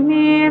mercy on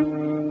me.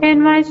 In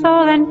my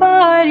soul and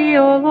body,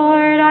 O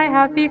Lord, I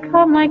have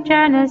become like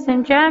Jannes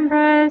and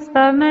Jambres,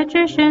 the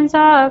magicians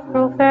of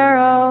cruel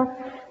Pharaoh.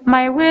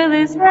 My will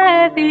is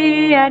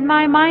heavy, and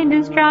my mind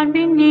is drowned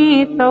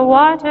beneath the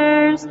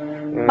waters.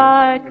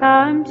 But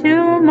come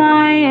to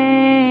my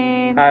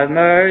aid. Have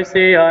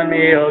mercy on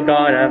me, O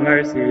God, have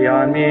mercy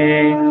on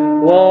me.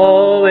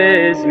 Woe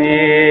is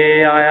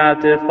me, I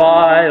have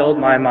defiled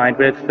my mind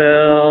with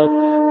filth.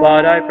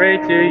 But I pray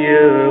to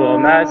you, O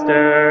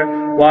Master,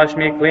 wash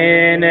me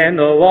clean in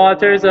the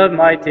waters of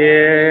my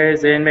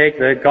tears, and make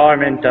the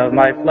garment of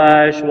my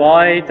flesh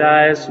white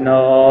as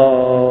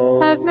snow.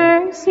 Have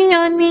mercy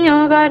on me,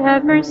 O God,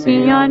 have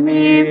mercy on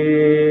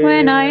me.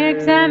 When I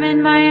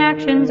examine my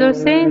actions, O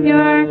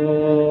Savior,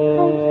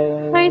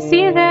 I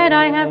see that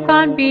I have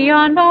gone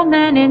beyond all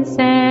men in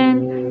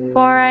sin.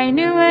 For I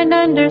knew and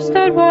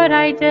understood what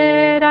I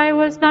did. I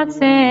was not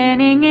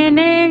sinning in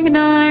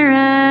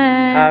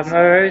ignorance. Have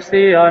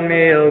mercy on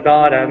me, O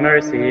God, have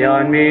mercy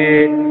on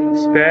me.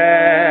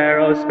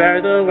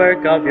 Spare the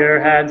work of your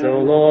hands, O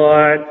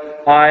Lord.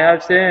 I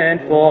have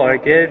sinned,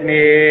 forgive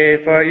me,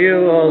 for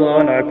you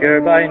alone are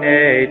pure by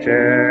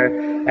nature,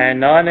 and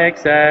none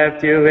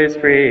except you is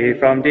free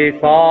from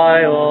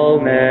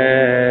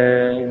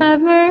defilement.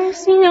 Have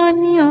mercy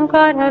on me, O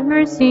God, have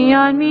mercy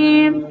on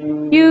me.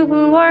 You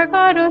who are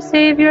God, O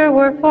Savior,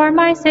 were for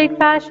my sake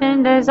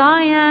fashioned as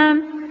I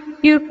am.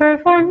 You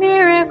perform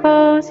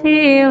miracles,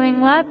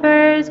 healing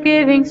lepers,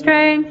 giving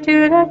strength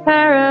to the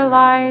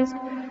paralyzed,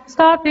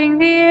 stopping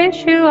the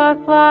issue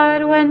of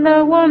blood when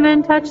the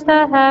woman touched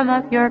the hem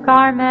of your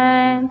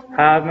garment.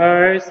 Have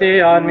mercy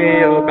on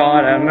me, O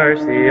God, have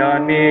mercy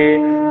on me.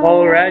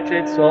 O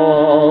wretched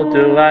soul,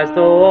 do as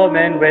the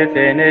woman with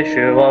an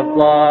issue of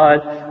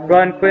blood.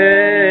 Run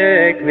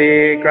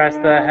quickly,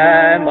 grasp the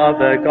hem of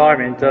the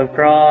garment of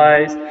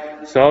Christ.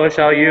 So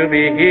shall you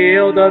be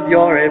healed of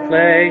your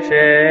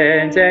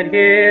afflictions, and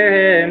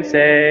hear him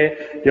say,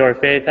 your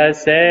faith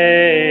has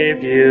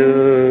saved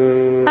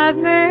you. Have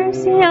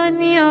mercy on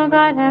me, O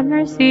God, have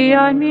mercy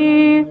on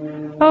me.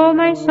 O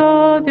my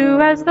soul, do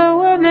as the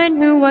woman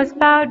who was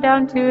bowed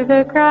down to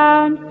the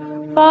ground.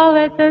 Fall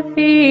at the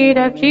feet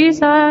of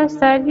Jesus,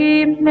 that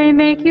he may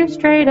make you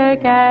straight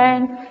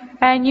again,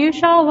 and you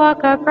shall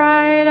walk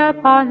upright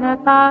upon the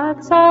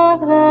paths of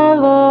the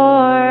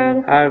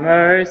Lord. Have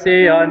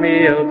mercy on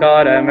me, O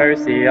God, have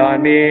mercy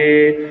on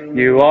me.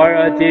 You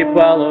are a deep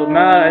well, O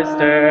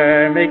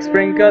Master. Make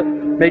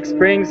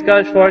springs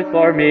gush forth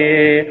for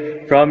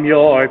me from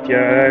your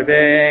pure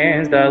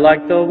veins, that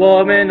like the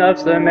woman of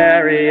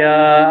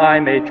Samaria I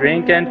may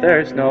drink and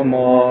thirst no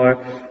more.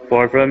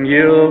 For from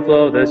you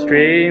flow the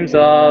streams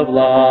of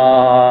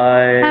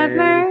life. Have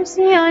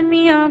mercy on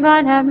me, O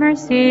God, have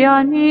mercy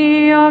on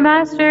me. O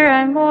Master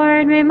and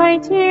Lord, may my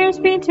tears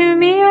be to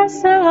me as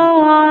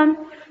Siloam,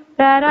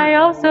 that I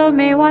also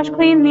may wash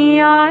clean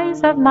the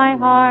eyes of my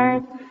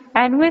heart,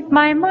 and with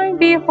my mind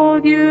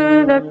behold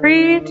you, the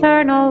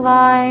pre-eternal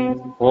light.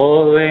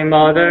 Holy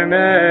Mother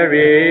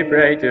Mary,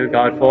 pray to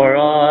God for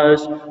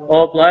us.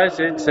 O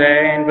blessed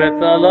saint,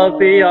 with a love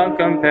beyond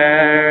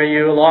compare,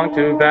 you long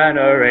to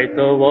venerate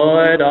the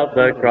wood of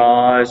the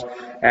cross,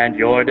 and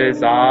your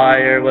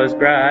desire was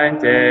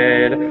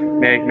granted.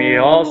 Make me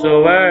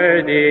also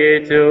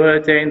worthy to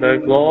attain the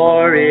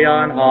glory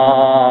on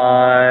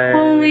high.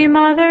 Holy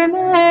Mother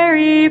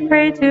Mary,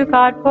 pray to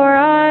God for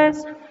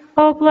us.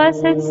 O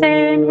blessed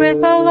saint, with a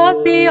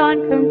love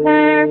beyond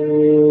compare,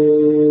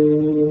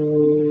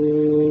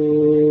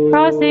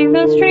 crossing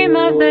the stream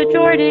of the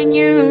Jordan,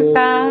 you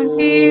found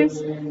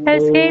peace,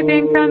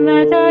 escaping from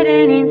the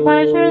deadening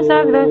pleasures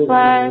of the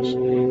flesh.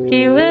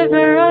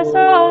 Deliver us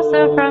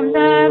also from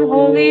them,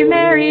 Holy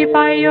Mary,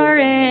 by your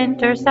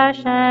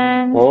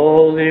intercession.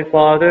 Holy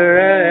Father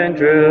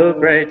Andrew,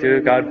 pray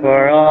to God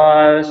for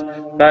us.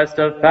 Best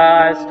of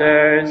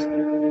pastors,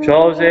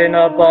 chosen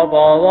above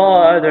all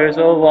others,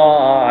 O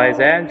wise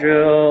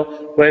Andrew,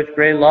 with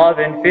great love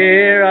and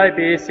fear I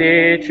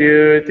beseech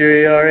you,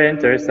 through your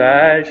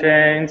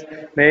intercessions,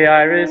 may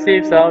I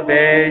receive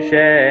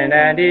salvation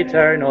and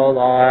eternal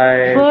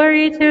life.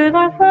 Glory to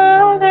the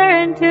Father,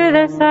 and to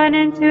the Son,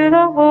 and to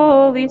the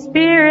Holy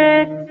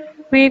Spirit.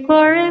 We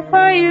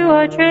glorify you,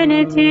 O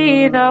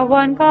Trinity, the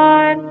one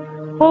God.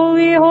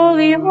 Holy,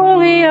 holy,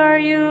 holy are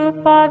you,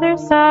 Father,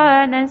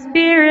 Son, and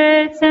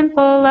Spirit,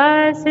 simple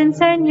essence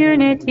and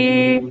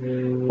unity.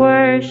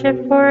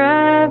 Worship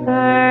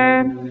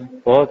forever.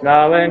 Both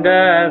now and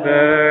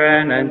ever,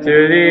 and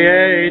unto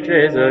the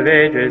ages of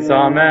ages.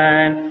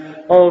 Amen.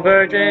 O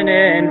Virgin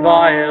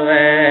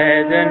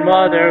inviolate, and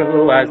Mother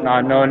who has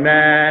not known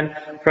man,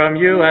 from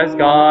you has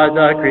God,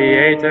 the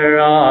Creator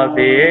of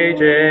the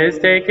ages,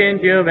 taken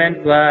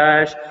human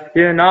flesh,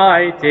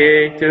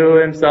 uniting to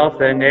himself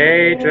the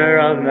nature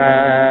of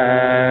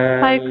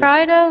man. I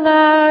cried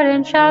aloud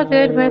and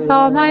shouted with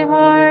all my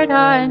heart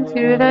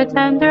unto the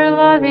tender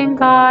loving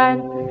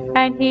God.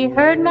 And he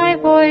heard my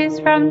voice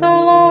from the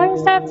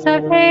lowest depths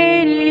of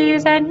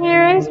Hades, and he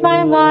raised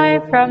my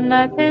life from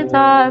the pit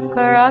of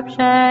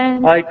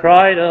corruption. I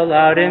cried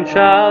aloud and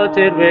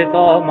shouted with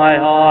all my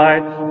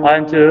heart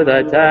unto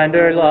the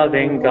tender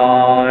loving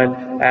God.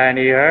 And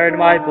he heard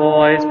my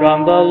voice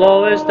from the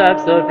lowest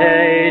depths of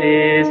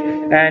Hades,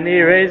 and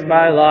he raised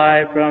my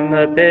life from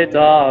the pit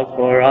of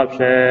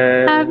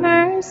corruption. Have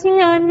mercy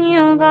on me,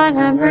 O God,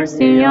 have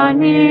mercy on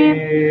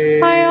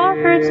me. I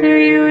offer to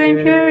you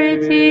in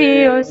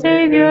purity, O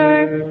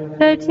Savior,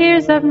 the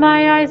tears of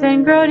my eyes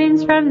and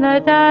groanings from the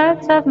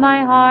depths of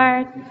my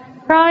heart.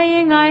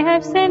 Crying, I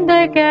have sinned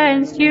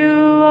against you,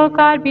 O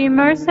God, be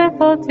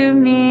merciful to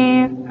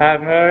me.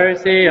 Have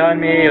mercy on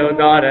me, O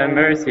God, have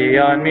mercy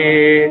on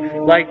me,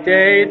 like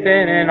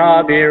Dathan and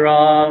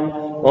Abiram.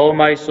 O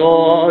my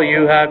soul,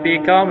 you have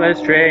become a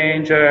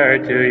stranger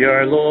to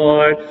your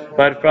Lord,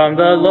 but from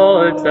the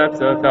lowest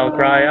depths of hell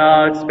cry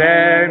out,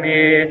 spare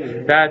me,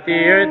 that the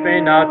earth may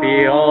not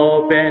be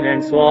open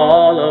and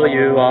swallow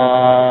you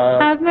up.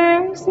 Have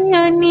mercy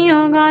on me,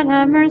 O God,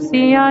 have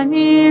mercy on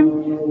me.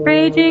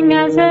 Raging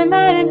as a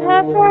maddened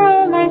heifer,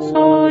 O my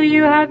soul,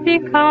 you have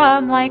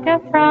become like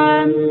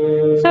Ephraim.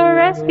 So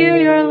rescue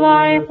your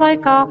life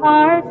like a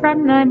hart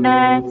from the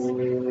nets,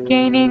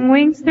 gaining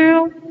wings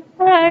through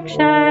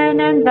reflection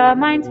and the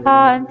mind's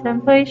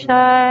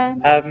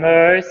contemplation. Have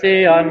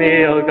mercy on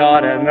me, O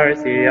God, have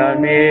mercy on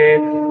me.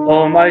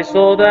 O my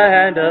soul, the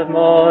hand of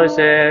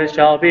Moses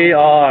shall be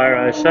our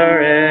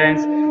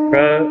assurance,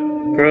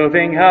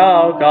 proving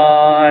how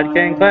God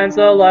can cleanse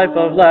the life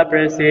of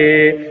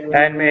leprosy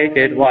and make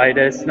it white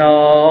as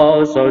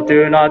snow. So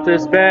do not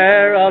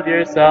despair of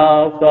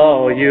yourself,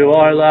 though you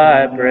are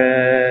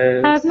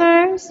leprous. Have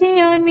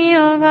mercy on me,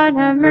 O God,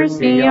 have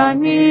mercy on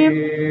me.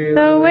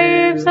 The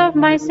waves of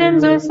my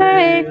sins, O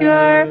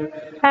Savior,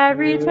 have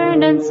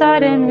returned and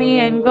suddenly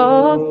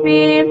engulfed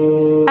me,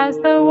 as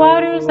the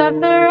waters of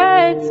the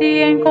Red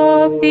Sea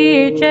engulfed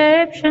the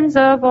Egyptians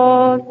of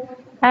old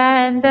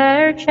and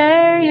their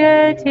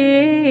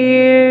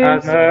charioteers.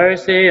 Have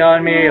mercy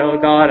on me, O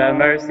God, have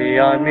mercy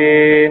on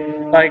me.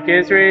 Like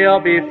Israel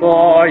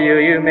before you,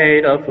 you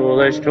made a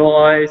foolish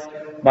choice.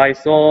 My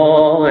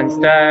soul,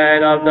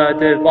 instead of the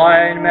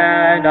divine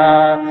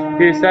manna,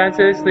 you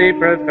senselessly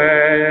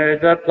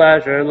preferred the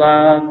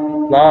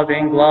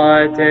pleasure-loving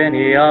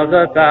gluttony of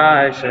the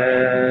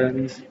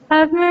passions.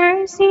 Have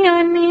mercy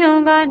on me, O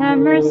God, have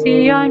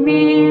mercy on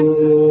me.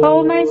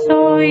 O my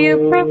soul,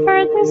 you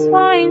preferred the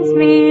swine's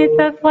meat,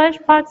 the flesh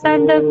pots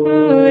and the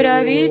food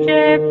of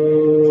Egypt,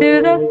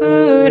 to the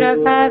food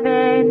of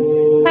heaven,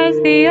 as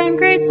the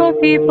ungrateful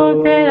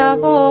people did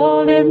of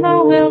old in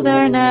the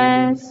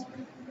wilderness.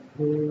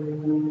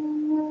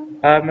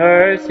 Have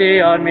mercy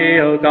on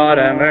me, O God,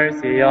 have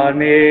mercy on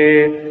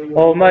me.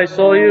 O my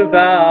soul, you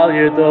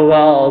valued the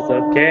wells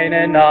of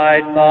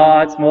Canaanite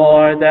pots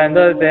more than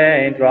the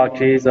veined rock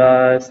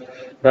Jesus,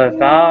 the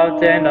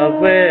fountain of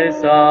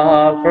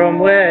wisdom from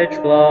which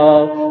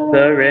flow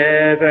the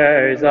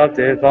rivers of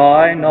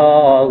divine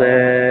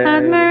knowledge.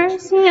 Have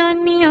mercy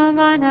on me, O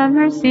God, have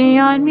mercy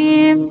on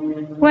me.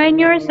 When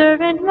your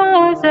servant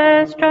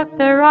Moses struck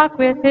the rock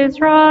with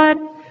his rod,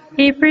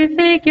 he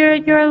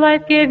prefigured your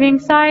life-giving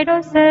sight,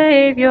 O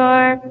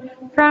Savior,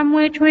 from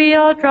which we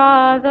all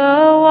draw the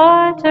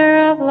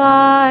water of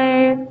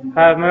life.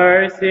 Have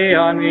mercy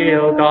on me,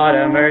 O God,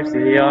 have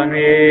mercy on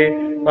me.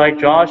 Like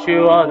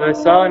Joshua the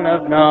son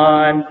of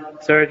Nun,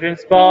 search and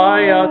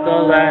spy out the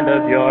land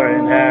of your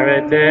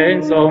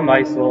inheritance, O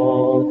my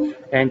soul,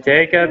 and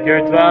take up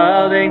your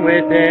dwelling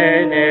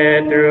within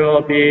it through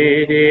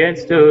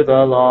obedience to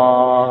the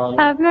law.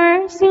 Have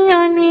mercy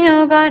on me,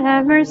 O God,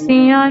 have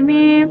mercy on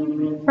me.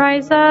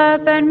 Rise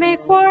up and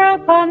make war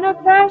upon the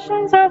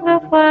passions of the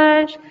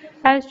flesh,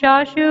 as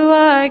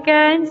Joshua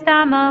against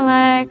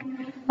Amalek,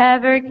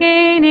 ever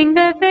gaining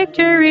the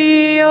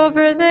victory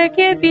over the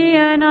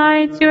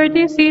Gibeonites, your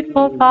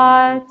deceitful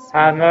thoughts.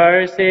 Have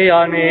mercy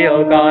on me,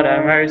 O God,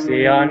 have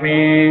mercy on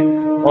me.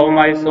 O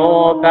my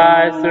soul,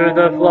 pass through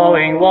the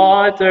flowing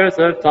waters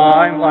of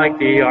time like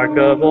the ark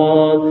of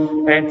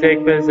old, and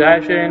take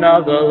possession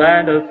of the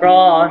land of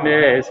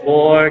promise,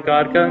 for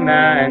God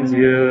commands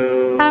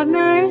you. Have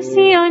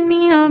mercy on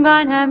me, O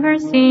God, have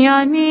mercy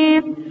on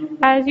me.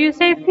 As you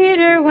saved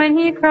Peter when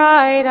he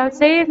cried out,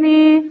 save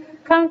me.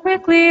 Come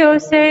quickly, O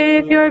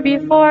Savior,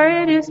 before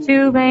it is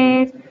too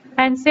late,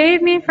 and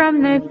save me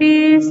from the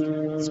beast.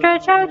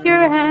 Stretch out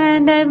your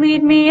hand and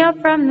lead me up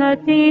from the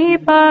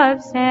deep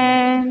of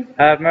sin.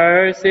 Have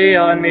mercy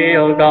on me,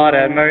 O God,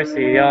 have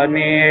mercy on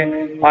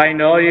me. I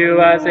know you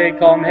as a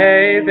calm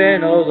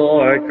haven, O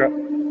Lord.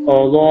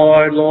 O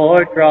Lord,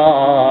 Lord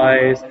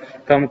Christ,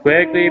 come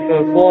quickly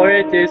before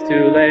it is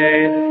too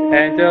late,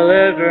 and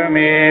deliver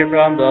me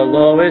from the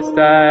lowest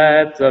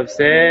depths of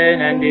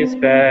sin and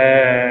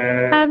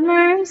despair. Have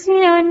mercy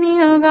on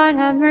me, O God,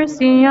 have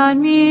mercy on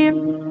me.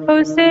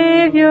 O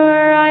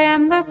Savior, I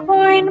am the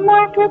coin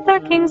marked with the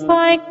King's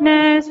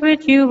likeness,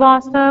 which you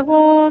lost of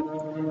old.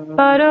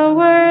 But a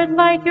word,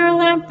 light your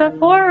lamp, the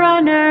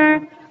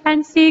forerunner,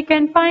 and seek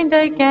and find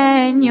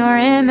again your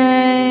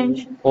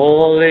image.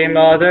 Holy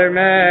Mother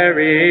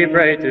Mary,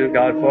 pray to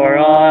God for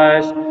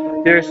us.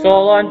 Dear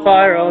soul on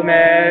fire, O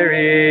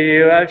Mary,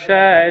 you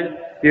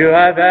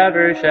have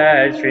ever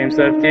shed streams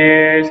of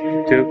tears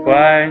to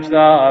quench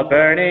the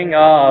burning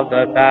of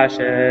the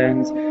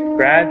passions.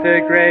 Grant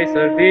the grace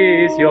of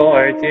these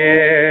your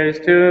tears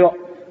to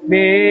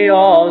me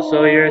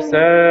also your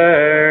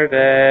servant.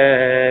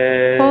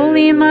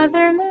 Holy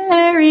Mother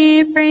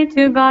Mary, pray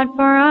to God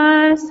for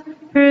us.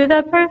 Through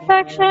the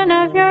perfection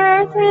of your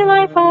earthly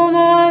life, O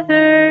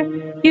Mother,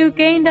 you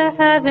gained a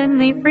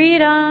heavenly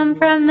freedom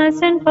from the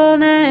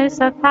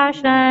sinfulness of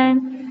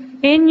passion.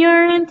 In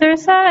your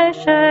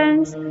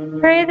intercessions,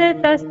 pray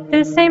that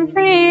this same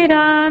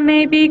freedom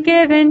may be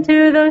given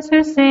to those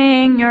who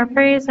sing your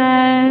praises.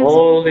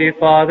 Holy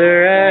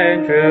Father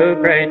Andrew,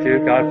 pray to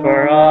God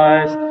for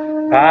us.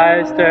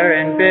 Pastor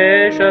and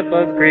Bishop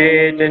of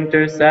Crete,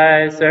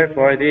 intercessor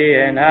for the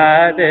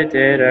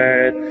inhabited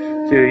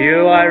earth. To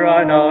you I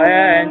run, O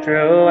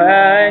Andrew,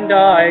 and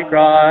I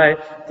cry,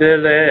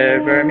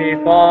 deliver me,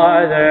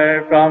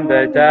 Father, from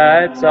the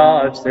depths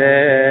of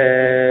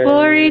sin.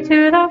 Glory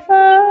to the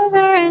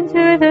Father, and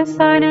to the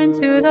Son, and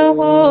to the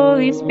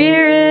Holy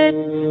Spirit.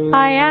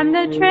 I am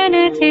the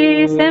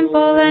Trinity,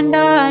 simple and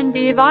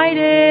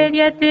undivided,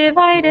 yet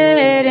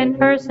divided in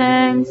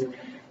persons.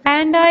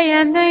 And I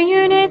am the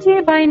unity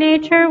by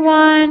nature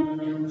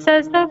one,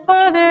 says the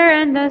Father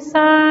and the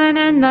Son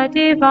and the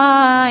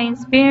Divine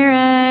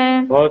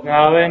Spirit. Both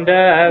now and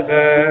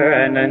ever,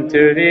 and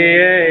unto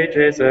the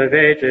ages of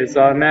ages,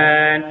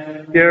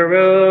 amen. Your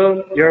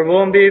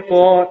womb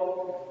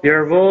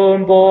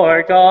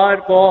bore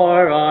God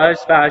for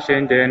us,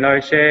 fashioned in our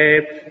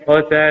shape.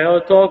 O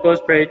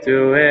Theotokos, pray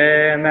to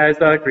him as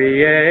the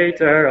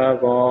creator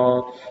of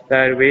all,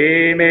 that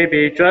we may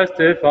be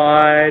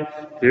justified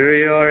through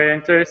your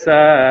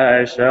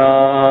intercessions.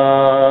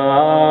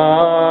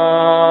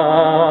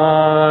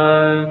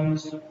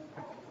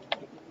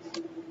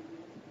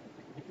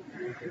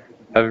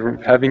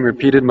 Having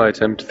repeated my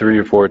attempt 3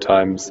 or 4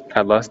 times,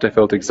 at last I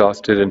felt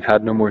exhausted and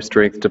had no more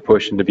strength to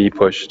push and to be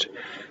pushed.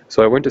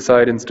 So I went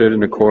aside and stood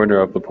in a corner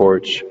of the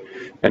porch.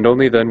 And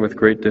only then, with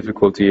great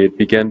difficulty, it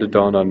began to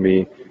dawn on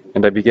me,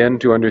 and I began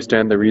to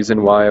understand the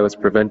reason why I was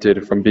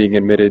prevented from being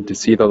admitted to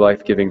see the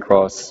life-giving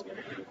cross.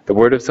 The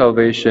word of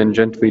salvation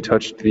gently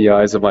touched the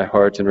eyes of my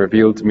heart and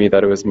revealed to me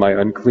that it was my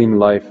unclean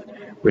life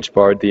which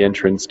barred the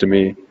entrance to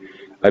me.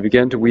 I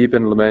began to weep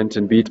and lament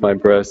and beat my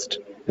breast,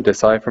 and to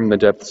sigh from the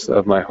depths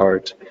of my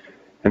heart.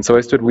 And so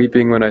I stood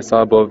weeping when I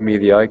saw above me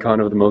the icon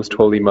of the Most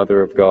Holy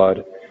Mother of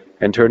God,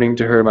 and turning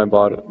to her my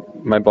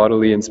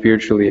bodily and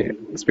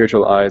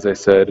spiritual eyes, I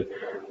said,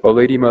 O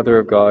Lady Mother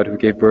of God, who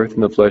gave birth in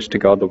the flesh to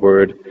God the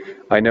Word,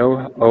 I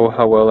know, oh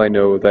how well I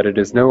know, that it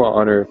is no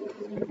honor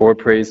or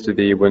praise to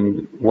thee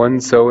when one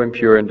so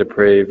impure and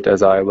depraved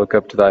as I look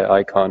up to thy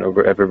icon, O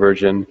ever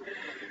Virgin,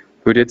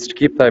 who didst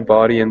keep thy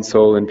body and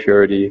soul in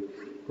purity.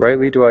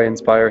 Rightly do I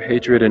inspire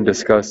hatred and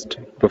disgust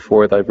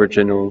before thy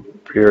virginal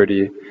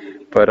purity.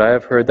 But I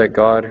have heard that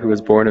God, who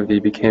was born of thee,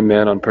 became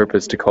man on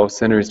purpose to call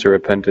sinners to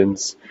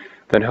repentance.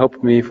 Then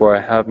help me, for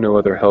I have no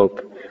other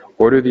help.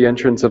 Order the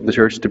entrance of the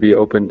church to be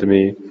opened to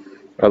me.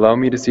 Allow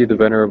me to see the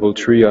venerable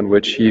tree on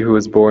which he who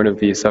was born of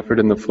thee suffered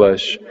in the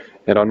flesh,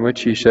 and on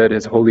which he shed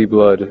his holy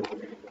blood,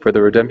 for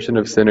the redemption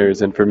of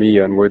sinners, and for me,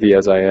 unworthy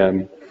as I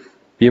am.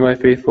 Be my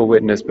faithful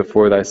witness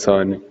before thy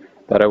Son,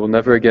 that I will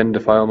never again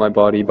defile my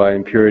body by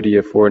impurity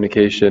of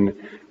fornication,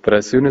 but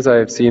as soon as I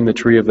have seen the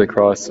tree of the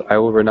cross, I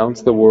will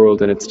renounce the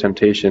world and its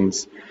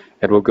temptations,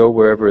 and will go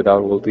wherever thou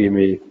wilt lead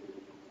me.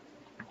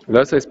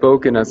 Thus I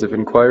spoke, and as if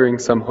inquiring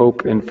some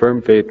hope in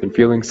firm faith and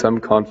feeling some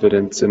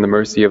confidence in the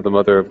mercy of the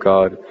Mother of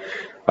God,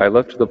 I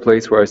left the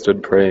place where I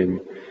stood praying,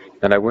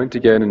 and I went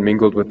again and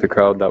mingled with the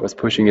crowd that was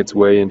pushing its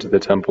way into the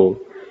temple.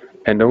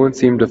 And no one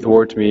seemed to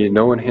thwart me,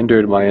 no one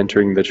hindered my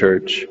entering the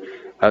church,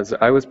 as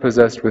I was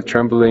possessed with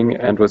trembling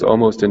and was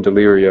almost in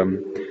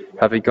delirium,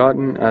 having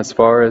gotten as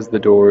far as the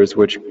doors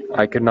which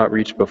I could not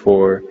reach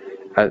before,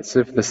 as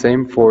if the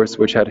same force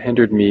which had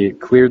hindered me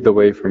cleared the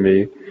way for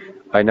me.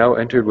 I now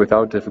entered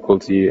without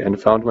difficulty, and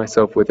found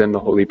myself within the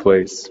holy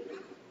place.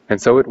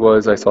 And so it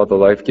was I saw the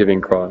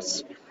life-giving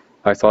cross.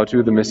 I saw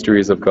too the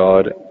mysteries of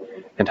God,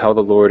 and how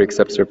the Lord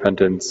accepts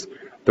repentance.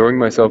 Throwing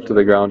myself to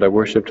the ground, I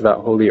worshipped that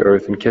holy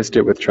earth and kissed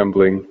it with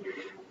trembling.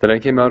 Then I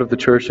came out of the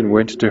church and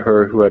went to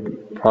her who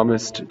had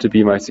promised to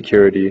be my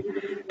security,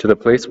 to the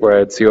place where I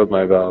had sealed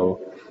my vow.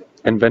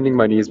 And bending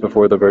my knees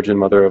before the Virgin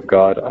Mother of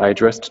God, I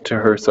addressed to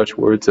her such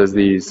words as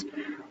these: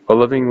 O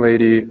loving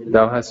Lady,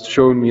 thou hast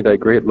shown me thy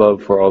great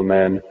love for all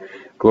men.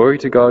 Glory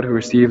to God who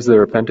receives the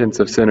repentance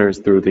of sinners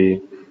through thee.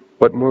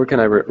 What more can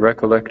I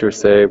recollect or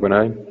say when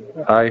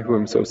I who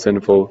am so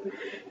sinful?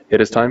 It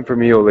is time for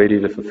me, O Lady,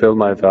 to fulfill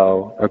my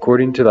vow,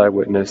 according to thy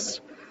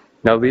witness.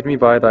 Now lead me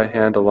by thy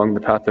hand along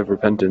the path of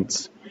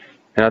repentance.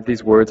 And at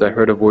these words I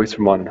heard a voice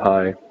from on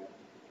high.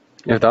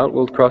 If thou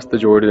wilt cross the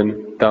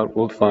Jordan, thou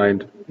wilt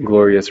find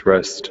glorious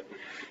rest.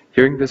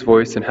 Hearing this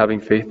voice and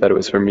having faith that it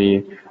was for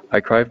me,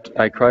 I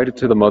cried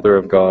to the Mother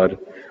of God,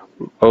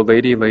 O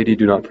Lady, Lady,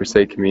 do not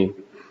forsake me.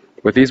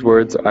 With these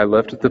words I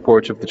left the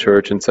porch of the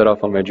church and set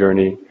off on my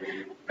journey.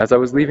 As I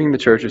was leaving the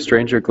church, a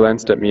stranger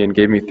glanced at me and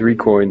gave me 3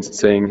 coins,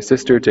 saying,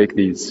 Sister, take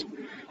these.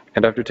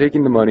 And after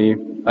taking the money,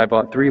 I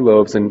bought 3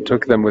 loaves and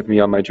took them with me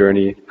on my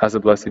journey as a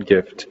blessed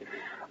gift.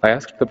 I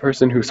asked the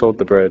person who sold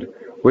the bread,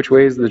 Which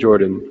way is the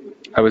Jordan?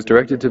 I was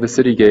directed to the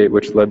city gate,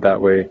 which led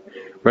that way.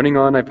 Running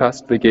on, I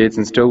passed the gates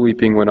and still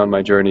weeping went on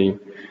my journey.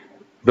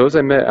 Those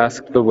I met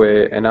asked the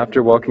way, and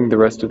after walking the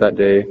rest of that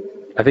day,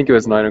 I think it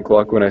was 9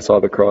 o'clock when I saw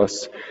the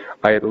cross,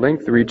 I at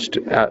length reached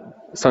at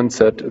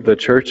sunset the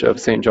church of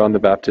St. John the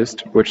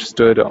Baptist, which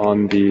stood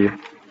on the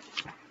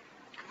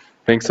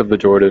banks of the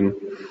Jordan.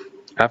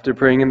 After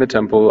praying in the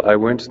temple, I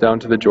went down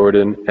to the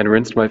Jordan and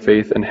rinsed my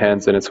face and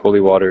hands in its holy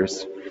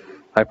waters.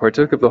 I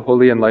partook of the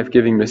holy and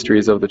life-giving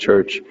mysteries of the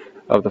church,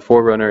 of the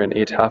forerunner, and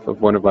ate half of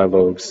one of my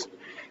loaves.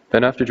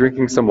 Then after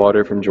drinking some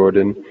water from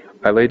Jordan,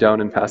 I lay down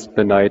and passed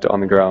the night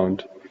on the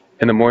ground.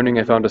 In the morning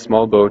I found a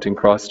small boat and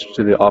crossed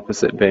to the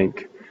opposite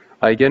bank.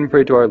 I again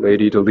prayed to Our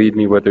Lady to lead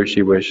me whither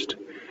she wished.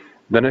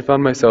 Then I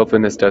found myself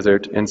in this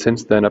desert, and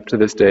since then up to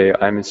this day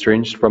I am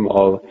estranged from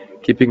all,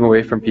 keeping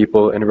away from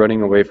people and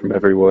running away from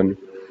everyone.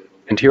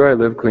 And here I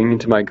live clinging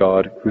to my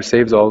God, who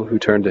saves all who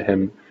turn to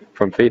him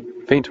from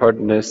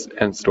faint-heartedness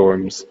and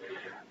storms.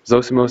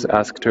 Zosimos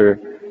asked her,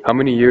 How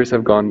many years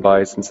have gone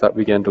by since thou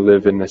began to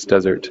live in this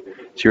desert?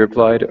 She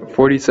replied,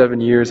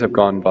 47 years have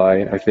gone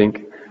by, I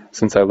think,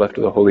 since I left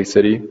the holy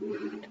city.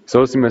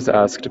 Zosimos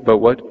asked, But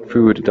what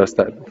food dost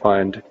thou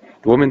find?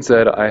 The woman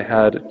said, I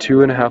had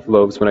 2.5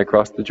 loaves when I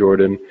crossed the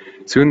Jordan.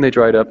 Soon they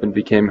dried up and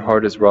became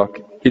hard as rock.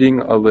 Eating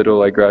a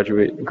little, I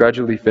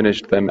gradually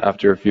finished them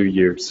after a few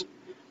years.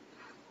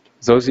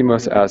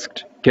 Zosimos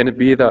asked, Can it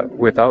be that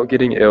without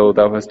getting ill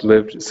thou hast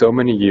lived so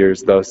many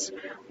years thus,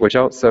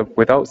 without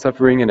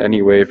suffering in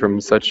any way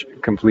from such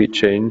complete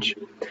change?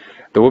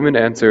 The woman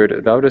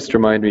answered, Thou dost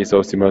remind me,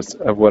 Zosimos,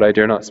 of what I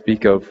dare not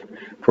speak of,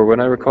 for when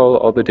I recall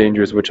all the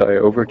dangers which I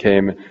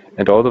overcame,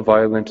 and all the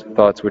violent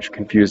thoughts which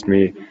confused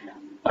me,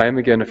 I am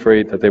again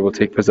afraid that they will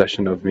take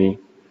possession of me.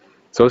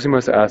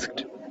 Zosimos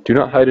asked, Do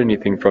not hide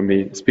anything from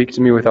me, speak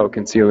to me without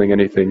concealing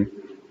anything.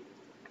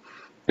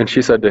 And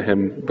she said to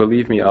him,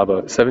 Believe me,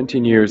 Abba,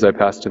 17 years I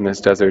passed in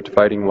this desert,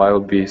 fighting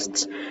wild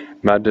beasts,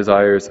 mad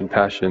desires and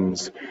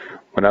passions.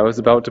 When I was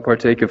about to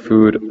partake of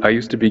food, I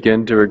used to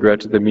begin to regret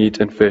the meat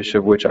and fish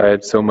of which I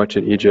had so much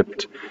in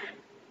Egypt.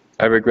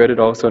 I regretted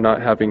also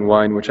not having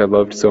wine which I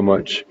loved so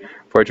much,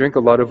 for I drank a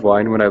lot of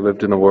wine when I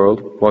lived in the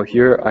world, while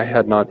here I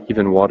had not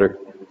even water.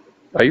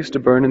 I used to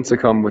burn and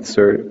succumb with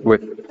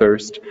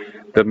thirst,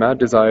 the mad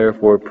desire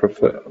for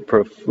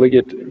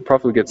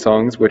profligate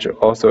songs which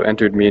also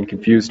entered me and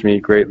confused me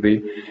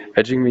greatly,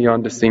 edging me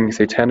on to sing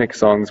satanic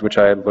songs which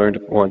I had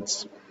learned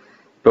once.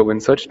 But when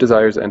such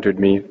desires entered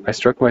me, I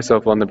struck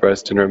myself on the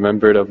breast and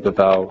remembered of the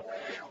vow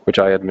which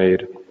I had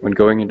made when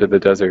going into the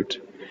desert.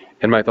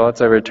 In my thoughts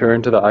I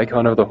returned to the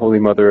icon of the Holy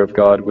Mother of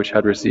God which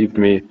had received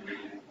me,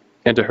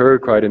 and to her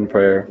cried in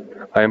prayer.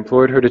 I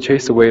implored her to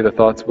chase away the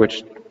thoughts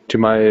which to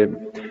my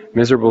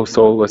miserable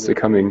soul was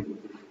succumbing.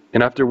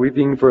 And after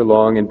weeping for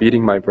long and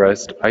beating my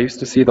breast, I used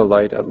to see the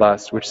light at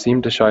last which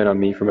seemed to shine on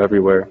me from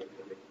everywhere.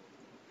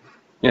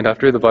 And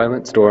after the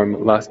violent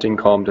storm, lasting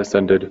calm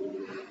descended.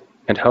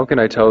 And how can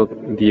I tell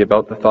thee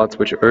about the thoughts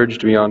which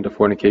urged me on to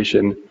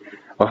fornication?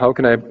 Or how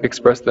can I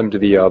express them to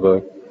thee,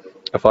 Abba?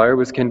 A fire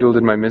was kindled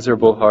in my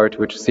miserable heart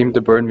which seemed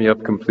to burn me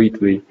up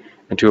completely,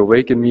 and to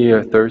awaken me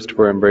a thirst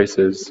for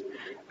embraces.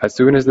 As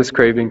soon as this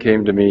craving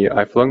came to me,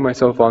 I flung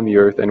myself on the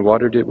earth and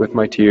watered it with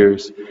my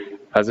tears,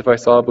 as if I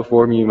saw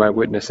before me my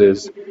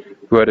witnesses,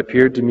 who had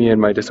appeared to me in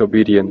my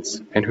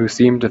disobedience, and who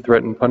seemed to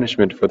threaten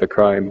punishment for the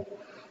crime.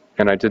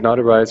 And I did not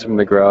arise from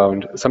the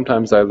ground.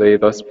 Sometimes I lay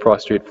thus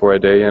prostrate for a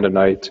day and a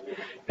night,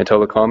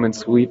 until a calm and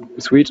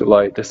sweet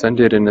light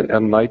descended and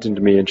enlightened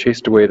me and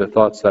chased away the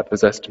thoughts that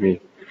possessed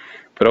me.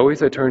 But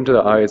always I turned to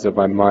the eyes of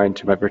my mind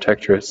to my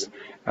protectress,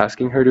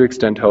 asking her to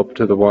extend help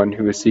to the one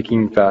who was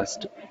seeking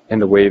fast in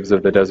the waves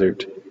of the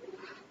desert.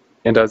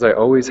 And as I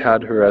always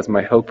had her as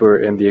my helper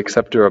and the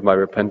acceptor of my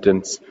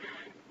repentance,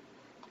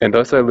 and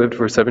thus I lived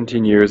for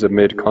 17 years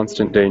amid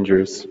constant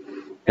dangers.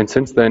 And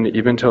since then,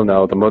 even till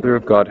now, the Mother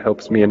of God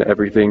helps me in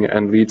everything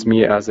and leads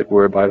me as it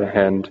were by the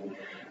hand.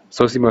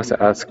 Zosimos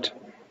asked,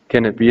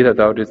 Can it be that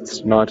thou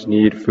didst not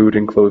need food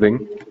and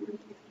clothing?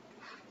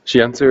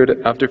 She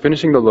answered, After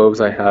finishing the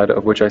loaves I had,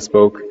 of which I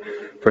spoke,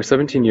 for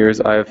 17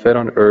 years I have fed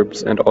on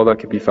herbs and all that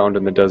could be found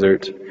in the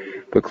desert.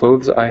 The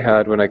clothes I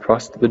had when I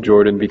crossed the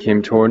Jordan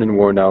became torn and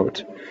worn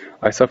out.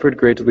 I suffered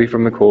greatly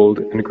from the cold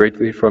and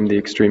greatly from the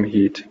extreme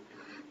heat.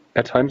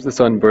 At times the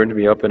sun burned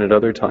me up, and at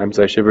other times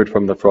I shivered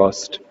from the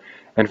frost.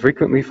 and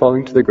frequently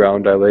falling to the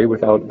ground, I lay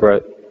without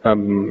breath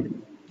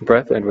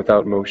and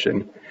without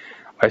motion.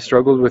 I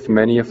struggled with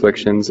many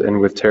afflictions and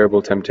with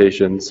terrible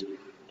temptations.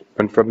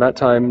 And from that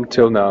time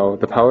till now,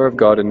 the power of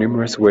God in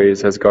numerous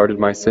ways has guarded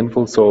my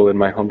sinful soul and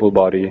my humble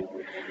body.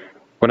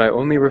 When I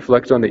only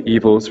reflect on the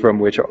evils from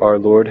which our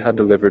Lord had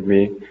delivered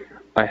me,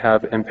 I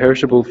have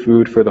imperishable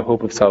food for the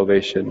hope of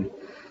salvation.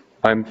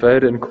 I am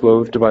fed and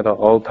clothed by the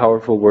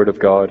all-powerful Word of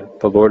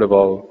God, the Lord of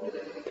all.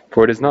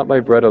 For it is not by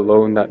bread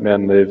alone that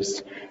man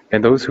lives,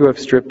 and those who have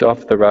stripped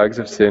off the rags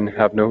of sin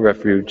have no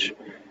refuge,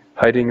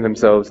 hiding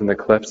themselves in the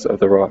clefts of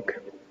the rock.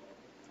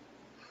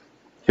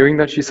 Hearing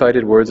that she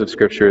cited words of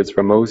Scriptures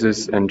from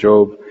Moses and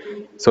Job,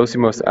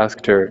 Zosimos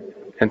asked her,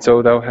 "And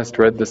so thou hast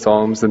read the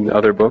Psalms and the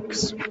other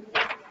books?"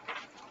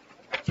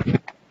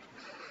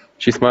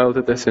 She smiled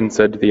at this and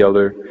said to the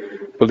elder,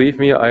 "Believe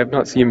me, I have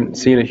not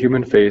seen a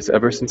human face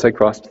ever since I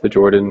crossed the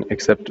Jordan,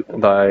 except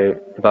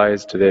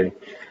thy's today.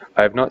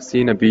 I have not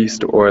seen a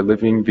beast or a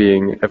living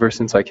being ever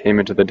since I came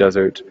into the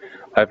desert.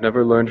 I have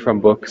never learned from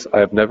books, I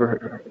have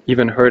never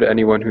even heard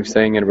anyone who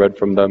sang and read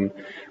from them.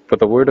 But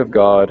the Word of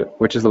God,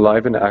 which is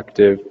alive and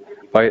active,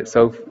 by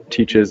itself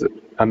teaches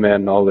a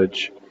man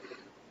knowledge.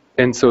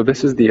 And so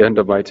this is the end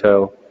of my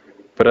tale.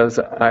 But as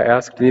I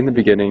asked thee in the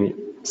beginning,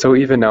 so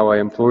even now I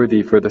implore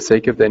thee for the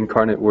sake of the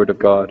incarnate Word of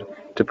God,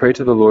 to pray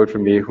to the Lord for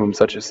me, who am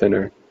such a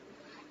sinner."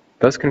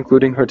 Thus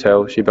concluding her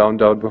tale, she bowed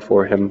down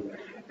before him,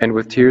 and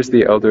with tears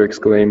the elder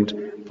exclaimed,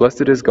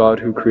 "Blessed is God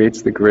who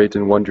creates the great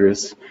and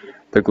wondrous,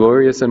 the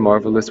glorious and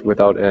marvelous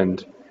without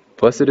end.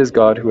 Blessed is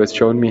God who has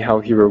shown me how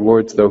he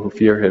rewards those who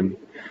fear him.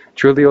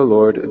 Truly, O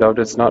Lord, thou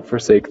dost not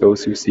forsake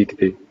those who seek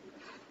thee."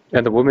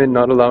 And the woman,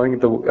 not allowing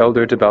the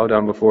elder to bow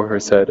down before her,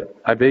 said,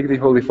 "I beg thee,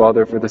 Holy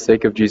Father, for the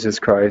sake of Jesus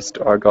Christ,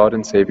 our God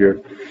and Saviour,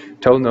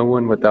 tell no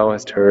one what thou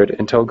hast heard,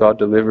 until God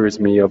delivers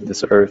me of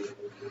this earth.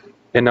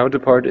 And now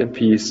depart in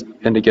peace,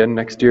 and again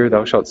next year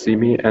thou shalt see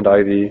me, and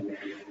I thee,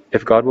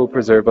 if God will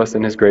preserve us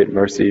in his great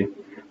mercy.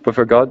 But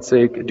for God's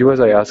sake, do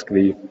as I ask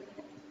thee.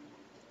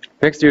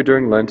 Next year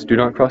during Lent, do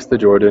not cross the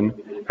Jordan,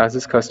 as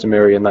is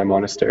customary in thy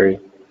monastery."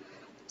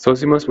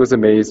 Zosimos was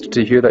amazed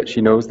to hear that she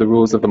knows the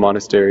rules of the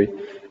monastery,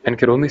 and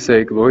could only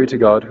say, "Glory to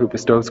God, who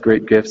bestows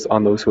great gifts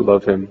on those who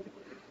love him."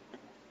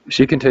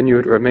 She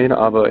continued, "Remain,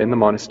 Abba, in the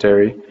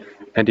monastery,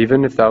 and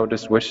even if thou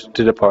dost wish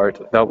to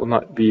depart, thou wilt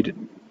not be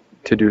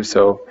to do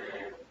so.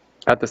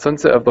 At the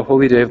sunset of the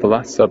holy day of the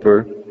Last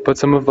Supper, put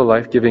some of the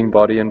life-giving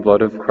body and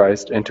blood of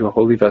Christ into a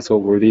holy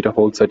vessel worthy to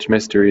hold such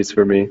mysteries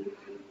for me,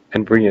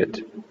 and bring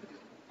it.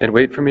 And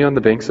wait for me on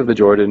the banks of the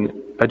Jordan,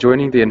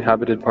 adjoining the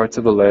inhabited parts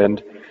of the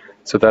land,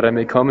 so that I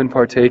may come and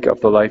partake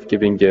of the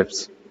life-giving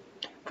gifts.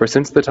 For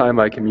since the time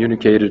I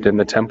communicated in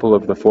the temple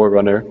of the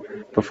Forerunner,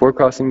 before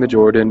crossing the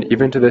Jordan,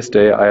 even to this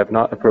day I have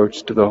not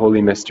approached the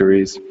holy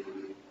mysteries,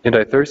 and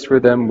I thirst for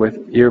them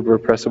with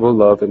irrepressible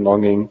love and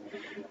longing,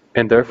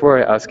 and therefore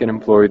I ask and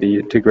implore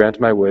thee to grant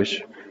my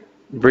wish.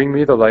 Bring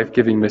me the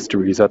life-giving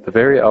mysteries at the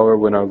very hour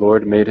when our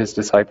Lord made his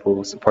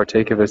disciples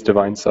partake of his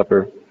divine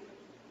supper.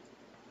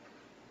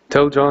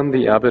 Tell John,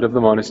 the abbot of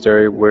the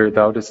monastery where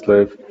thou dost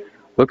live,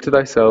 look to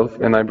thyself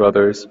and thy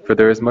brothers, for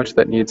there is much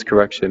that needs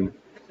correction.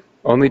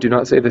 Only do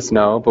not say this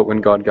now, but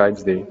when God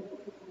guides thee.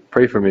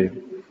 Pray for me."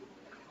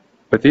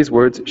 With these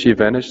words she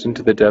vanished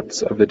into the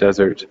depths of the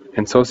desert,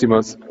 and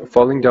Zosimos,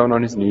 falling down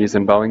on his knees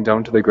and bowing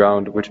down to the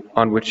ground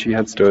on which he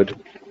had stood,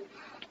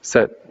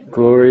 said,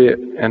 "Glory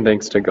and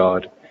thanks to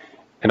God."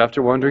 And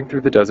after wandering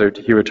through the desert,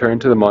 he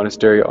returned to the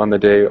monastery on the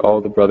day all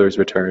the brothers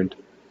returned.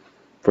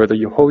 For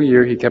the whole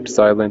year he kept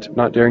silent,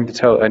 not daring to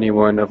tell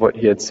anyone of what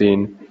he had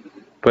seen,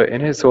 but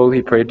in his soul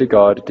he prayed to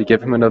God to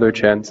give him another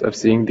chance of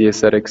seeing the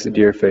ascetic's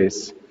dear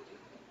face.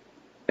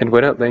 And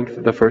when at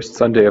length the first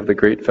Sunday of the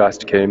great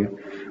fast came,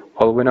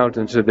 all went out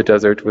into the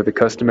desert with the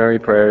customary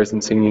prayers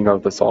and singing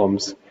of the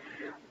psalms.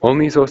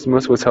 Only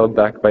Zosimos was held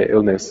back by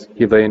illness,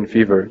 he lay in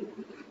fever,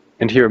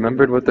 and he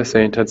remembered what the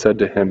saint had said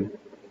to him,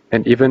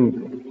 "And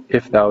even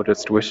if thou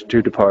dost wish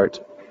to depart,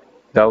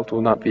 thou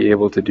wilt not be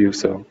able to do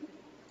so."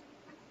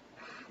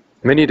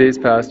 Many days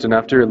passed, and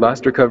after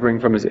last recovering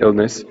from his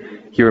illness,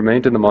 he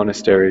remained in the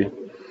monastery.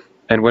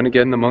 And when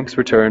again the monks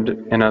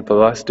returned, and at the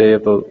day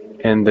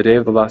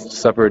of the Last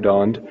Supper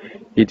dawned,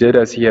 he did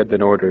as he had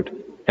been ordered,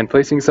 and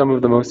placing some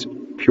of the most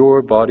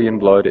pure body and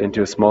blood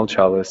into a small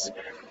chalice,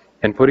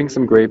 and putting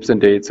some grapes and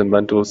dates and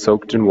lentils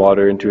soaked in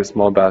water into a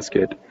small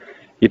basket,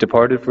 he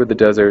departed for the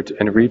desert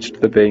and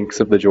reached the banks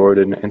of the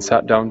Jordan and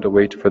sat down to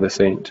wait for the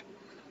saint.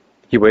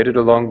 He waited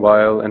a long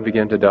while and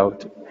began to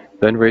doubt.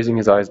 Then raising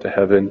his eyes to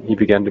heaven, he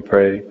began to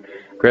pray,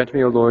 "Grant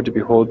me, O Lord, to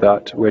behold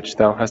that which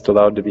thou hast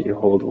allowed to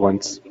behold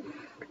once.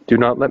 Do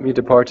not let me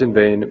depart in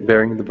vain,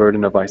 bearing the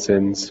burden of my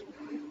sins."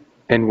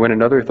 And when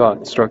another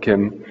thought struck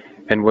him,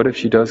 "And what if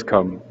she does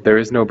come? There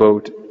is no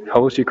boat.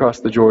 How will she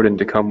cross the Jordan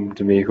to come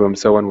to me who am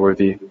so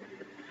unworthy?"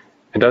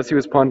 And as he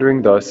was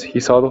pondering thus, he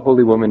saw the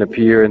holy woman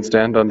appear and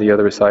stand on the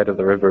other side of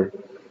the river.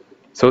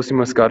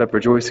 Zosimos got up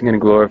rejoicing and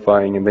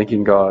glorifying and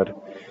thanking God.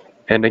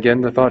 And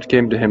again the thought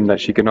came to him that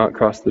she could not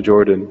cross the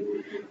Jordan.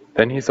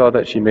 Then he saw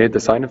that she made the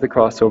sign of the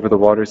cross over the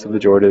waters of the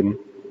Jordan.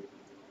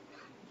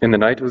 and the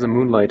night was a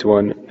moonlight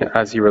one,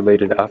 as he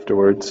related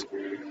afterwards.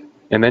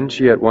 And then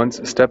she at once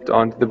stepped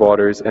onto the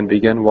waters and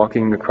began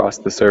walking across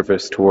the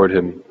surface toward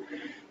him.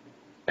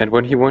 And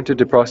when he wanted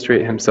to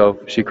prostrate himself,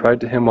 she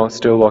cried to him while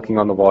still walking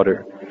on the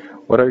water,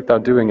 "What art thou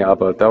doing,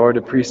 Abba? Thou art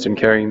a priest and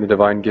carrying the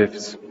divine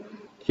gifts."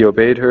 He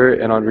obeyed her,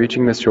 and on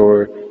reaching the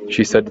shore,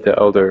 she said to the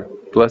elder,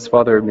 "Bless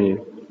Father me."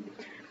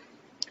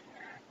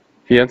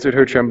 He answered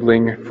her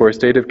trembling, for a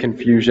state of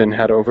confusion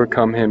had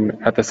overcome him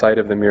at the sight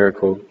of the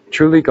miracle.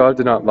 Truly God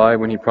did not lie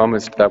when he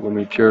promised that when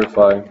we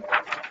purify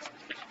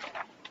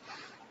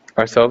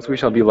ourselves we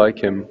shall be like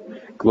him.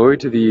 Glory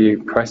to thee,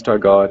 Christ our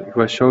God,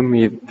 who has shown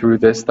me through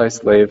this thy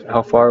slave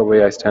how far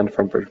away I stand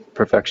from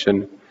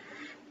perfection.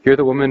 Here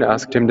the woman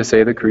asked him to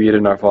say the creed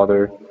in Our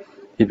Father.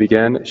 He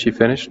began, she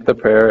finished the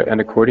prayer, and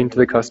according to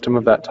the custom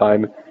of that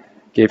time,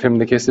 gave him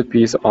the kiss of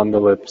peace on the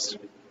lips.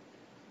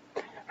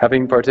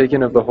 Having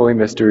partaken of the holy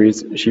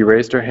mysteries, she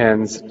raised her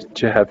hands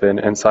to heaven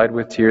and sighed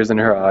with tears in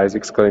her eyes,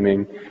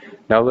 exclaiming,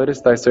 "Now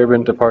lettest thy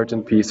servant depart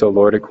in peace, O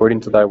Lord,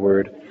 according to thy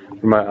word,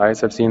 for my eyes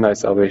have seen thy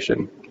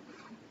salvation."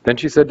 Then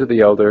she said to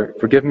the elder,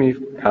 "Forgive me,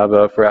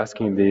 Abba, for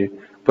asking thee,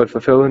 but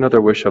fulfill another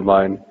wish of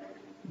mine.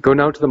 Go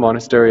now to the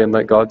monastery and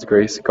let God's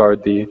grace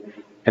guard thee,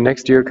 and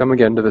next year come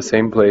again to the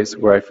same place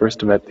where I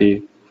first met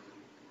thee.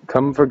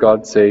 Come for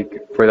God's sake,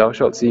 for thou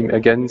shalt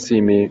again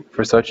see me,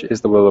 for such is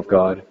the will of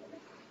God."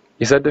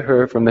 He said to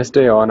her, "From this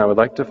day on I would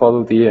like to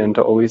follow thee and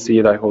to always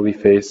see thy holy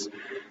face.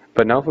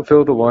 But now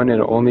fulfill the one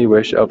and only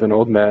wish of an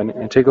old man,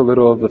 and take a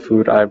little of the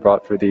food I have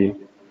brought for thee."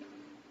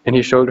 And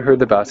he showed her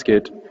the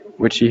basket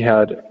which he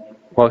had,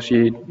 while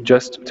she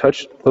just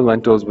touched the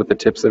lentils with the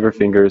tips of her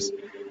fingers,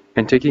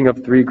 and taking up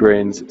 3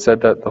 grains,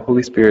 said that the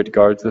Holy Spirit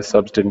guards the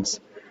substance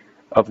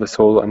of the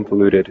soul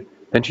unpolluted.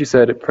 Then she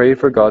said, "Pray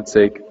for God's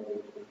sake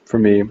for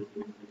me,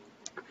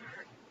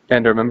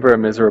 and remember a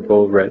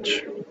miserable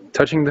wretch."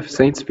 Touching the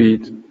saint's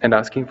feet and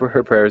asking for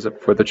her prayers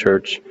for the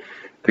church,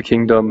 the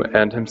kingdom,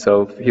 and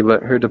himself, he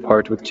let her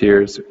depart with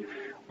tears,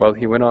 while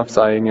he went off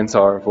sighing and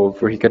sorrowful,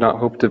 for he could not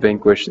hope to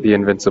vanquish the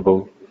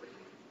invincible.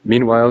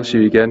 Meanwhile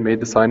she again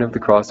made the sign of the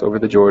cross over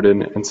the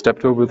Jordan, and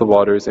stepped over the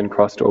waters and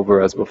crossed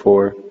over as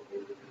before.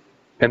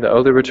 And the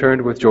elder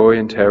returned with joy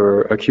and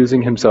terror,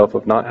 accusing himself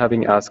of not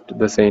having asked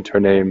the saint her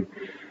name,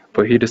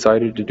 but he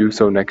decided to do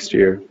so next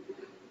year.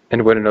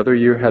 And when another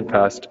year had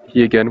passed,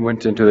 he again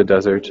went into the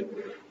desert.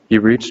 He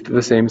reached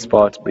the same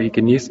spot, but he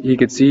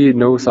could see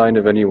no sign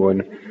of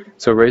anyone.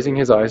 So raising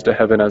his eyes to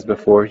heaven as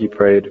before, he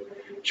prayed,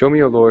 "Show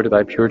me, O Lord,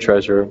 thy pure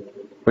treasure,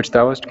 which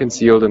thou hast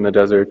concealed in the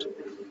desert.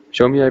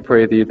 Show me, I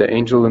pray thee, the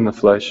angel in the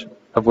flesh,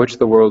 of which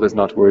the world is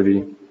not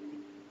worthy."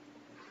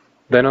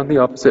 Then on the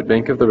opposite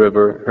bank of the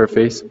river, her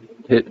face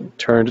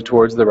turned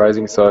towards the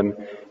rising sun,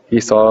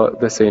 he saw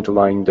the saint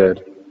lying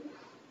dead.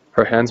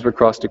 Her hands were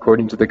crossed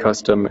according to the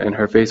custom, and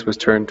her face was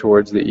turned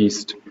towards the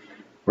east.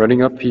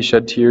 Running up, he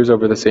shed tears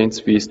over the saint's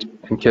feet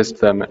and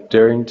kissed them,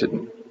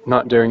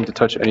 not daring to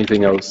touch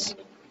anything else.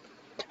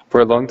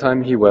 For a long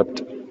time he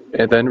wept,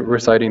 and then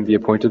reciting the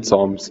appointed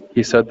psalms,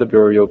 he said the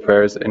burial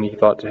prayers, and he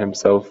thought to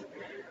himself,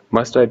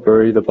 "Must I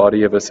bury the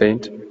body of a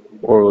saint,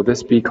 or will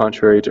this be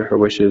contrary to her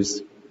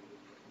wishes?"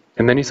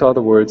 And then he saw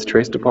the words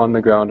traced upon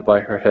the ground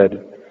by her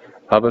head,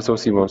 "Abba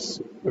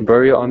Sosimos,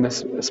 bury on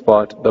this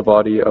spot the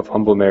body of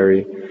humble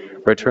Mary,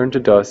 return to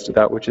dust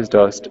that which is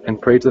dust,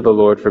 and pray to the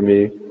Lord for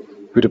me,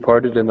 who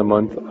departed in the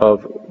month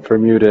of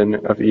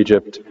Firmudin of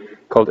Egypt,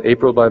 called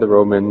April by the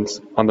Romans,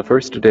 on the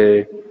first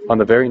day, on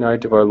the very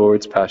night of our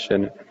Lord's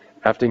Passion,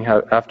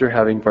 after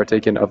having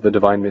partaken of the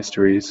divine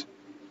mysteries."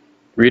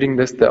 Reading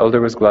this, the elder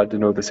was glad to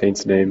know the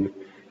saint's name.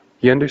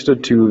 He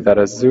understood too that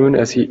as soon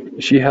as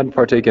she had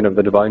partaken of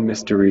the divine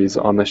mysteries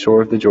on the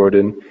shore of the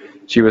Jordan,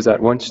 she was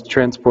at once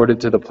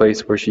transported to the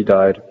place where she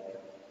died.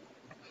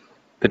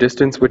 The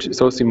distance which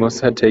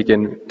Sosimos had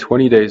taken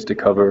 20 days to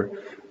cover,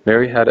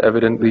 Mary had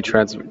evidently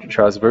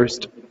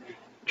traversed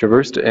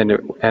in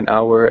an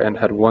hour, and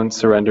had once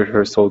surrendered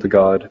her soul to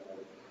God.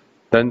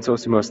 Then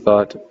Sosimos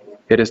thought,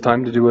 "It is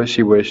time to do as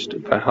she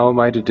wished, but how am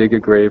I to dig a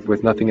grave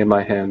with nothing in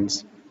my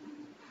hands?"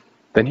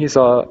 Then he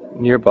saw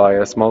nearby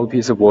a small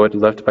piece of wood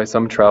left by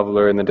some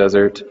traveler in the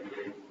desert.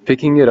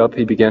 Picking it up,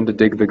 he began to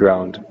dig the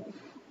ground.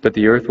 But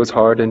the earth was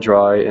hard and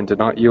dry, and did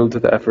not yield to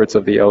the efforts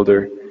of the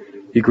elder.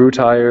 He grew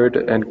tired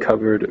and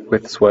covered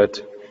with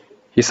sweat.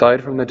 He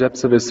sighed from the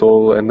depths of his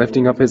soul, and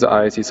lifting up his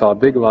eyes, he saw a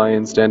big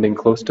lion standing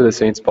close to the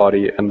saint's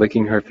body and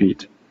licking her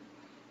feet.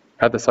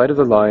 At the sight of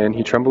the lion,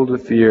 he trembled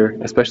with fear,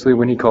 especially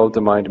when he called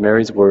to mind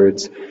Mary's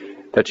words,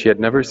 that she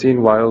had never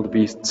seen wild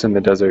beasts in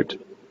the desert.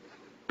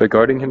 But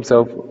guarding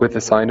himself with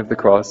the sign of the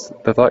cross,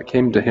 the thought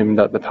came to him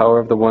that the power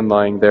of the one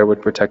lying there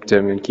would protect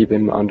him and keep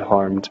him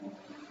unharmed.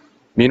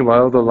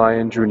 Meanwhile, the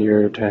lion drew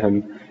nearer to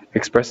him,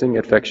 expressing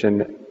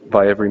affection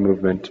by every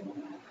movement.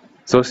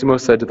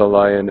 Sosimos said to the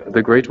lion,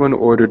 "The Great One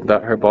ordered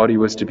that her body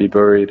was to be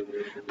buried,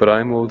 but I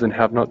am old and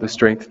have not the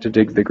strength to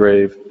dig the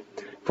grave,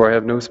 for I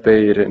have no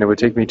spade, and it would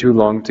take me too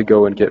long to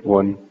go and get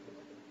one.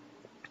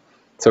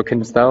 So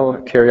canst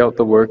thou carry out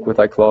the work with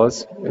thy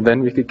claws? And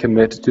then we could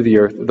commit to the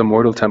earth the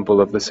mortal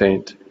temple of the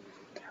saint."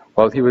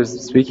 While he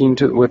was speaking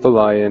with the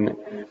lion,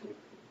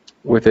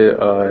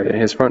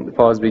 his front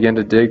paws began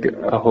to dig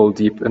a hole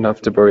deep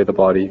enough to bury the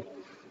body.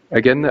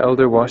 Again the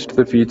elder washed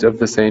the feet of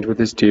the saint with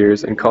his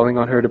tears, and calling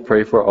on her to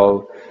pray for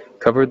all,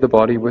 covered the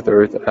body with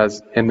earth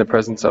as in the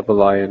presence of the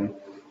lion.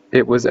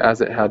 It was as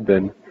it had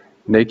been,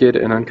 naked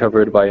and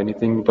uncovered by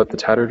anything but the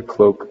tattered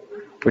cloak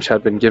which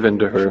had been given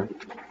to her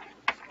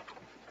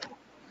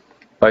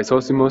by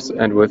Zosimos,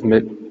 and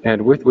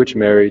with which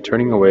Mary,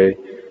 turning away,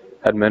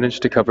 had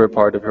managed to cover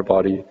part of her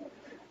body.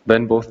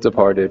 Then both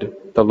departed.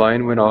 The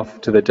lion went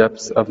off to the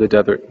depths of the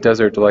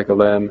desert like a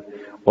lamb,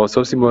 while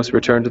Zosimos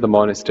returned to the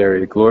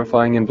monastery,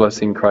 glorifying and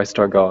blessing Christ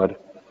our God.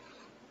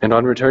 And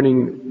on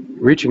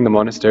reaching the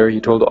monastery, he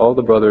told all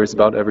the brothers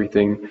about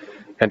everything,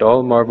 and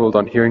all marveled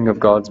on hearing of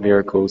God's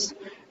miracles,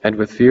 and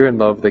with fear and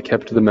love they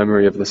kept the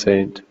memory of the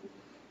saint.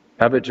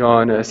 Abbot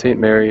John, as Saint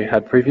Mary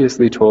had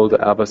previously told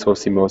Abba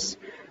Zosimos,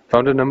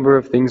 found a number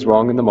of things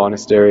wrong in the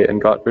monastery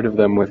and got rid of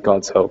them with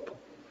God's help.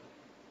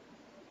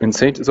 And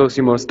Saint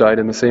Zosimos died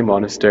in the same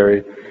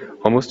monastery,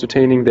 almost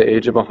attaining the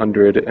age of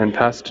 100, and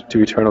passed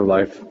to eternal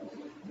life.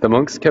 The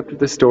monks kept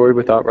this story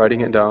without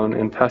writing it down,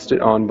 and passed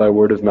it on by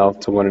word of mouth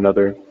to one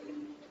another.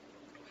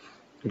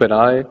 But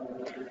I,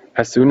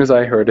 as soon as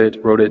I heard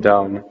it, wrote it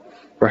down.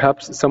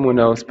 Perhaps someone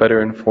else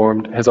better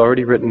informed has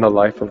already written the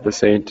life of the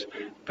saint,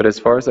 but as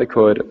far as I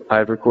could, I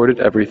have recorded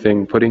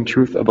everything, putting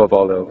truth above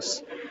all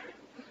else.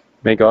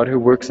 May God, who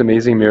works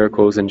amazing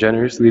miracles and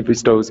generously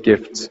bestows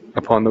gifts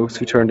upon those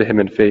who turn to him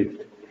in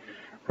faith,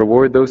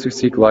 reward those who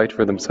seek light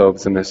for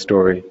themselves in this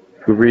story,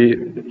 who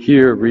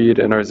read,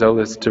 and are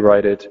zealous to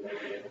write it,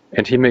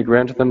 and he may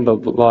grant them the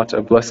lot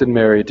of Blessed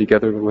Mary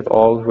together with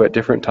all who at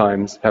different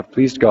times have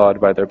pleased God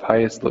by their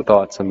pious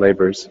thoughts and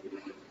labors.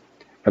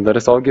 And let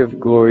us all give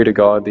glory to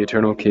God, the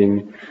eternal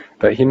King,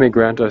 that he may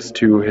grant us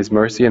too his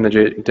mercy in the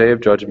day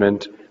of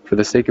judgment, for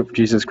the sake of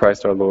Jesus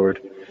Christ our Lord,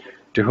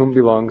 to whom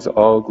belongs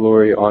all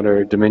glory,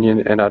 honor,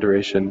 dominion, and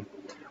adoration,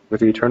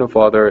 with the eternal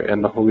Father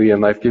and the Holy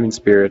and life-giving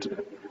Spirit,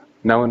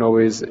 now and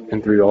always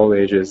and through all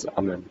ages.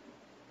 Amen.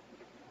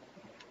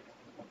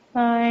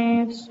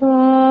 My soul,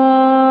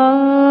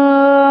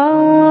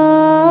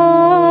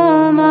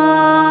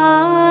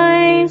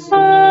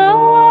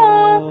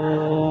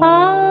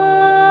 arise,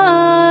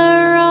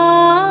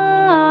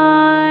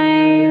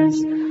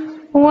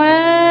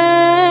 wherefore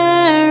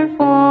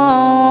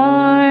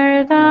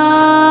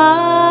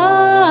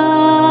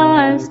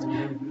dost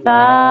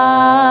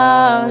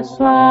thou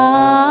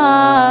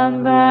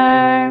slumber?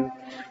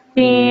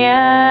 The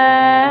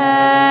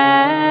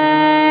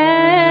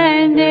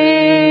end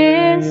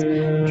is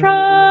drawing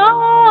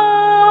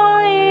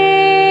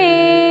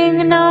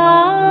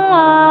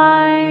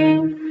nigh,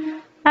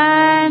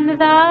 and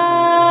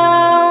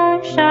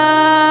thou shalt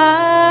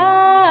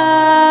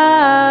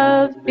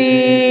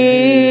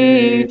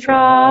be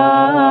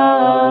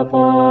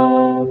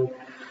troubled.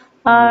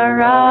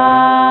 Arouse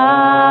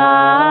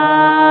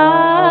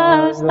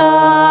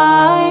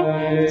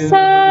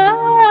thyself,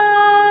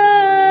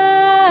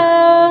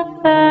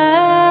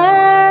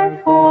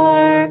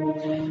 therefore,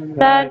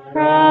 that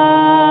Christ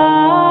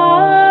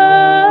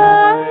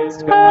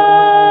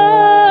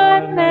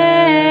God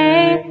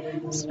may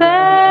spare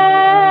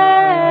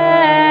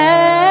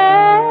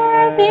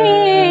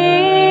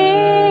thee,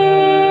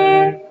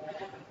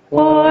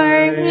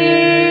 for he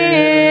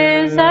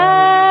is everywhere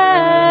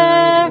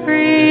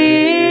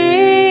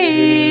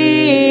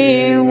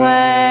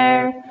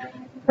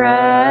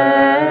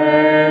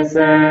present,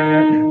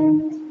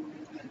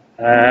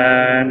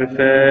 and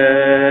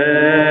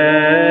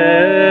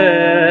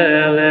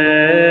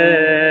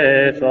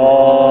filleth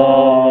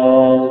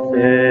all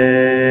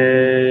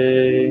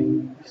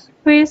things.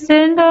 We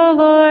sinned, O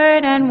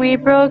Lord, and we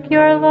broke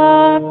your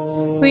law.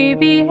 We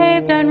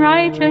behaved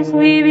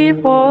unrighteously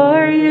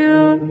before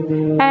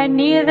you, and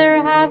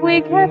neither have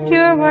we kept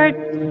your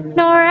word,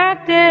 nor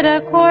acted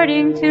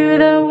according to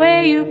the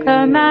way you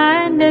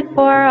commanded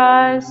for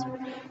us.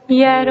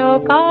 Yet, O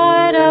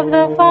God of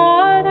the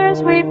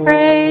fathers, we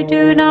pray,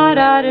 do not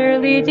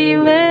utterly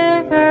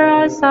deliver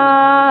us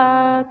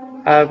up.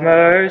 Have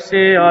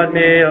mercy on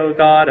me, O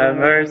God, have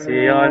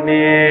mercy on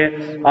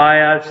me. I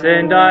have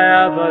sinned, I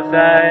have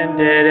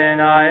offended, and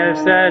I have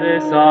set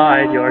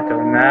aside your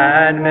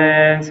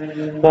commandments.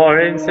 For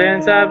in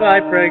sins have I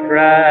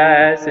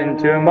progressed, and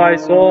to my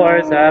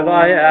sores have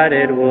I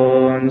added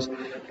wounds.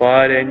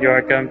 But in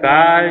your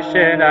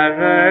compassion have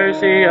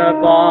mercy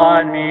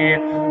upon me,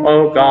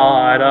 O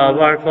God of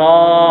our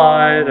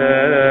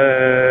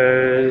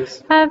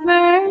fathers. Have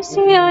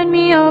mercy on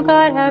me, O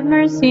God, have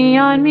mercy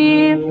on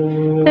me.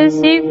 The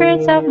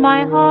secrets of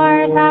my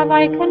heart have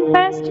I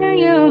confessed to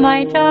you,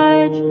 my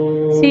judge.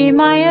 See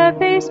my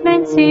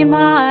abasement, see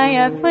my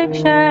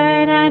affliction,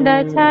 and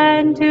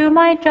attend to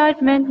my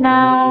judgment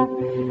now.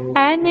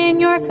 And in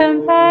your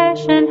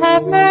compassion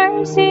have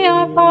mercy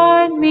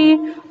upon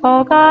me,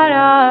 O God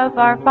of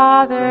our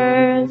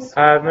fathers.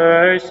 Have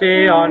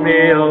mercy on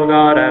me, O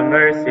God, have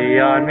mercy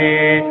on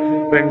me.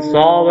 When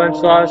Saul once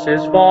lost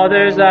his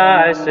father's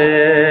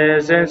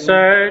ashes, in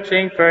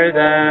searching for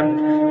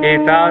them, he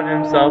found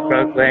himself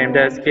proclaimed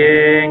as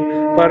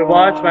king. But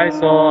watch my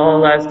soul,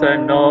 lest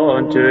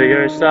unknown to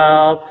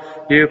yourself,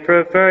 you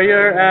prefer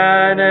your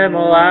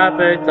animal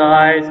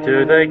appetites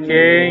to the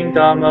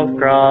kingdom of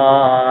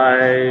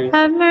Christ.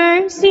 Have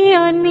mercy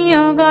on me,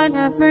 O God,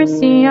 have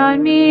mercy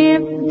on me.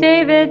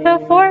 David, the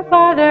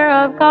forefather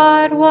of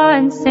God,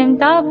 once sinned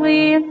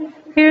doubly,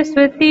 pierced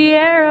with the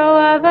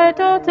arrow of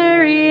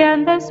adultery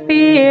and the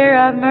spear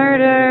of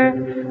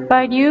murder.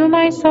 But you,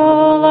 my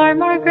soul, are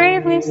more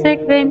gravely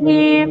sick than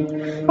he,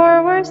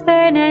 for worse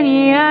than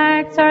any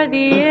acts are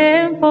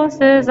the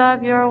impulses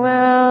of your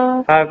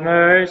will. Have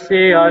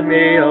mercy on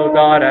me, O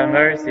God, have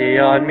mercy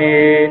on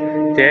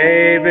me.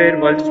 David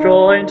once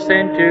joined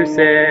sin to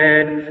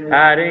sin,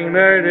 adding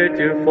murder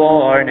to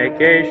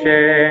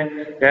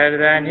fornication. Yet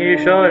then he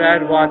showed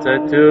at once a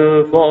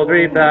twofold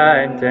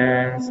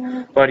repentance.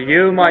 But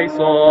you, my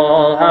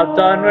soul, have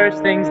done worse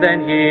things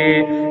than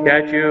he,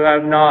 yet you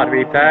have not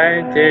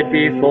repented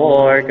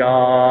before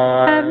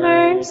God. Have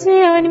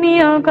mercy on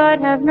me, O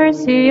God, have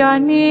mercy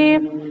on me.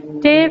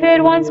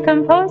 David once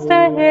composed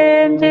a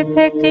hymn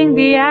depicting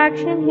the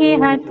action he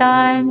had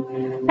done,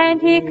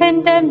 and he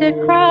condemned it,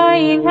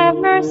 crying, have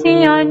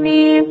mercy on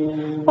me.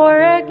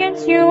 For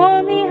against you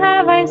only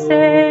have I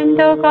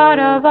sinned, O God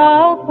of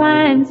all,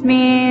 cleanse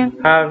me.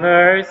 Have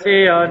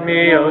mercy on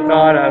me, O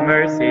God, have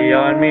mercy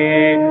on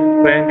me.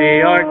 When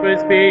the ark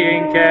was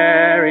being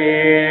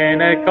carried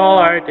in a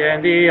cart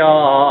and the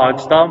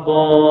ox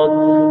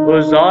stumbled,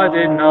 Uzzah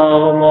did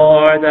no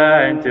more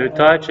than to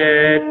touch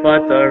it,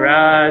 but the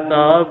wrath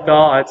of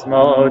God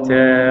smote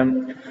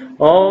him.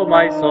 O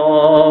my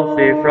soul,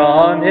 flee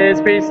from his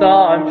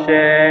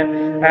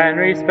presumption, and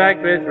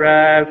respect with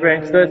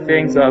reverence the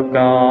things of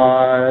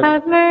God.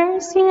 Have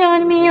mercy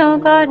on me, O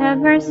God, have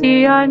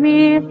mercy on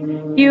me.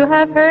 You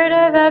have heard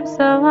of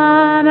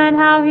Absalom, and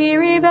how he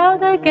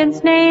rebelled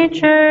against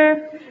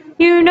nature.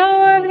 You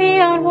know of the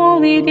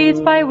unholy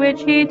deeds by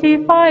which he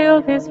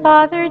defiled his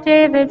father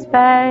David's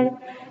bed.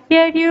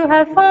 Yet you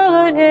have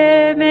followed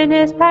him in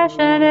his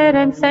passionate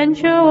and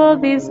sensual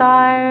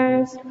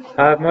desires.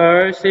 Have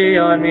mercy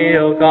on me,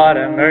 O God,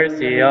 have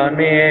mercy on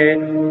me.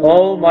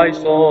 O my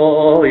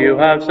soul, you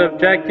have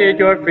subjected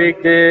your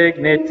freak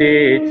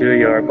dignity to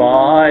your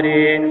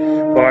body,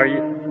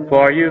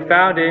 for you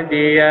found in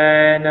the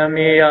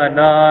enemy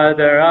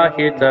another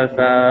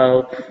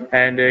Ahithophel,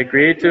 and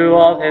agreed to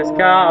all his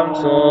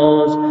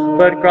counsels.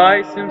 But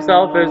Christ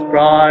himself has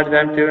brought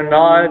them to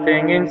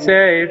nothing and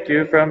saved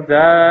you from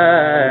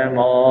them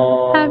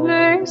all. Have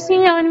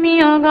mercy on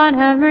me, O God,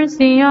 have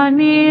mercy on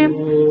me.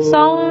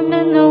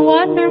 Solomon the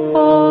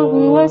wonderful,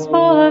 who was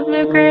full of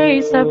the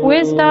grace of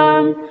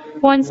wisdom,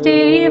 once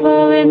did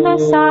evil in the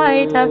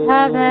sight of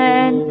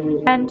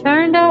heaven, and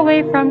turned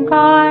away from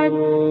God.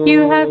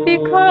 You have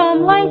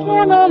become like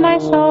him, O my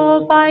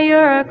soul, by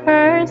your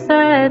accursed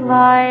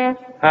life.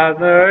 Have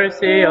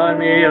mercy on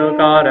me, O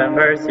God, have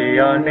mercy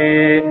on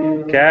me.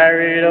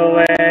 Carried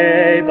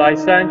away by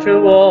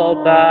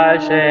sensual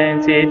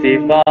passions, he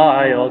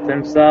defiled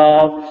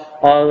himself.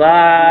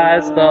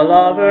 Alas, the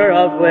lover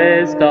of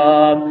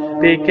wisdom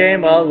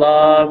became a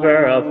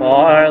lover of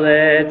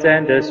harlots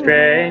and a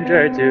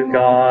stranger to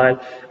God.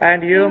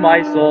 And you,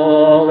 my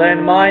soul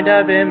and mind,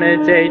 have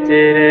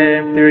imitated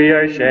him through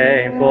your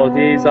shameful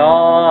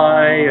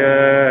desires.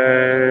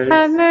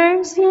 Have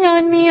mercy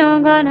on me, O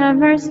God, have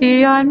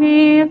mercy on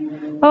me.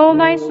 O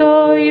my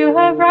soul, you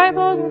have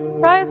rivaled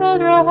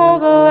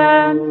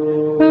Rehoboam,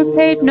 who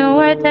paid no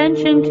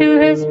attention to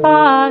his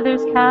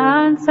father's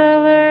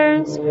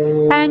counselors,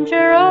 and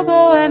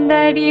Jeroboam,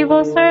 that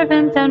evil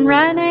servant and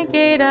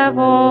renegade of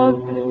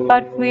old.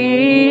 But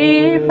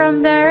flee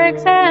from their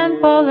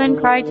example and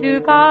cry to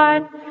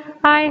God,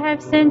 I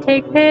have sinned,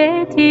 take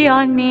pity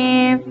on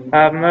me.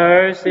 Have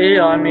mercy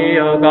on me,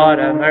 O God,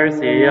 have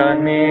mercy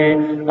on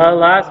me.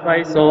 Alas,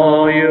 my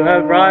soul, you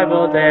have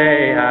rivaled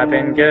Ahab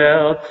in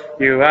guilt.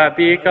 You have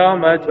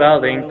become a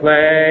dwelling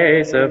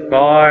place of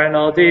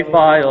carnal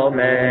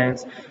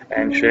defilements,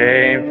 and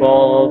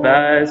shameful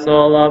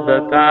vessel of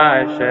the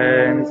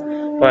passions.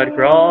 But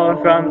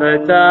groan from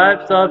the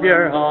depths of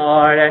your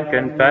heart, and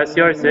confess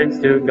your sins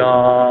to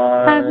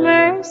God. Have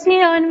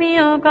mercy on me,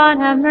 O God,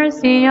 have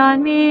mercy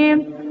on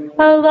me.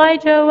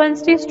 Elijah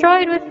once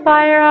destroyed with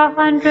fire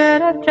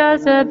 100 of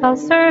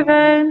Jezebel's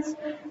servants,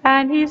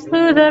 and he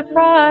slew the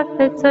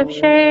prophets of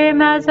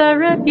shame as a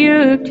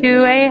rebuke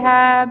to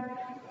Ahab.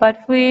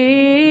 But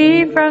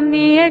flee from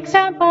the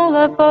example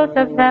of both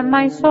of them,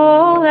 my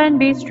soul, and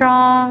be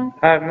strong.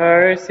 Have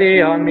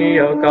mercy on me,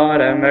 O God,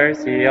 have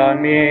mercy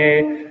on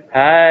me.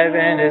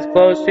 Heaven is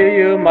close to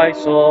you, my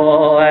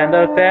soul, and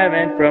the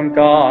famine from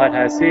God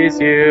has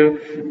seized you.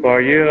 For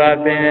you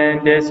have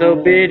been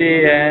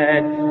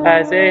disobedient,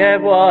 as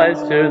Ahab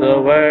was to the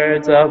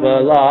words of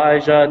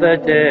Elijah the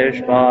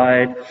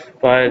Tishbite.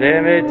 But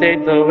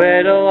imitate the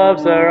widow of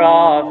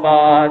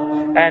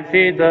Zarephath, and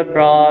feed the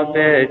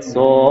prophet's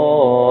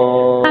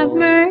soul. Have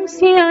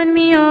mercy on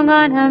me, O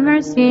God, have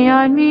mercy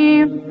on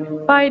me.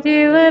 By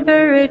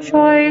deliberate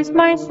choice,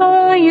 my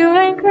soul you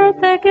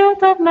incurred the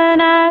guilt of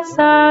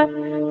Manasseh,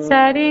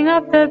 setting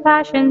up the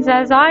passions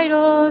as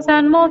idols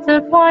and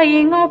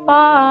multiplying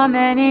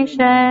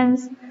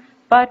abominations.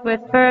 But with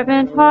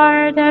fervent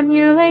heart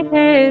emulate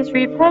his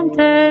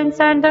repentance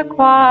and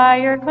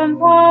acquire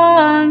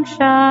compunction.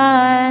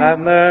 Have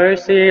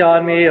mercy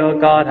on me, O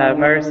God, have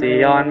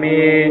mercy on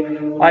me.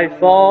 I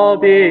fall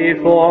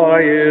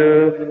before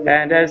you,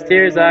 and as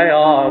tears I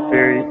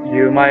offer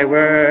you my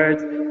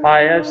words.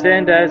 I have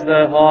sinned as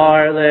the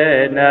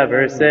harlot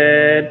never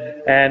sinned,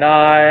 and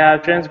I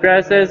have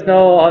transgressed as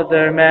no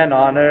other man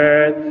on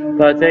earth.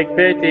 But take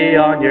pity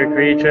on your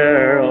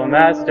creature, O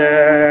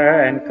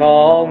Master, and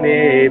call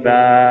me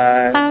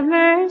back. Have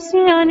mercy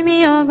on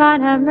me, O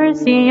God, have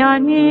mercy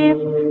on me.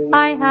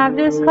 I have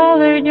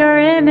discolored your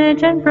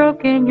image and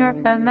broken your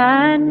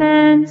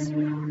commandments.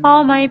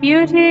 All my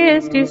beauty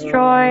is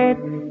destroyed,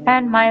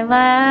 and my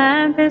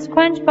lamp is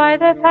quenched by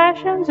the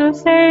passions, O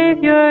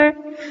Savior.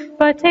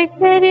 But take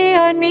pity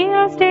on me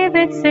as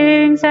David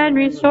sings, and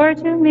restore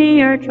to me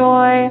your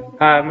joy.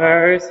 Have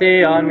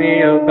mercy on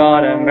me, O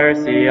God, have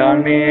mercy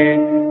on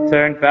me.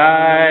 Turn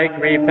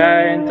back,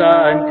 repent,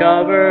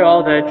 uncover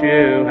all that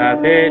you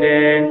have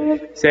hidden.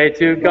 Say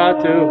to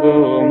God, to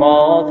whom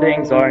all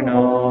things are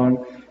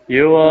known.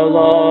 You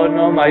alone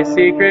know my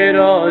secret,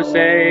 O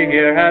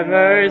Savior. Have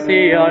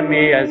mercy on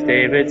me as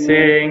David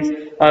sings,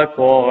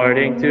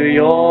 according to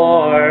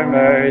your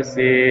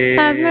mercy.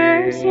 Have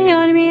mercy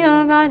on me,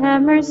 O God,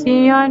 have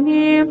mercy on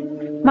me.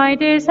 My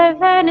days have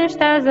vanished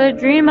as a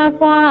dream of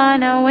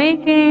one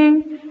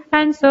awaking,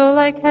 and so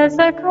like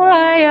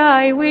Hezekiah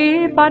I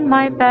weep on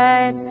my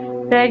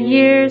bed, that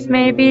years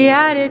may be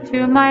added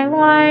to my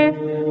life.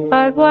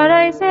 But what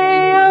I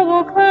say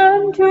will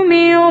come to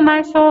me, O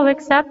my soul,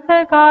 except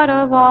the God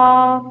of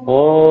all.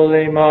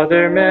 Holy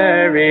Mother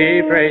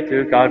Mary, pray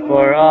to God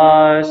for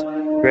us.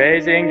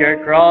 Raising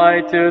your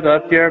cry to the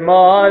pure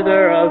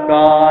Mother of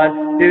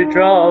God, you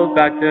drove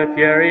back the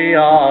fury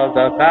of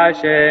the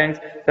passions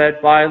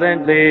that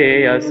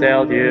violently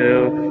assailed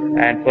you,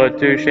 and put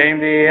to shame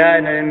the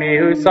enemy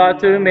who sought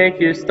to make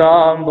you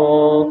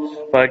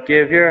stumble. But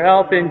give your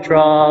help in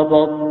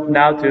trouble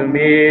now to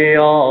me,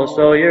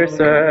 also your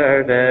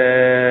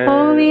servant.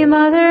 Holy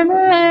Mother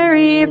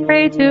Mary,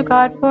 pray to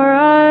God for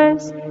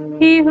us.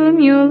 He whom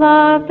you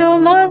loved, O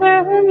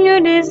Mother, whom you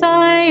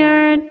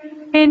desired,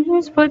 in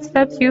whose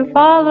footsteps you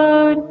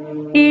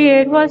followed, he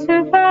it was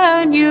who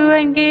found you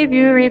and gave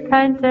you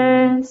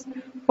repentance.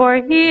 For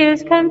he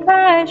is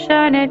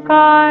compassionate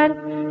God.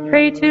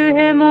 Pray to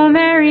him, O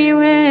Mary,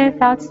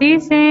 without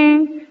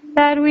ceasing,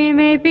 that we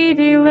may be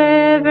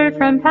delivered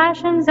from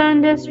passions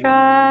and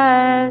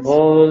distress.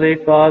 Holy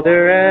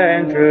Father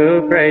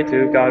Andrew, pray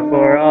to God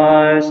for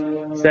us.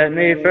 Set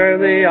me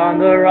firmly on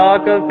the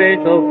rock of faith,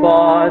 O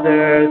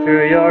Father,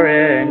 through your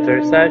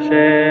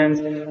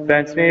intercessions.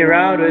 Fence me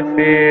round with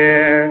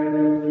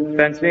fear.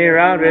 Fence me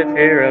round with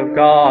fear of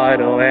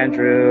God, O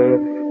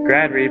Andrew.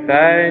 Grant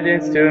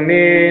repentance to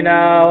me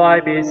now,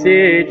 I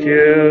beseech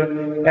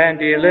you, and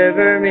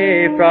deliver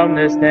me from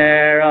the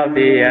snare of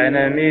the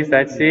enemies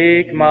that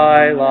seek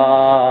my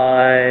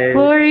life.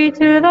 Glory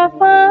to the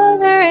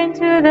Father, and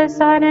to the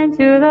Son, and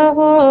to the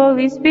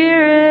Holy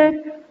Spirit.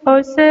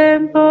 O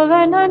simple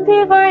and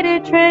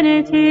undivided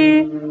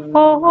Trinity,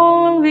 O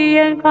holy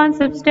and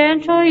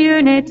consubstantial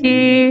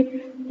unity,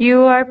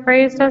 you are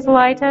praised as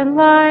light and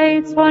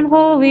lights, one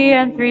holy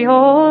and three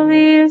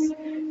holies.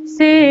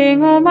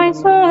 Sing, O my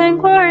soul, and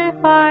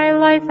glorify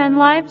life and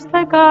life's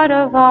the God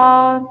of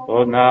all.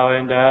 Both now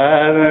and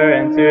ever,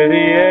 and to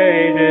the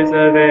ages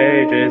of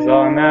ages,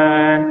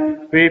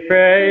 amen. We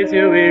praise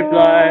you, we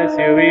bless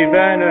you, we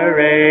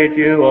venerate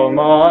you, O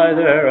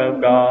Mother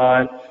of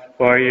God.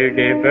 For you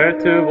gave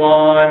birth to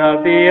one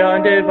of the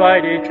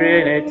undivided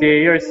Trinity,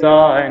 your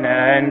Son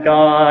and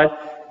God.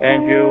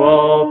 And you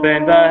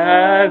opened the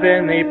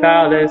heavenly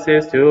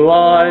palaces to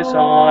us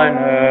on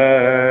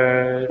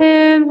earth.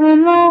 Him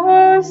whom the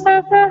hosts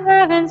of the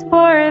heavens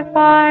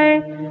glorify,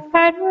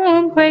 at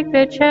whom quake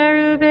the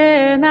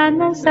cherubim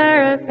and the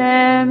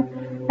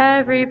seraphim,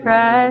 every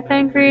breath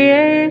and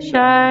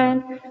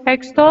creation.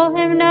 Extol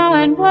him now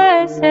and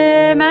bless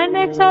him, and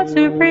exalt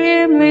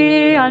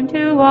supremely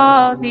unto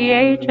all the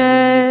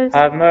ages.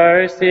 Have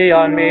mercy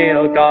on me,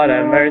 O God,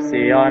 have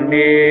mercy on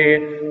me.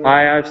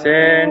 I have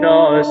sinned,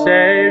 O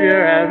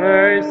Savior, have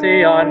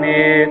mercy on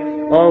me.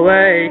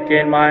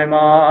 Awaken my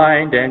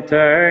mind and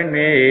turn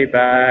me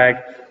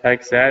back.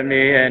 Accept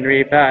me in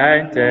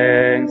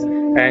repentance,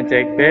 and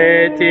take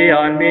pity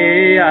on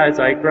me as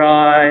I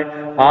cry.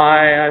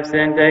 I have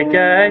sinned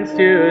against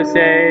you,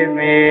 save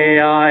me.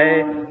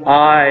 I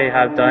I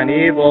have done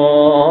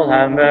evil,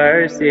 have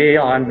mercy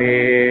on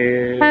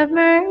me. Have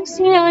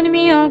mercy on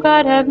me, O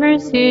God, have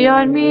mercy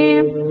on me.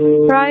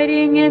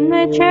 Riding in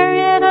the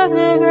chariot of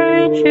the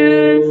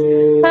virtues,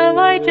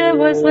 Elijah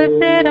was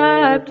lifted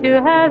up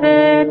to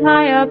heaven,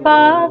 high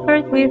above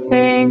earthly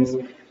things.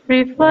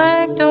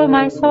 Reflect, O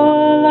my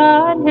soul,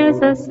 on his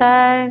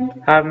ascent.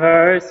 Have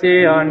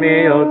mercy on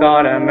me, O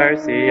God, have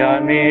mercy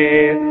on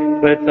me.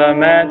 With the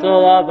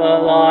mantle of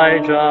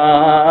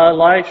Elijah,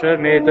 Elisha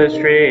made the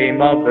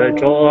stream of the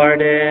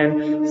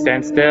Jordan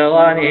stand still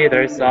on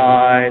either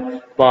side.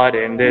 But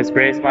in this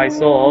grace, my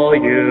soul,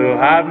 you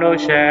have no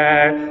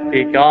share,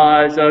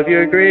 because of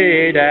your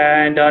greed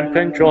and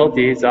uncontrolled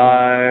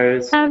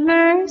desires. Have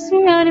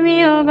mercy on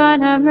me, O God,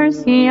 have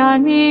mercy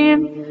on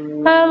me.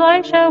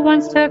 Elisha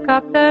once took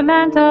up the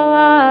mantle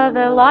of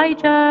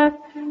Elijah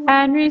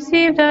and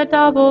received a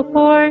double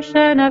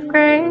portion of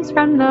grace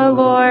from the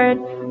Lord.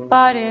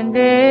 But in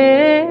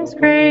this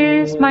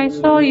grace, my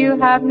soul, you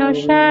have no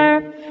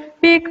share,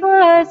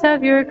 because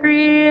of your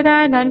greed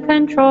and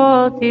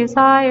uncontrolled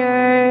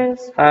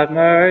desires. Have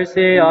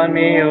mercy on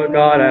me, O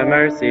God, have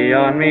mercy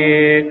on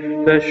me.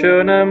 The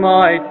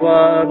Shunammite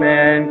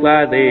woman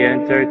gladly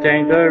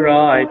entertained the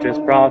righteous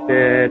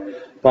prophet.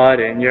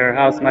 But in your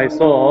house, my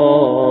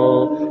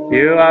soul,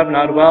 you have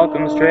not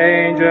welcomed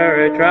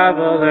stranger, a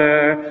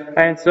traveler,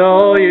 and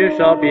so you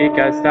shall be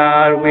cast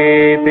out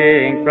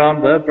weeping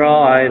from the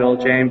bridal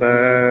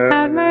chamber.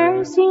 Have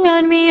mercy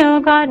on me, O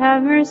God,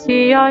 have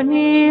mercy on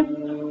me.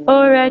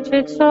 O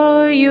wretched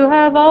soul, you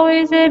have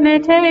always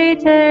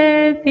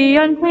imitated the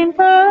unclean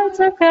thoughts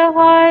of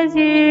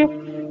Gehazi.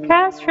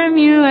 Cast from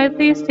you, at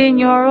least in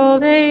your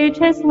old age,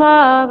 his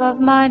love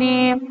of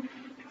money.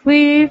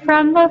 Flee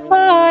from the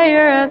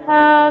fire of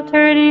hell,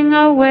 turning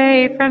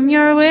away from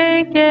your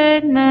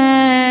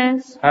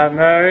wickedness. Have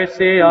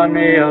mercy on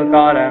me, O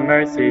God, have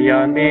mercy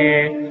on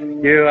me.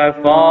 You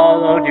have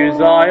followed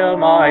Uzziah,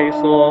 my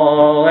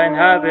soul, and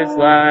have his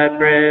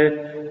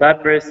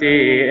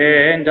leprosy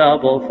in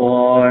double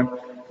form.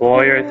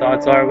 For your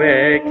thoughts are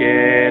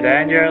wicked,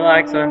 and your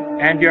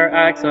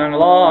acts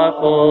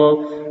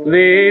unlawful.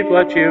 Leave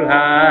what you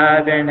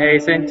have and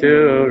hasten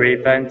to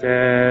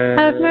repentance.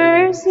 Have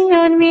mercy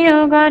on me,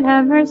 O God,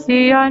 have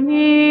mercy on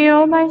me,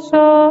 O my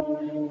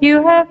soul.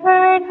 You have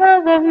heard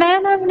how the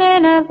men of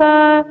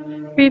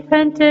Nineveh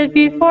repented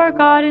before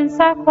God in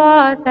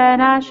sackcloth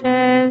and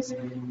ashes.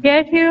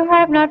 Yet you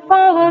have not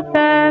followed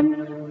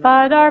them,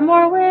 but are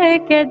more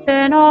wicked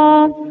than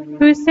all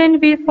who sinned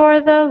before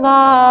the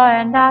law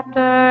and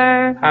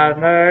after. Have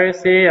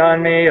mercy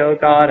on me, O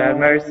God, have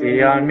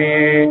mercy on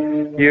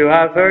me. You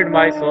have heard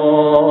my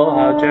soul,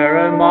 how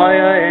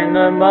Jeremiah in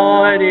the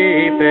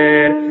muddy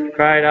pit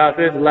cried out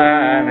with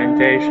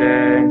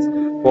lamentations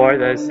for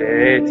the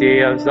city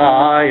of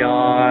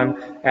Zion,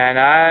 and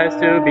as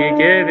to be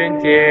given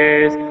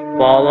tears,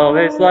 follow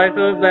his life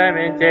of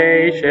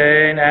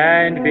lamentation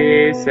and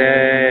be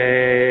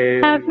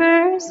saved. Have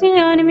mercy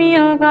on me,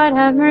 O God,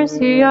 have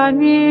mercy on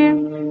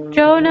me.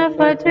 Jonah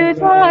fled to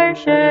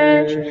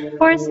Tarshish,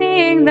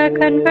 foreseeing the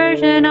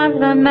conversion of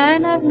the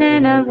men of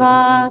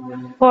Nineveh.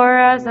 For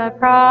as a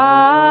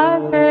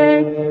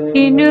prophet,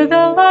 he knew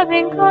the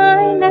loving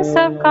kindness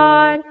of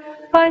God,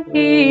 but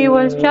he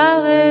was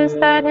jealous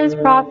that his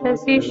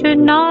prophecy should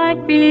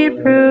not be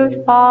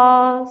proved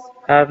false.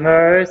 Have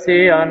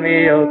mercy on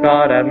me, O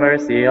God, have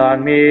mercy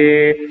on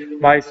me.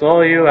 My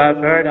soul, you have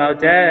heard how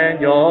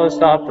Daniel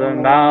stopped the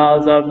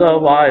mouths of the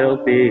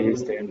wild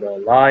beast in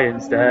the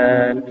lion's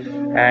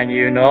den. And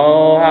you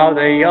know how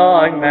the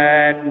young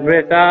men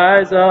with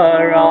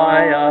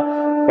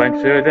Azariah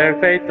went through their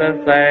faith the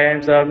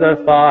flames of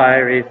the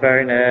fiery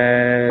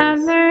furnace. Have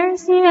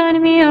mercy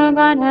on me, O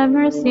God, have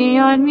mercy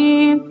on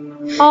me.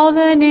 All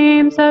the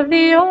names of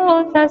the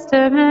Old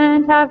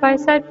Testament have I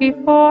set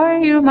before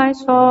you, my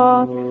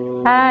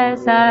soul,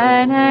 as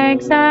an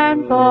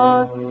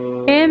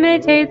example.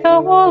 Imitate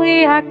the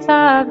holy acts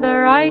of the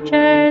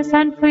righteous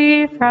and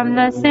flee from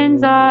the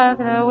sins of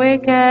the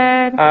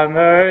wicked. Have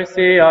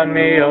mercy on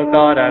me, O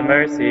God, have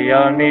mercy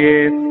on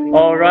me.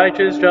 O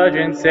righteous judge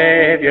and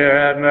Savior,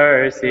 have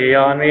mercy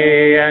on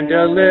me and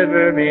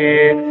deliver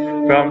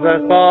me from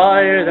the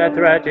fire that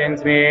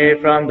threatens me,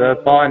 from the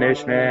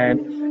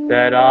punishment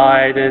that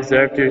I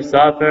deserve to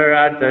suffer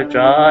at the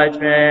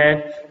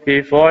judgment.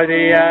 Before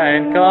the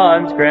end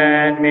comes,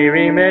 grant me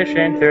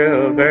remission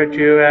through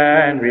virtue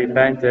and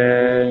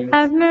repentance.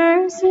 Have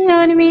mercy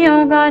on me,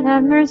 O God,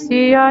 have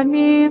mercy on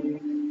me.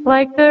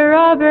 Like the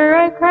robber,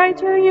 I cry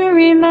to you,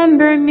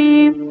 remember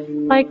me.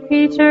 Like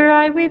Peter,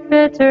 I weep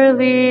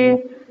bitterly.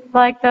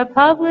 Like the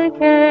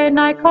publican,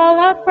 I call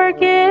out,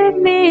 forgive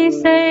me,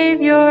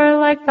 Savior.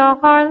 Like the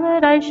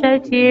harlot, I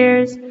shed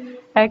tears.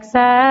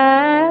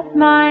 Accept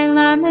my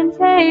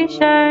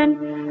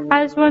lamentation,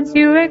 as once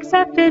you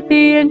accepted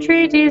the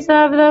entreaties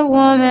of the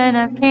woman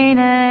of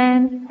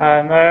Canaan.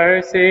 Have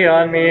mercy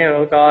on me,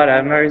 O God,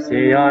 have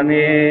mercy on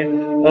me.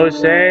 O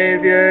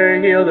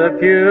Savior, heal the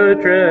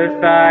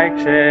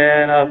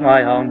putrefaction of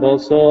my humble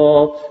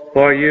soul,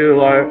 for you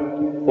are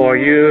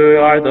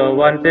the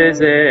one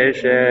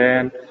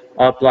physician.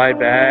 Apply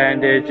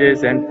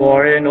bandages and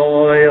pour in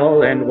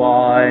oil and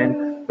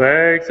wine,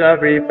 works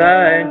of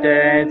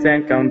repentance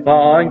and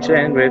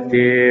compunction with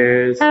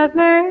tears. Have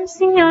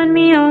mercy on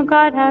me, O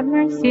God, have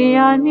mercy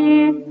on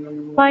me.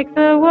 Like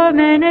the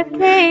woman of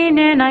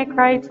Canaan, I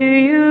cry to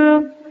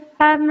you.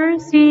 Have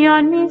mercy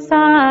on me,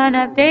 Son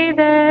of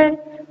David.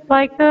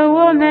 Like the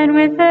woman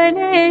with an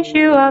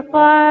issue of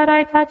blood,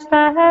 I touch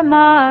the hem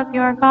of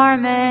your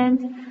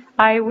garment.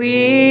 I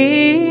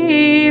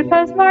weep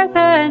as Martha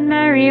and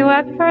Mary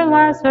wept for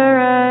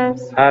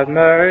Lazarus. Have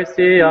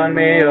mercy on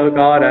me, O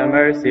God, have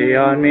mercy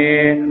on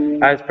me.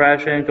 As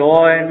precious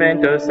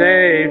ointment, O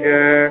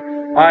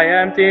Savior, I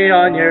empty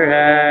on your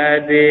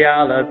head the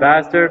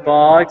alabaster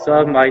box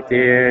of my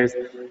tears.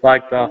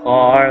 Like the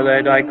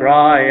harlot, I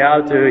cry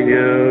out to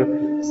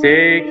you.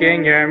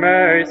 Seeking your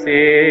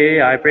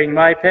mercy, I bring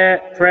my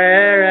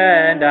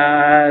prayer and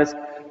ask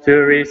to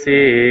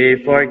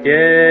receive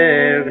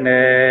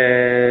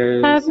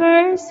forgiveness. Have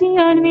mercy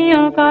on me,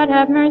 O God,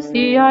 have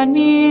mercy on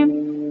me.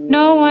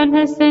 No one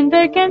has sinned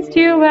against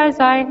you as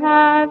I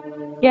have,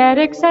 yet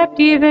accept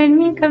even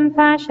me,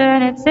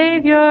 compassionate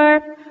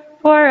Savior.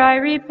 For I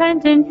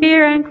repent in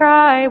fear and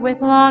cry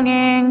with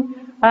longing.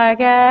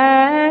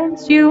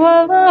 Against you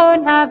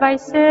alone have I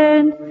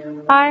sinned.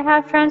 I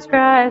have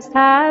transgressed,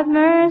 have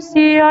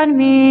mercy on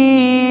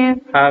me.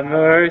 Have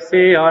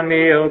mercy on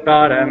me, O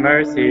God, have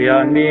mercy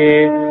on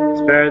me.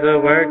 Spare the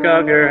work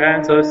of your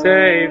hands, O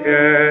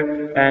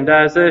Savior. And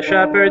as the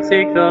shepherd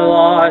seek the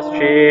lost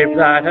sheep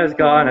that has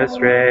gone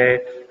astray,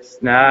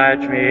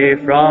 snatch me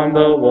from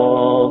the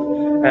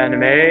wolf, and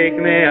make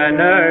me a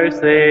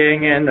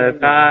nursling in the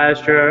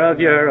pasture of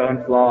your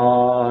own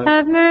flock.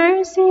 Have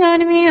mercy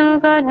on me, O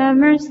God, have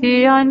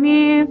mercy on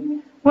me.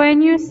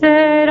 When you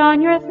sit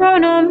on your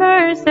throne, O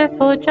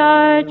merciful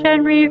Judge,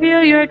 and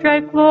reveal your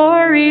dread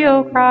glory,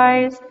 O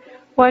Christ,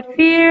 what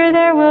fear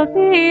there will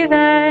be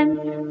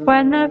then,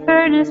 when the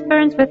furnace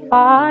burns with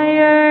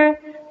fire,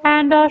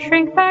 and I'll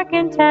shrink back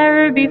in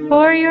terror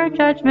before your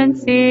judgment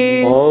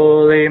seat.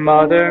 Holy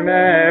Mother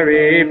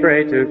Mary,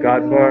 pray to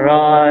God for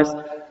us.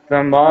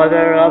 The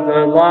Mother of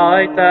the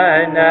light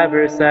that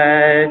never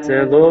sets,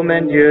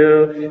 illumined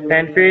you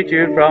and freed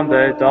you from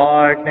the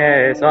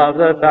darkness of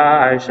the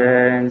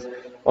passions.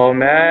 O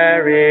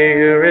Mary,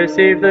 who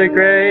received the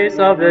grace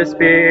of the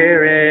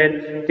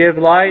Spirit, give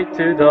light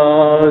to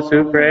those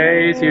who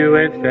praise you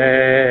with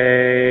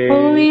faith.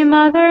 Holy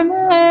Mother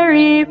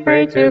Mary,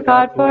 pray to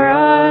God for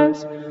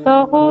us.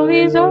 The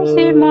Holy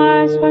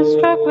Zosimas was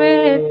struck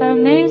with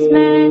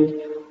amazement.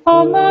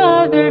 O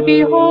Mother,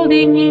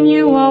 beholding in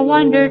you a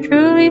wonder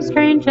truly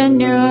strange and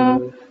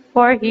new.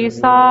 For he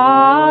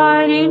saw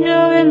an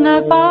angel in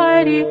the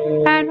body,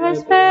 and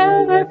was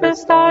filled with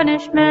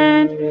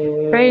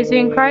astonishment,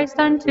 praising Christ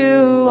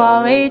unto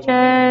all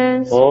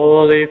ages.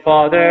 Holy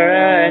Father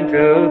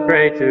Andrew,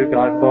 pray to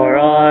God for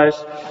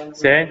us.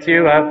 Since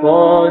you have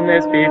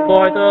boldness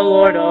before the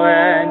Lord, O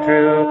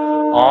Andrew,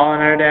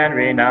 honored and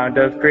renowned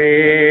of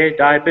Crete,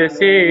 I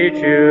beseech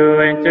you,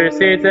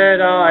 intercede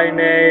that I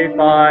may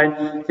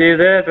find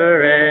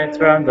deliverance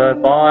from the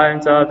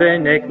bonds of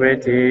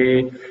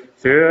iniquity.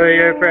 Through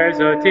your prayers,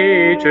 O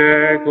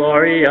teacher,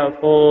 glory of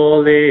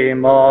holy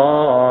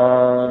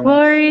Mom.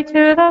 Glory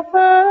to the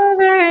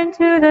Father, and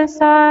to the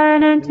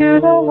Son, and to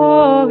the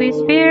Holy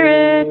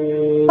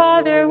Spirit.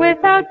 Father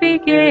without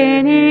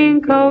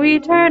beginning,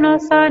 co-eternal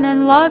Son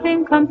and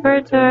loving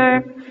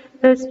Comforter.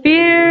 The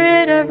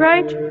Spirit of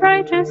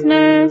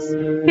righteousness,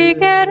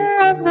 begetter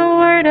of the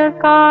Word of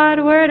God,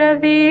 Word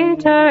of the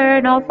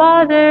eternal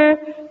Father,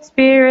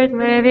 Spirit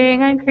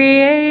living and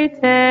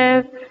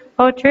creative.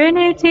 O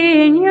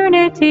Trinity in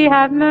unity,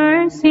 have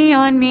mercy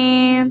on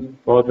me.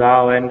 O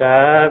thou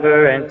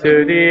endeavor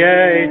into the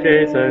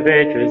ages of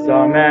ages,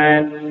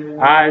 amen.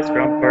 As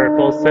from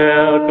purple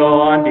silk,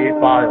 O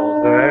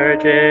undefiled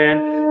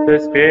Virgin, the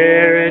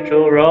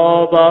spiritual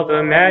robe of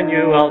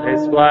Emmanuel,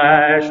 his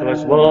flesh,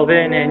 was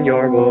woven in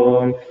your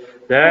womb.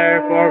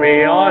 Therefore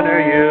we honor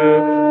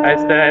you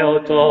as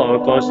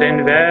Theotokos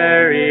in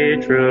very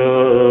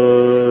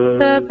truth.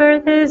 The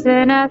birth is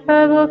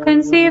ineffable,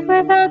 conceived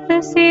without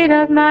the seed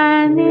of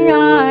man, the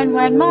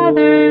unwed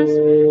mother's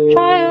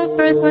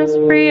childbirth was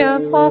free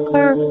of all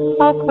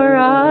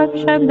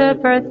corruption. The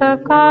birth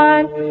of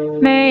God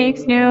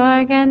makes new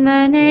again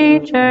the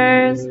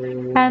natures,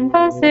 and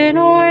thus in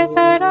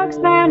orthodox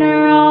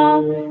manner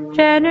all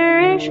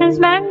generations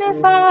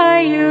magnify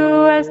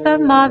you as the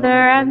mother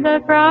and the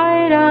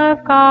bride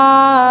of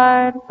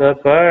God. The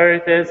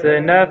birth is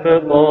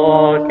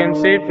ineffable,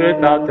 conceived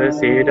without the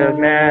seed of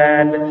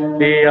man.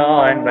 The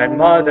unwed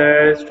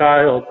mother's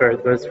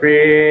childbirth was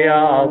free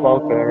of all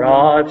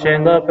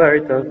corruption. The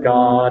birth of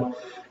God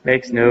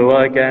makes new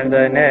again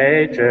the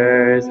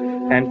natures,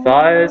 and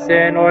thus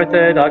in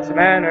orthodox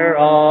manner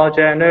all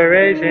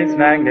generations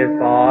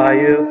magnify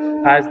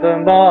you as the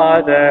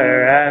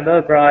mother and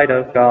the bride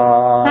of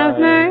God. Have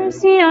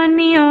mercy on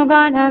me, O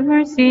God, have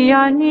mercy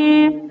on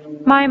me.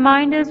 My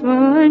mind is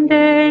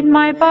wounded,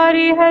 my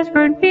body has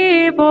grown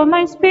feeble,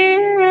 my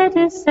spirit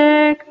is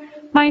sick.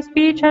 My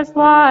speech has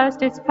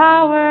lost its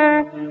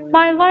power.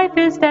 My life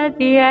is dead,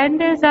 the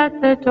end is at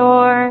the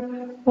door.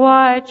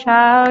 What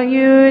shall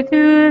you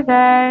do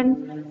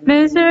then,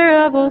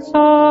 miserable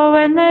soul,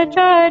 when the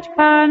judge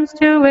comes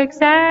to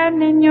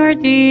examine your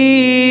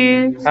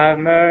deeds? Have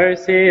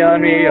mercy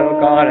on me, O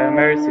God, have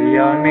mercy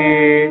on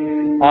me.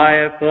 I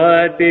have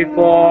put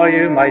before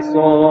you my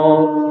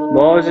soul,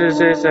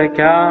 Moses'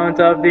 account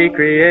of the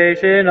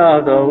creation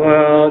of the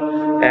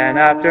world, and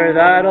after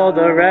that all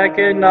the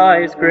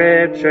recognized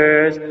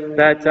scriptures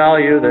that tell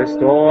you the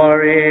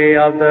story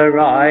of the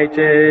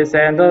righteous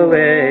and the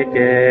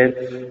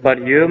wicked.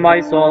 But you, my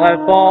soul,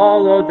 have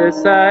followed the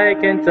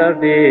second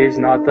of these,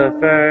 not the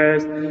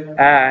first,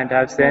 and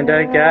have sinned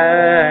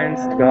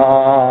against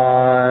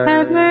God.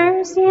 Have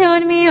mercy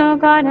on me, O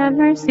God, have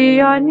mercy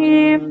on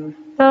me.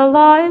 The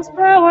law is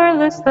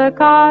powerless, the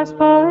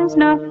gospel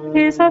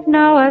is of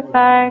no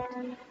effect,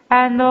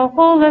 and the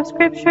whole of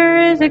Scripture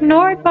is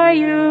ignored by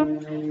you.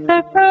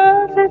 The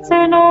prophets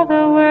and all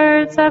the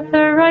words of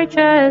the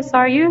righteous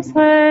are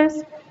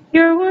useless.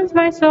 Your wounds,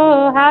 my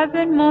soul, have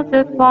been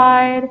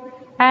multiplied,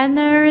 and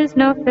there is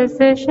no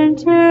physician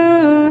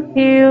to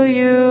heal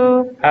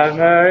you. Have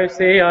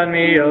mercy on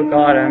me, O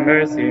God, have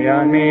mercy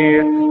on me.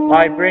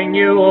 I bring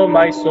you, O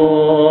my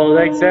soul,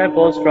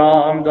 examples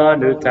from the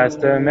New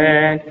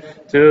Testament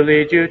to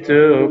lead you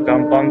to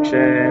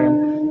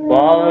compunction.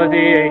 Follow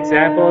the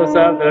examples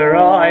of the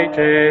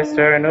righteous,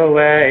 turn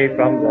away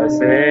from the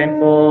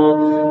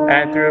sinful,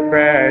 and through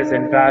prayers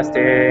and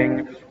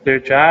fasting,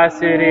 through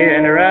chastity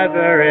and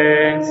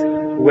reverence,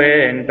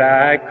 win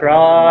back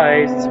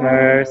Christ's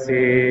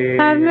mercy.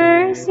 Have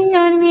mercy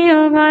on me,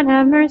 O God,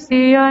 have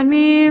mercy on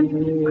me.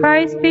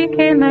 Christ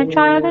became a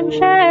child and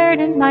shared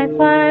in my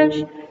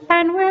flesh,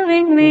 and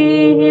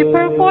willingly he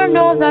performed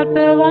all that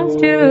belongs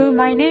to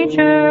my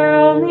nature,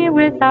 only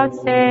without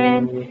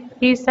sin.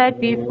 He set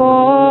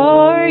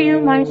before you,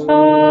 my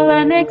soul,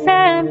 an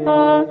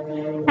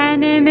example,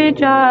 an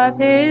image of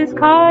his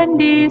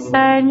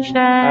condescension.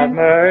 Have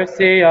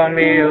mercy on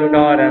me, O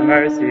God, have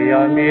mercy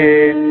on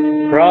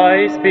me.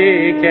 Christ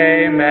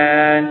became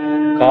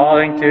man,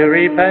 calling to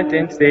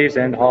repentance thieves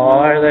and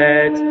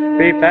harlots.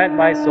 Repent,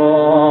 my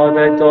soul,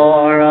 the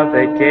door of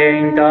the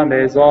kingdom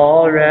is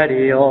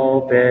already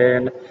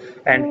open.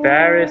 And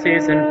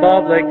Pharisees and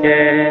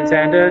publicans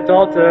and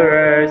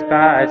adulterers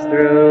pass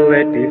through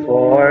it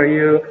before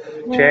you,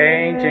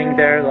 changing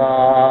their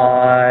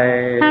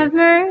lives. Have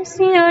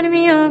mercy on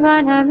me, O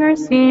God, have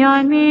mercy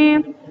on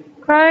me.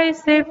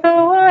 Christ saved the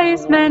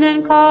wise men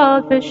and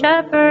called the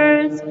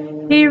shepherds.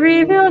 He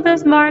revealed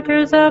as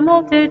martyrs a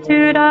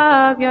multitude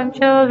of young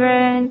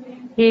children.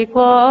 He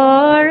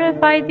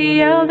glorified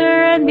the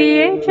elder and the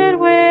aged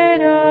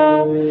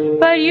widow.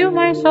 But you,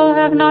 my soul,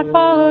 have not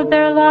followed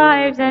their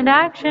lives and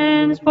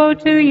actions. Woe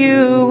to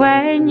you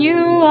when you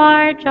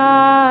are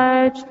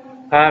judged.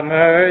 Have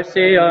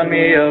mercy on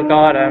me, O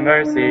God, have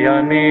mercy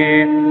on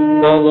me.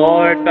 The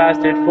Lord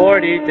fasted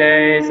 40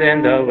 days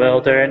in the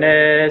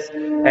wilderness,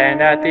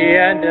 and at the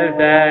end of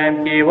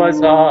them he was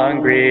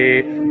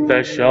hungry,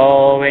 thus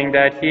showing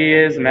that he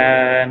is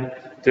man.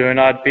 Do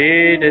not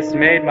be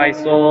dismayed, my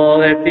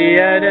soul, if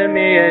the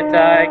enemy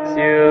attacks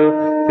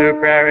you. Through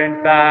prayer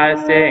and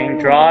fasting,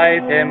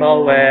 drive him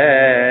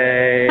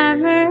away. Have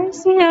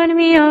mercy on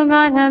me, O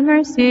God, have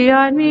mercy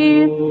on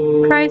me.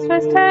 Christ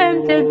was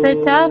tempted,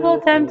 the devil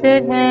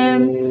tempted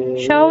him,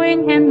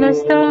 showing him the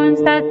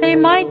stones that they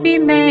might be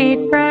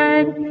made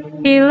bread.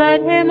 He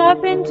led him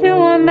up into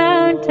a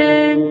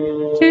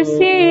mountain to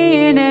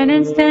see in an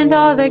instant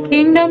all the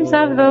kingdoms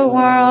of the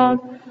world.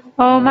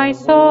 O my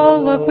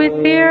soul, look with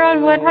fear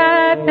on what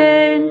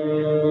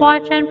happened.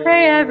 Watch and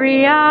pray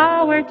every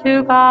hour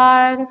to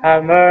God.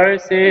 Have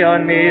mercy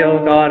on me, O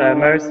God, have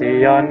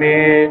mercy on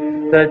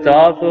me. The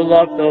dove who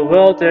loved the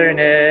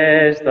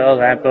wilderness, the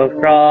lamp of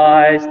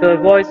Christ, the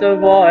voice of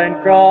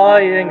one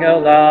crying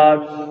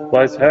aloud,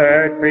 was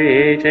heard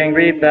preaching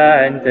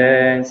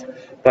repentance.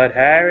 But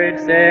Herod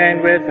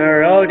sinned with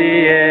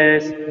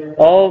Herodias.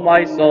 O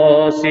my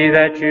soul, see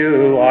that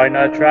you are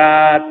not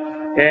trapped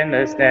in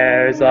the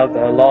snares of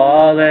the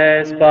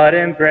lawless, but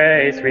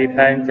embrace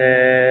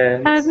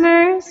repentance. Have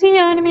mercy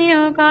on me,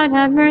 O God,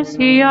 have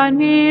mercy on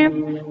me.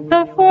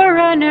 The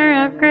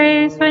forerunner of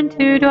grace went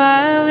to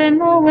dwell in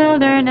the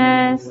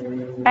wilderness,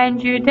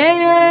 and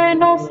Judea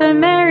and all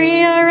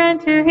Samaria ran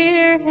to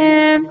hear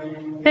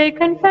him. They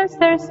confessed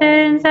their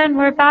sins and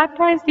were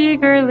baptized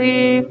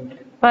eagerly.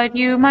 But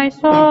you, my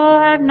soul,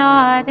 have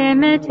not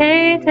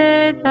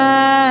imitated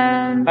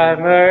them. Have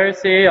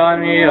mercy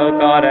on me, O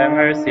God, have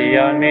mercy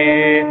on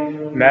me.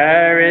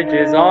 Marriage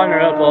is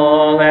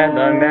honorable, and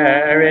the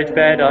marriage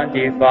bed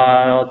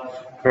undefiled.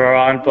 For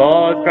on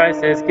both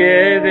Christ has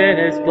given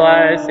his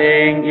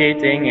blessing,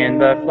 eating in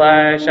the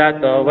flesh at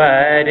the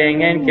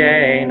wedding in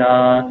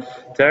Cana,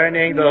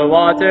 turning the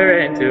water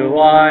into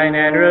wine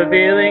and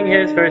revealing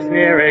his first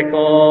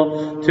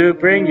miracle to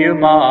bring you,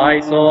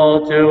 my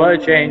soul, to a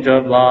change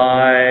of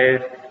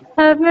life.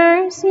 Have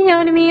mercy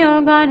on me,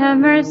 O God, have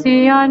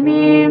mercy on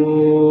me.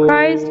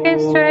 Christ gave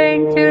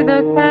strength to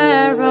the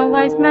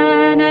paralyzed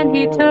man, and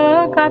he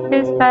took up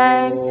his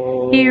bed.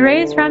 He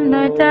raised from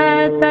the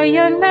dead the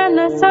young man,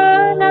 the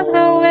son of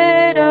the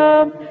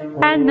widow,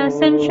 and the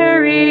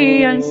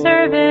centurion's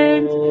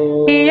servant.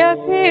 He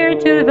appeared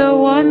to the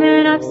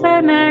woman of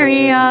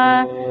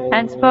Samaria,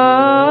 and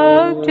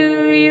spoke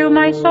to you,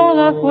 my soul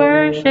of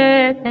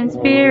worship and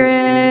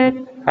spirit.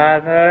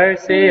 Have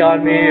mercy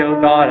on me, O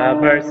God,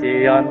 have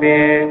mercy on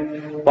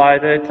me. By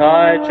the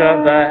touch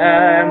of the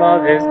hem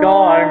of his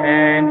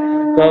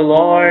garment, the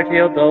Lord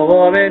healed the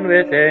woman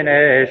with an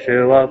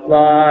issue of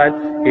blood.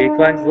 He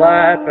cleansed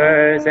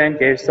lepers and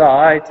gave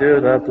sight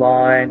to the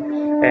blind,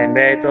 and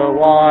made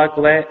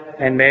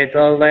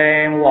the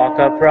lame walk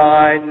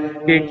upright.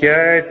 He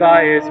cured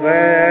by his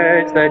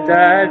words the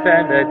deaf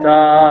and the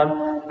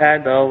dumb,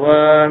 and the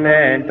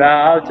woman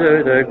bowed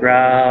to the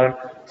ground,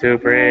 to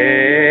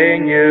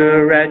bring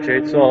you,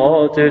 wretched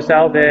soul, to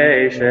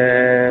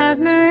salvation. Have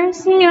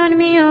mercy on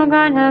me, O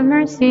God, have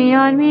mercy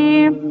on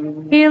me.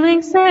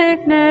 Healing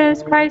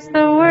sickness, Christ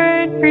the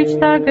Word, preached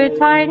the good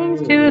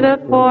tidings to the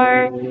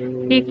poor.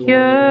 He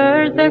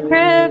cured the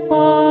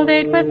crippled,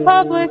 ate with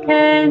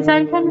publicans,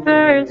 and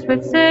conversed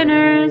with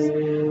sinners.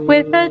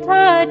 With the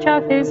touch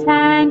of his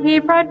hand, he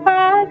brought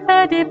back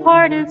the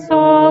departed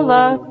soul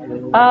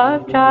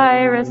of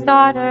Jairus'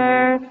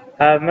 daughter.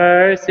 Have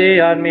mercy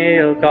on me,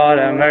 O God,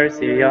 have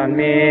mercy on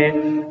me.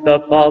 The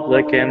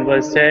publican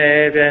was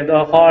saved, and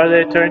the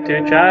harlot turned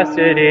to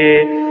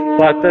chastity.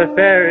 But the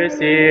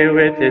Pharisee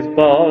with his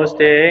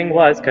boasting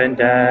was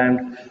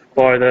condemned.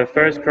 For the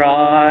first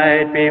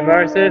cried, Be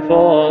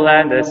merciful,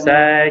 and the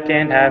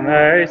second, Have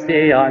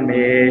mercy on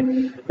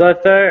me. The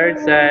third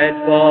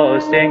said,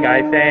 boasting,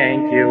 I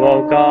thank you,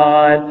 O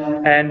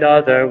God, and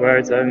other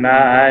words of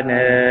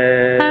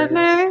madness. Have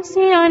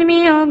mercy on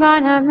me, O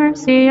God, have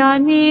mercy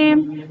on me.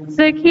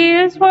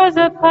 Zacchaeus was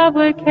a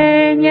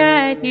publican,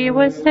 yet he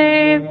was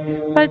saved.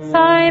 But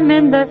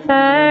Simon the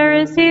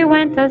Pharisee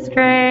went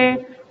astray,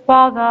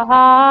 while the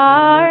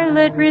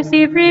harlot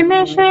received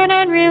remission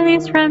and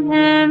release from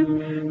him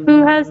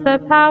who has the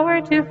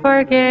power to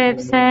forgive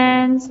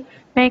sins.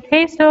 Make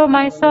haste, O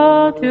my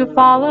soul, to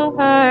follow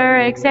her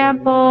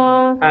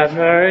example. Have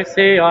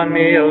mercy on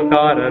me, O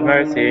God, have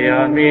mercy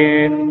on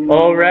me.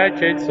 O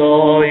wretched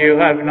soul, you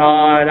have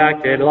not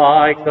acted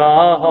like the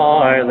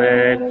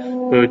harlot,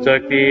 who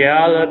took the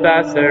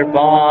alabaster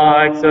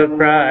box of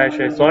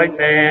precious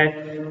ointment,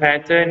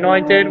 and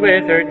anointed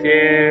with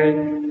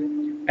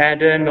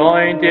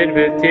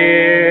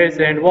tears,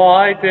 and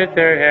wiped with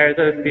her hair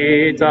the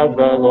feet of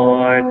the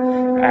Lord.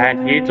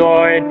 And he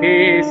tore in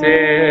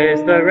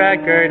pieces the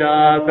record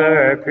of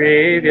her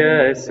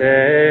previous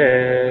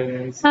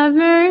sins. Have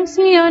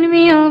mercy on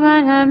me, O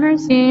God, have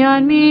mercy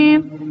on me.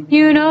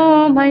 You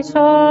know, my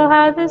soul,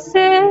 how the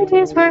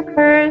cities were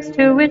cursed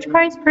to which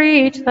Christ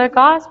preached the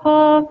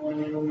gospel.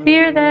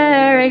 Fear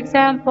their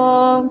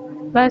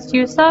example, lest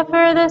you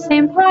suffer the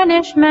same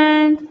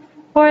punishment.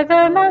 For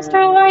the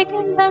Master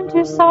likened them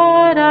to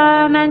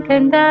Sodom, and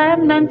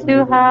condemned them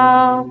to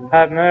hell.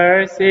 Have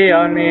mercy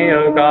on me,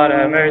 O God,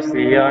 have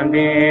mercy on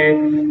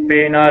me.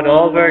 Be not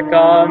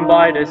overcome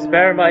by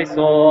despair, my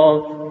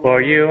soul,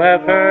 for you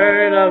have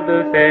heard of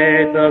the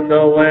faith of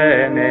the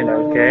women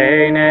of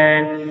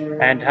Canaan,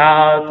 and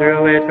how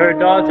through it her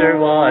daughter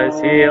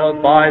was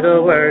healed by the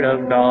word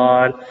of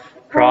God.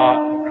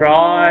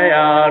 Cry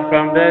out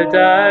from the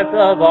depth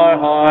of our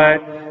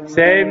heart,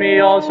 save me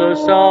also,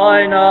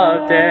 Son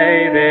of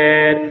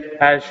David,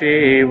 as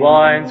she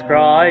once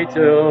cried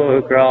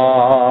to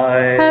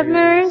Christ. Have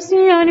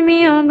mercy on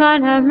me, O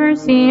God, have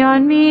mercy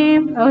on me.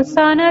 O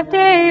Son of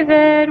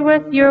David,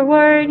 with your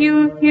word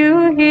you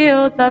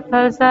healed the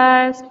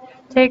possessed.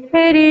 Take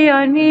pity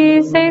on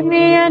me, save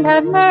me, and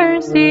have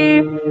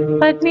mercy.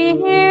 Let me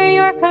hear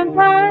your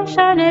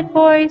compassionate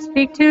voice,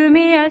 speak to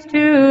me as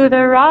to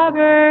the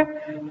robber.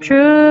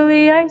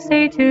 Truly I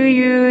say to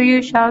you,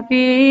 you shall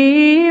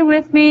be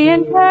with me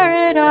in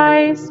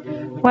paradise,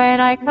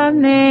 when I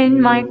come in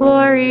my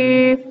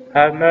glory.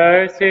 Have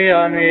mercy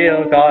on me,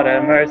 O God,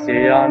 have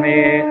mercy on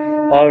me.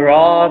 A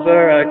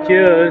robber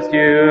accused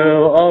you,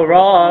 a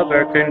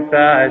robber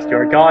confessed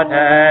your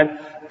Godhead,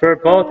 for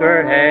both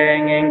were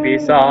hanging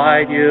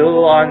beside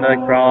you on the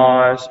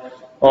cross.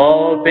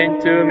 Open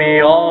to me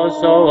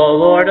also, O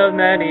Lord of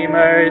many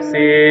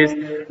mercies,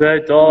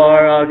 the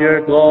door of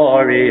your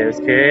glorious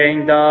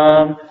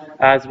kingdom.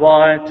 As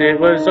once it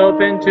was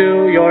opened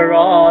to your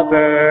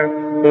robber,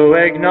 who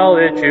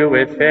acknowledged you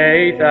with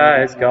faith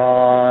as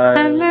God.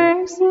 Have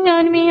mercy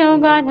on me, O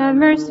God, have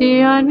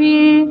mercy on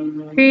me.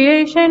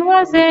 Creation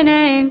was in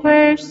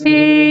anguish,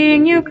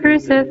 seeing you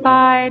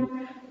crucified.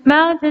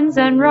 Mountains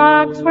and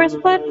rocks were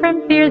split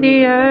from fear,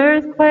 the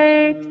earth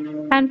quaked,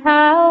 and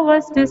hell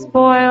was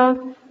despoiled.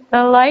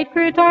 The light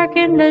grew dark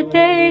in the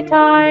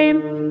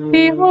daytime,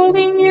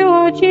 beholding you,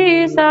 O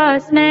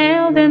Jesus,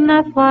 nailed in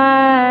the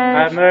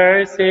flesh. Have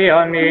mercy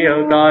on me,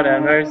 O God,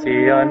 have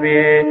mercy on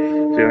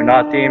me. Do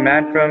not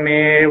demand from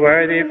me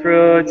worthy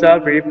fruits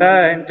of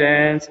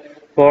repentance,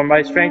 for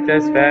my strength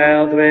has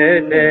failed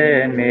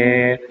within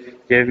me.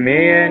 Give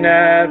me an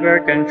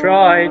ever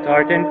contrite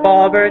heart and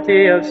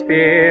poverty of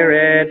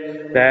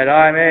spirit, that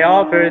I may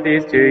offer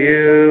these to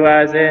you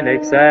as an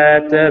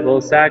acceptable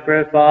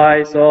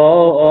sacrifice,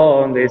 O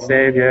only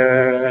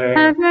Savior.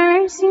 Have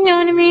mercy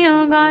on me,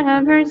 O God,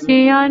 have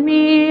mercy on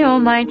me, O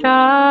my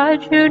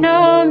judge who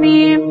know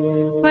me.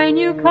 When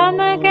you come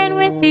again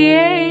with the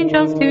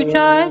angels to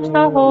judge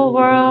the whole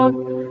world,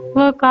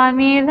 look on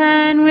me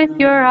then with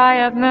your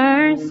eye of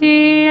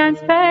mercy and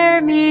spare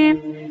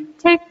me.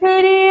 Take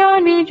pity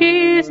on me,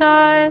 Jesus,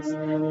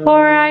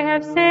 for I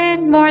have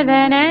sinned more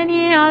than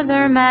any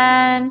other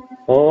man.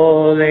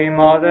 Holy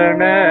Mother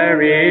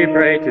Mary,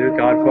 pray to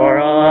God for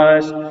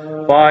us.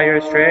 By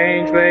your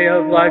strange way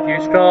of life you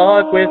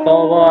struck with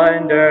all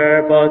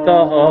wonder both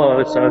the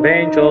hosts of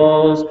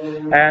angels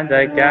and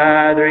the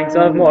gatherings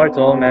of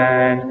mortal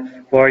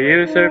men. For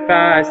you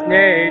surpassed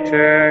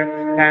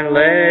nature and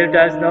lived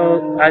as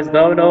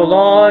though no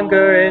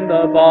longer in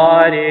the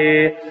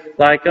body.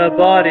 Like a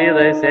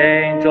bodiless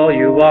angel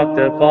you walked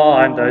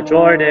upon the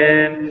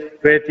Jordan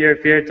with your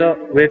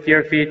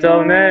feet,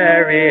 O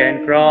Mary,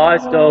 and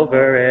crossed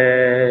over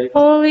it.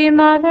 Holy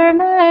Mother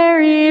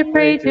Mary,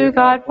 pray to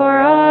God for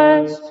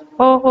us.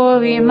 O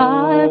Holy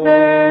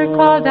Mother,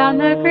 call down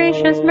the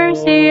gracious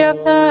mercy of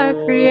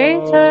the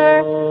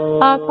Creator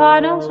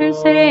upon us who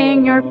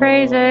sing your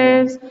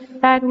praises,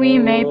 that we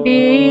may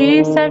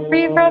be set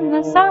free from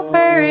the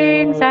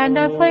sufferings and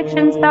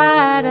afflictions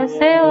that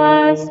assail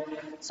us,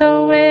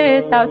 so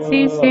without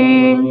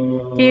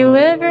ceasing,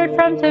 delivered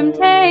from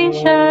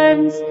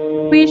temptations,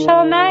 we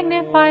shall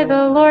magnify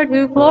the Lord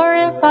who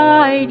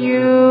glorified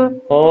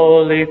you.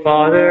 Holy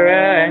Father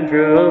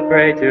Andrew,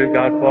 pray to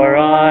God for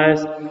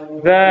us.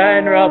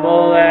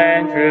 Venerable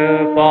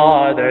Andrew,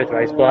 Father,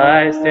 thrice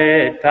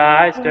blessed,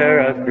 pastor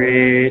of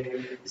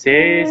Crete,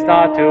 cease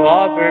not to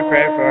offer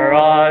prayer for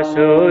us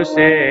who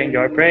sing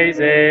your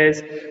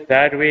praises,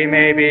 that we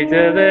may be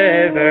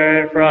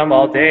delivered from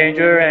all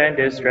danger and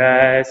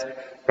distress,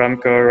 from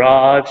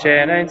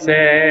corruption and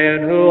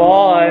sin, who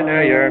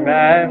honor your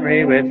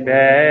memory with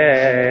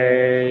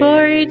faith.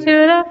 Glory to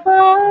the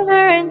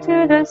Father, and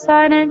to the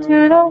Son, and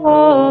to the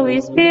Holy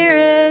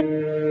Spirit,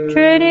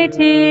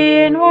 Trinity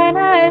in one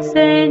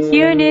essence,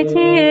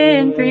 unity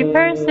in three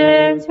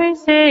persons, we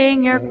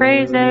sing your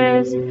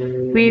praises.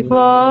 We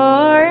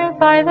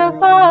glorify the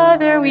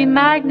Father, we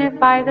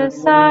magnify the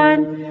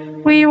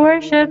Son, we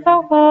worship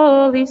the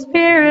Holy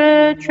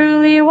Spirit,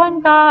 truly one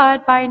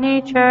God by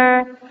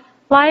nature,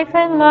 life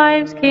and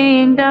life's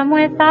kingdom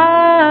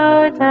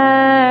without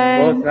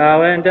end. Both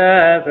now and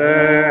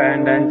ever,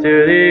 and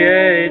unto the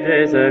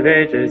ages of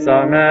ages.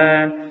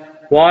 Amen.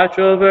 Watch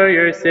over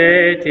your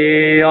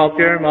city, O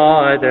pure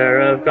Mother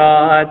of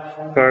God,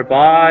 for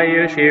by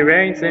you she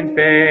reigns in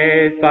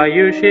faith, by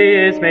you she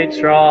is made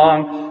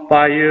strong,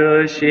 by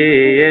you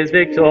she is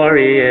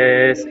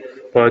victorious,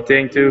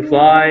 putting to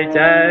flight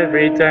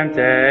every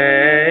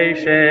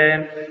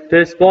temptation,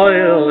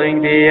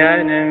 despoiling the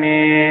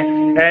enemy,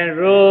 and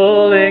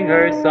ruling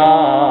her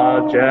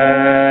subjects.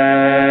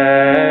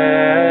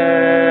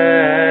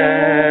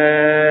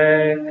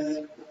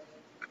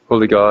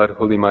 Holy God,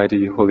 holy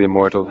mighty, holy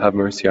immortal, have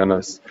mercy on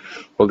us.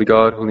 Holy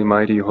God, holy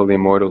mighty, holy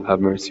immortal,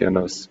 have mercy on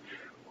us.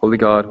 Holy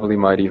God, holy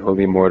mighty,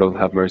 holy immortal,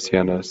 have mercy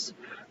on us.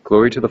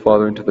 Glory to the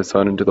Father, and to the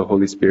Son, and to the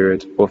Holy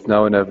Spirit, both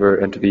now and ever,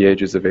 and to the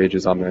ages of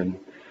ages. Amen.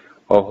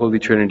 O Holy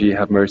Trinity,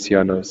 have mercy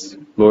on us.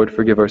 Lord,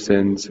 forgive our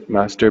sins.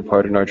 Master,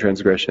 pardon our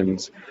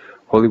transgressions.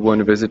 Holy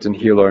One, visit and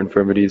heal our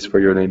infirmities for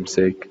your name's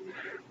sake.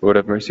 Lord,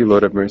 have mercy,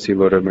 Lord, have mercy,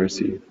 Lord, have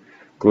mercy.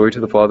 Glory to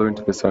the Father, and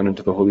to the Son, and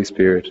to the Holy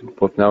Spirit,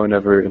 both now and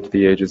ever, and to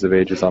the ages of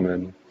ages.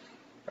 Amen.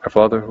 Our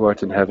Father, who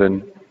art in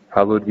heaven,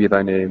 hallowed be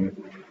thy name.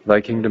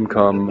 Thy kingdom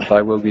come,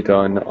 thy will be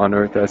done, on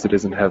earth as it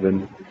is in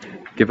heaven.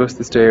 Give us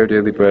this day our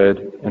daily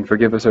bread, and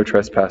forgive us our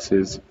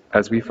trespasses,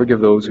 as we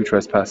forgive those who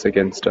trespass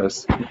against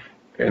us.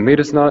 And lead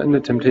us not into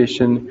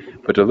temptation,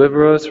 but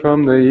deliver us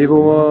from the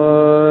evil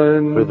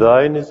one. For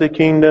thine is the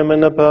kingdom,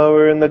 and the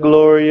power, and the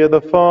glory of the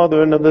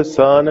Father, and of the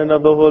Son, and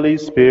of the Holy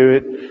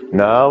Spirit,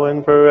 now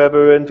and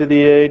forever, and to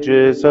the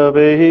ages of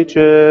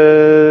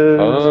ages.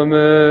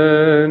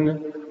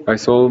 Amen. My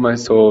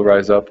soul,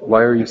 rise up.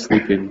 Why are you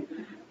sleeping?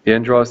 The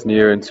end draws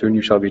near, and soon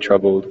you shall be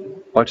troubled.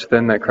 Watch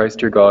then that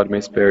Christ your God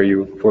may spare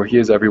you, for he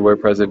is everywhere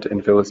present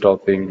and filleth all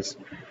things.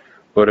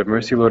 Lord have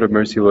mercy, Lord have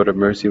mercy, Lord have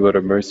mercy, Lord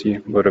have mercy,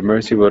 Lord have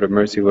mercy, Lord have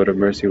mercy, Lord have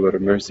mercy, Lord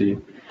have mercy.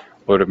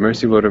 Lord have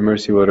mercy, Lord have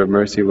mercy, Lord have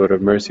mercy, Lord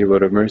have mercy,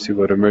 Lord have mercy,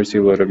 Lord have mercy,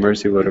 Lord have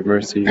mercy, Lord have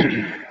mercy.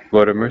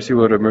 Lord have mercy,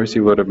 Lord have mercy,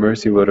 Lord have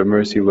mercy, Lord have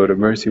mercy, Lord have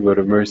mercy, Lord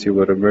have mercy,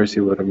 Lord have mercy,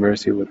 Lord have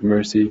mercy, Lord have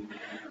mercy.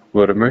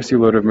 Lord have mercy,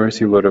 Lord have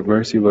mercy, Lord have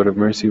mercy, Lord have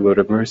mercy, Lord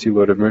have mercy,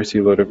 Lord have mercy,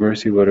 Lord have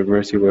mercy, Lord have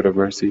mercy, Lord have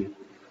mercy.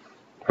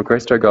 O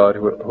Christ our God,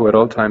 who at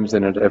all times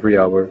and at every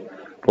hour,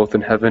 both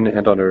in heaven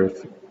and on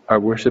earth, are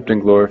worshipped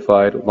and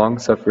glorified,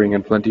 long-suffering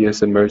and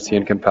plenteous in mercy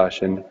and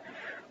compassion,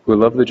 who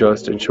love the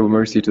just and show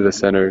mercy to the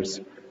sinners,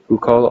 who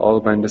call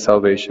all men to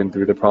salvation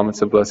through the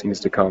promise of blessings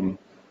to come.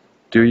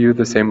 Do you,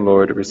 the same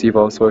Lord, receive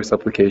also our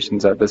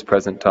supplications at this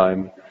present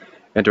time,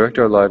 and direct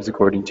our lives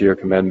according to your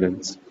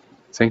commandments.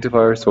 Sanctify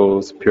our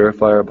souls,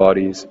 purify our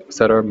bodies,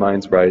 set our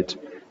minds right,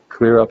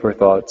 clear up our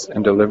thoughts,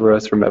 and deliver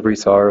us from every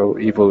sorrow,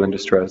 evil, and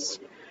distress.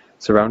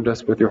 Surround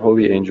us with your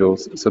holy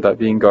angels, so that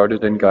being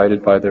guarded and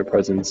guided by their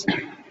presence,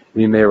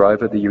 we may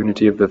arrive at the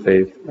unity of the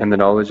faith and the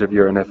knowledge of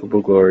your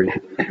ineffable glory.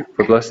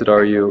 For blessed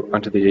are you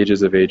unto the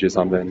ages of ages.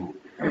 Amen.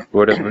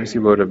 Lord have mercy,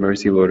 Lord have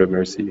mercy, Lord have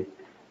mercy.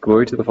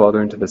 Glory to the Father,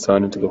 and to the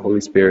Son, and to the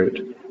Holy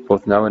Spirit,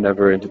 both now and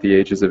ever, and to the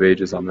ages of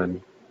ages.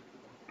 Amen.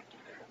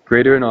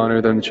 Greater in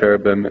honor than the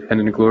cherubim,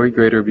 and in glory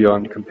greater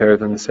beyond compare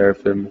than the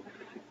seraphim,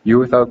 you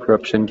without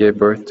corruption gave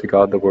birth to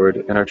God the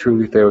Word, and are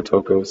truly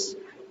Theotokos.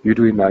 You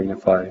do we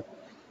magnify.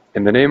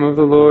 In the name of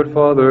the Lord,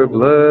 Father,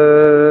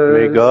 bless.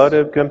 May God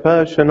have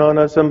compassion on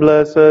us and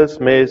bless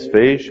us. May his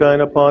face shine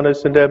upon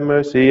us and have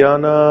mercy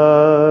on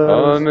us.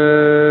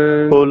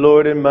 Amen. O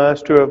Lord and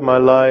Master of my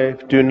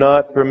life, do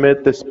not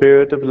permit the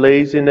spirit of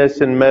laziness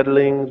and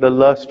meddling, the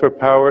lust for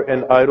power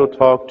and idle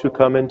talk to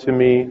come into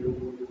me.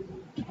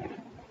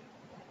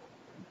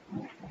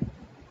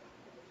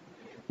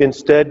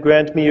 Instead,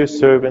 grant me, your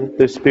servant,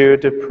 the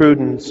spirit of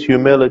prudence,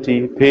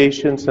 humility,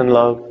 patience, and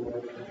love.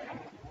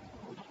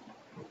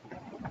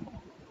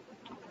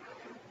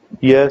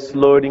 Yes,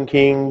 Lord and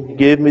King,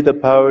 give me the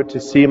power to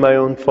see my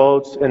own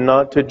faults and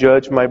not to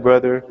judge my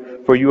brother,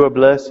 for you are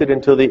blessed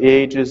until the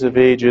ages of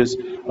ages.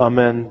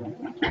 Amen.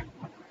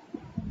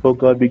 O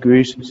God, be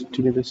gracious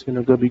unto me the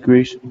sinner. God, be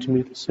gracious unto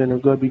me the sinner.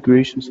 God, be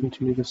gracious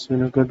unto me the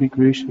sinner. God, be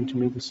gracious unto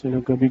me the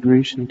sinner. God, be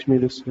gracious unto me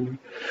the sinner.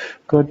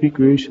 God, be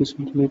gracious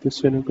unto me the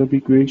sinner. God, be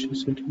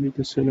gracious unto me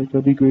the sinner. God,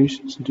 be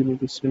gracious unto me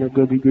the sinner.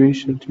 God, be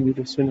gracious unto me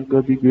the sinner.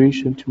 God, be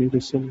gracious unto me the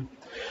sinner.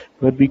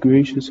 God, be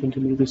gracious unto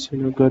me the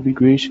sinner. God, be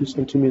gracious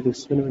unto me the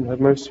sinner, and have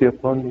mercy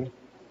upon me.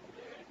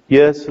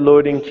 Yes,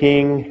 Lord and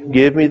King,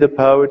 give me the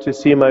power to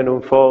see mine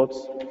own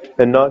faults,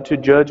 and not to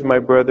judge my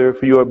brother,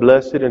 for you are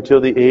blessed until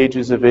the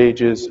ages of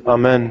ages.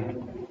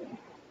 Amen.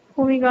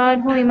 Holy God,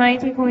 holy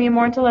mighty, holy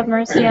immortal, have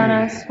mercy on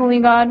us. Holy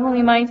God,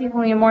 holy mighty,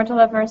 holy immortal,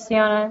 have mercy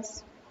on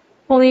us.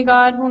 Holy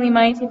God, holy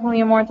mighty, holy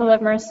immortal,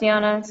 have mercy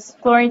on us.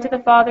 Glory to the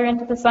Father, and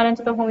to the Son, and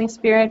to the Holy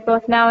Spirit,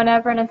 both now and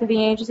ever, and unto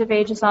the ages of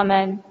ages.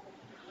 Amen.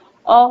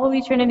 All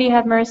Holy Trinity,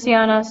 have mercy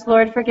on us.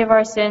 Lord, forgive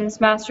our sins.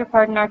 Master,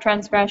 pardon our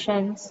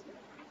transgressions.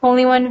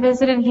 Holy One,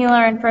 visit and heal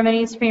our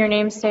infirmities for your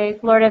name's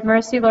sake. Lord, have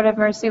mercy, Lord, have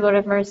mercy, Lord,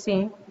 have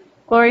mercy.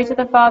 Glory to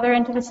the Father,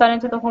 and to the Son,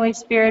 and to the Holy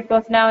Spirit,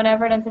 both now and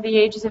ever, and unto the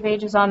ages of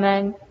ages.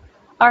 Amen.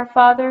 Our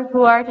Father,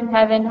 who art in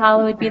heaven,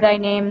 hallowed be thy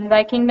name.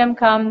 Thy kingdom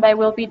come, thy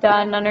will be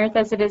done, on earth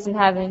as it is in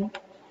heaven.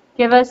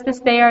 Give us this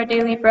day our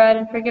daily bread,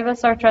 and forgive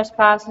us our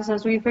trespasses,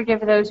 as we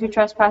forgive those who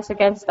trespass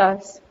against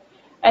us.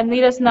 And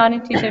lead us not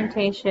into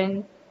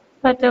temptation,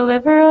 but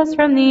deliver us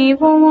from the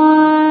evil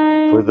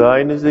one. For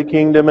thine is the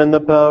kingdom, and the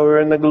power,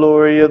 and the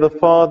glory of the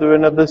Father,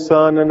 and of the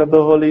Son, and of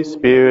the Holy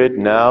Spirit,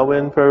 now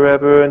and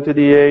forever, and to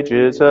the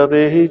ages of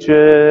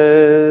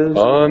ages.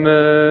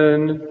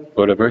 Amen.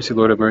 Lord have mercy,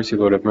 Lord have mercy,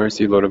 Lord have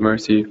mercy, Lord have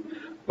mercy.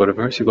 Lord have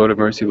mercy, Lord have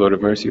mercy, Lord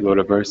have mercy, Lord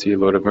have mercy,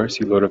 Lord have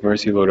mercy, Lord have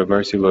mercy, Lord have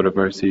mercy, Lord have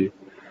mercy.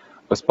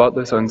 O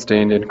spotless,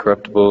 unstained,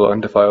 incorruptible,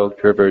 undefiled,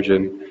 pure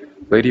Virgin,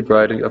 Lady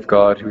Bride of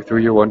God, who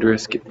through your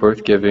wondrous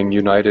birth-giving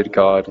united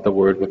God, the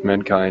Word, with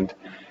mankind,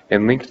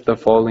 and linked the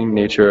falling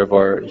nature of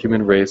our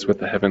human race with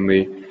the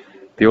heavenly,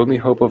 the only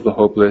hope of the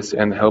hopeless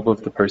and the help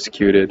of the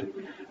persecuted,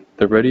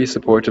 the ready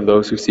support of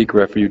those who seek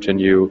refuge in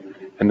you,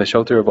 and the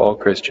shelter of all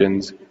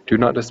Christians, do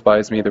not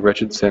despise me, the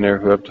wretched sinner,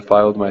 who have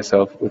defiled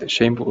myself with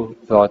shameful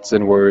thoughts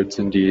and words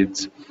and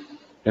deeds,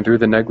 and through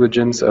the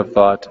negligence of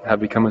thought have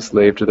become a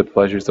slave to the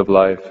pleasures of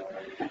life.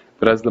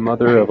 But as the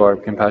mother of our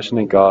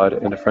compassionate God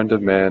and a friend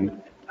of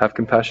man, have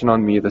compassion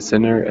on me, the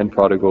sinner and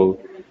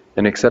prodigal,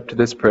 and accept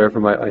this prayer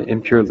from my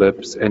impure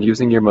lips, and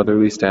using your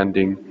motherly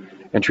standing,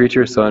 entreat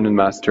your Son and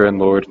Master and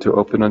Lord to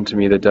open unto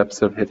me the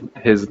depths of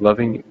his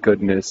loving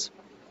goodness,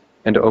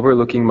 and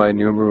overlooking my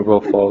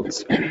innumerable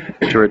faults,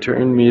 to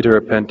return me to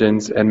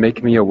repentance and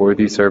make me a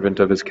worthy servant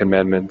of his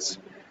commandments.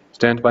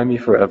 Stand by me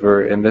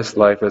forever in this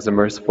life as a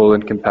merciful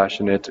and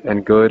compassionate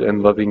and good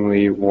and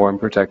lovingly warm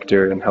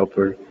protector and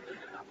helper,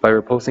 by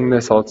repulsing the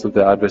assaults of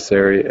the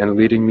adversary and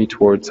leading me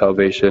toward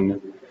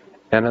salvation,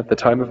 and at the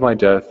time of my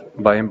death,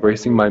 by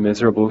embracing my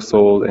miserable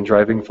soul and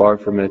driving far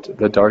from it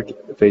the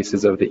dark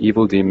faces of the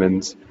evil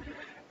demons,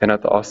 and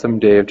at the awesome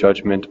day of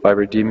judgment, by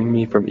redeeming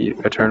me from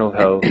eternal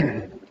hell,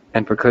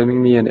 and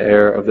proclaiming me an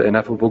heir of the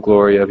ineffable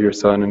glory of your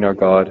Son and our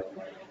God.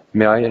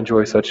 May I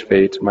enjoy such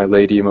fate, my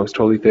Lady, most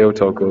holy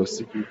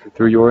Theotokos,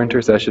 through your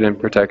intercession and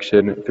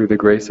protection, through the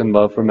grace and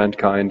love for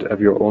mankind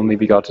of your only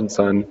begotten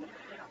Son,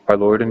 our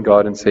Lord and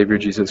God and Savior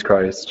Jesus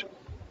Christ,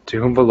 to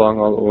whom belong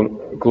all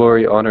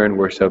glory, honor, and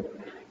worship,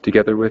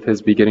 together with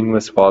his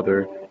beginningless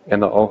Father,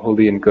 and the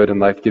all-holy and good and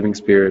life-giving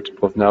Spirit,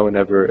 both now and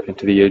ever, and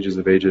to the ages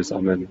of ages.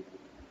 Amen.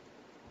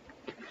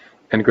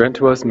 And grant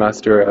to us,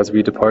 Master, as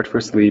we depart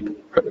for sleep,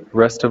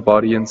 rest of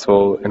body and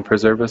soul, and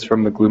preserve us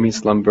from the gloomy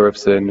slumber of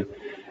sin,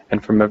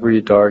 and from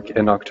every dark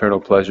and nocturnal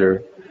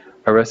pleasure.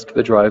 Arrest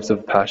the drives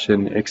of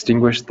passion,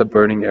 extinguish the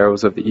burning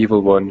arrows of the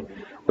evil one,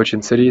 which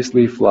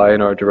insidiously fly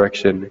in our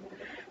direction.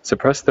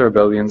 Suppress the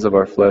rebellions of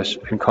our flesh,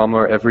 and calm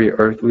our every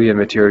earthly and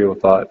material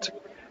thought.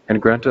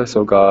 And grant us,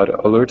 O God,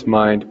 alert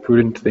mind,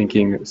 prudent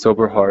thinking,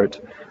 sober heart,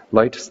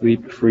 light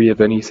sleep, free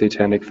of any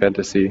satanic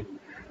fantasy.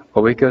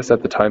 Awake us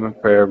at the time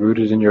of prayer,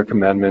 rooted in your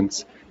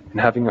commandments, and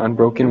having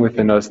unbroken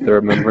within us the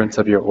remembrance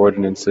of your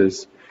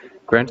ordinances.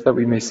 Grant that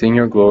we may sing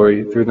your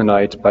glory through the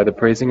night by the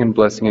praising and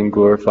blessing and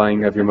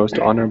glorifying of your most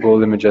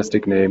honorable and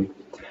majestic name,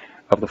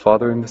 of the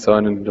Father and the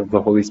Son and of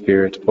the Holy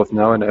Spirit, both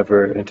now and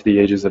ever, and to the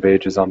ages of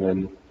ages.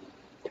 Amen.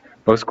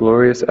 Most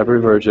glorious ever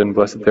Virgin,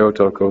 blessed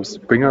Theotokos,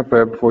 bring our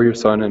prayer before your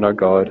Son and our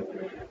God,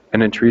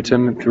 and entreat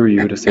him through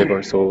you to save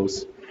our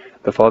souls.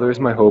 The Father is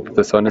my hope,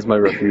 the Son is my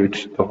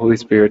refuge, the Holy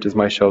Spirit is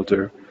my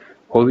shelter.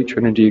 Holy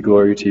Trinity,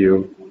 glory to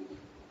you.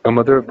 O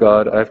Mother of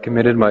God, I have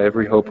committed my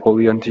every hope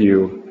wholly unto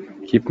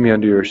you. Keep me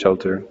under your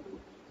shelter.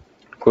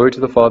 Glory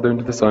to the Father, and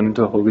to the Son, and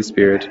to the Holy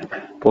Spirit,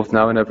 both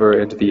now and ever,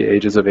 and to the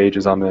ages of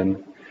ages.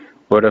 Amen.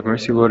 Lord have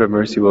mercy, Lord have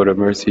mercy, Lord have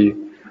mercy.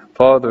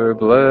 Father,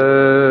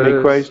 bless.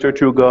 May Christ, our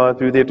true God,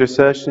 through the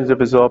intercessions of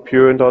his all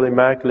pure and all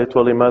immaculate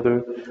Holy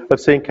Mother, of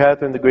St.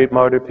 Catherine, the great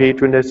martyr,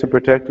 patroness and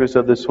protectress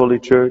of this holy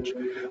church,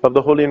 of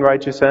the holy and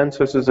righteous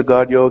ancestors of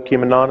God,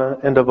 Joachim and Anna,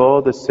 and of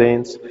all the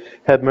saints,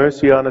 have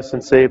mercy on us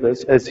and save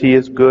us, as he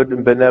is good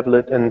and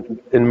benevolent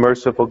and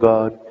merciful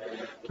God.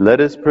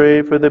 Let us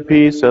pray for the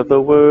peace of the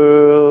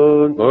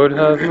world. Lord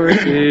have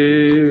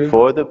mercy.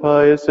 For the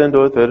pious and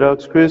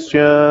orthodox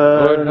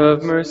Christians. Lord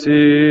have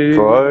mercy.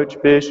 For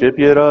Archbishop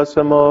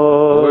Yerasimos.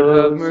 Lord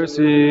have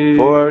mercy.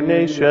 For our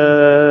nation.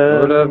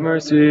 Lord have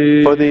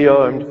mercy. For the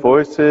armed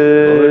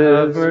forces. Lord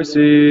have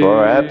mercy. For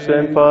our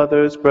absent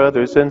fathers,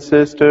 brothers, and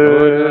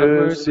sisters. Lord have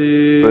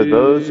mercy. For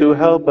those who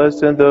help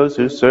us and those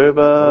who serve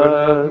us.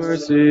 Lord have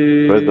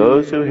mercy. For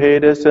those who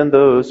hate us and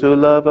those who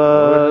love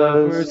us. Lord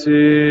have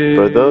mercy.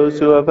 For those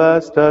who have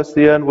asked us,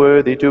 the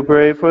unworthy, to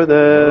pray for them.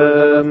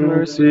 Lord have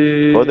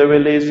mercy. For the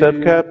release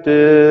of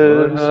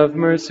captives. Lord have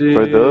mercy.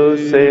 For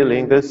those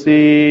sailing the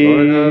seas.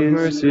 Lord have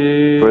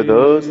mercy. For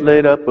those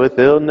laid up with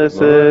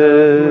illnesses. Lord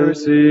have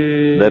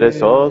mercy. Let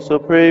us also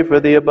pray for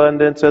the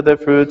abundance of the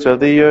fruits of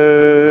the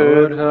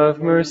earth. Lord have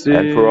mercy.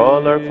 And for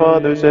all our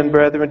fathers and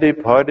brethren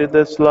departed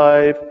this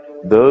life,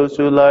 those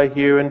who lie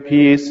here in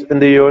peace,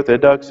 and the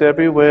Orthodox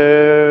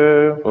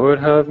everywhere. Lord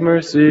have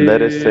mercy.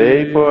 Let us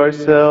say for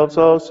ourselves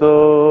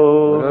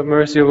also. Lord have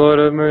mercy, Lord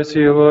have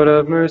mercy, Lord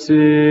have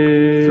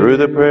mercy. Through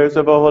the prayers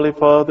of our holy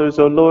fathers,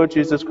 O Lord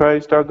Jesus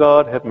Christ, our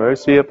God, have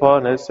mercy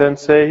upon us and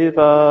save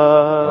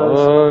us.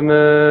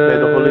 Amen. May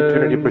the Holy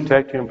Trinity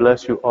protect you and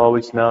bless you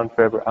always, now and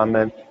forever.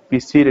 Amen. Be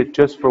seated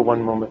just for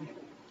one moment.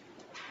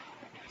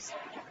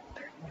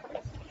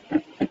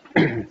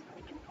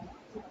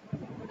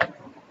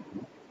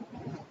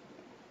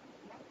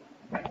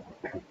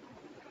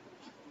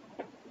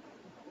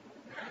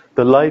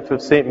 The life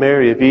of St.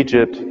 Mary of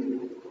Egypt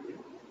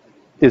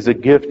is a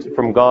gift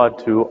from God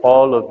to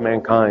all of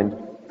mankind,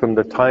 from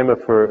the time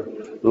of her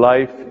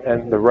life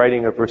and the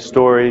writing of her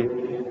story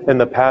and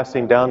the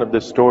passing down of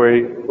the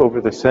story over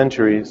the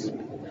centuries.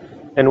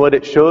 And what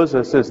it shows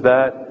us is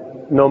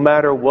that no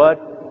matter what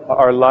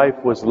our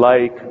life was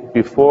like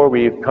before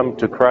we've come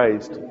to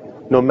Christ,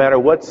 no matter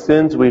what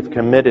sins we've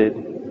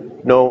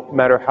committed, no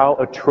matter how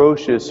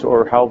atrocious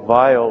or how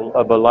vile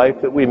of a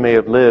life that we may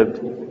have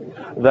lived,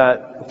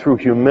 that through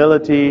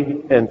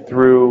humility and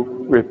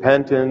through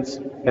repentance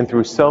and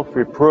through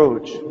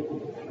self-reproach,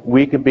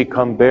 we can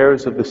become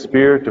bearers of the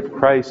Spirit of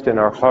Christ in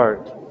our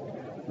heart.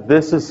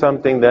 This is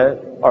something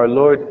that our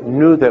Lord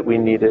knew that we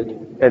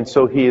needed, and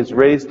so He has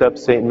raised up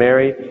St.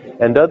 Mary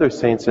and other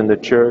saints in the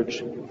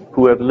Church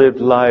who have lived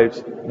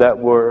lives that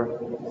were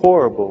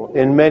horrible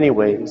in many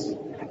ways,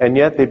 and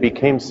yet they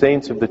became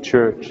saints of the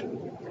Church.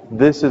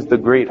 This is the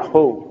great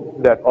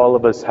hope that all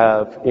of us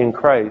have in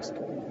Christ,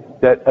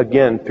 that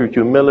again, through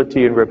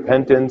humility and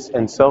repentance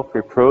and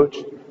self-reproach,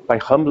 by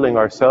humbling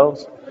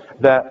ourselves,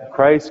 that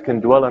Christ can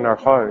dwell in our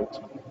heart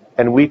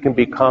and we can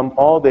become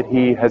all that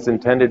He has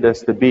intended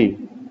us to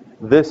be.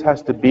 This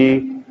has to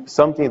be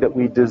something that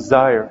we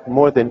desire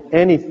more than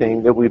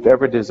anything that we've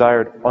ever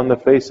desired on the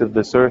face of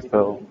this earth,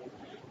 though.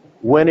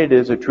 When it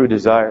is a true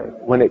desire,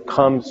 when it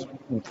comes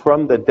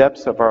from the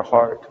depths of our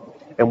heart,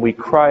 and we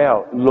cry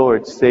out,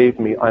 Lord, save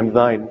me, I'm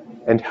thine,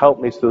 and help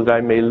me so that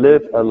I may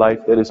live a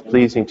life that is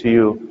pleasing to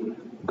you,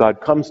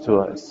 God comes to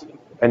us,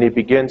 and He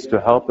begins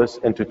to help us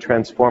and to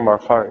transform our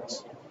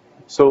hearts.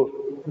 So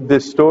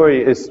this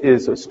story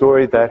is a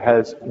story that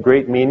has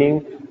great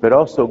meaning, but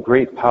also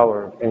great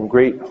power and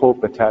great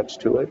hope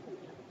attached to it.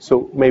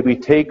 So may we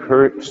take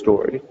her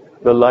story,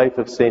 the life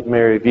of St.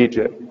 Mary of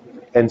Egypt,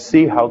 and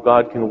see how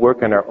God can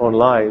work in our own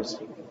lives.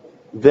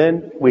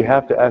 Then we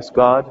have to ask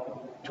God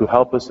to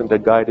help us and to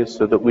guide us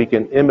so that we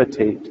can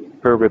imitate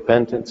her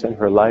repentance in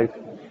her life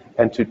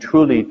and to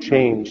truly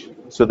change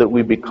so that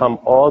we become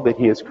all that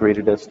He has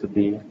created us to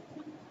be.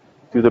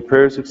 Through the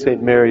prayers of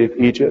St. Mary of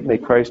Egypt, may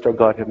Christ our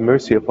God have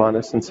mercy upon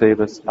us and save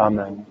us.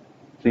 Amen.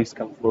 Please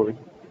come forward.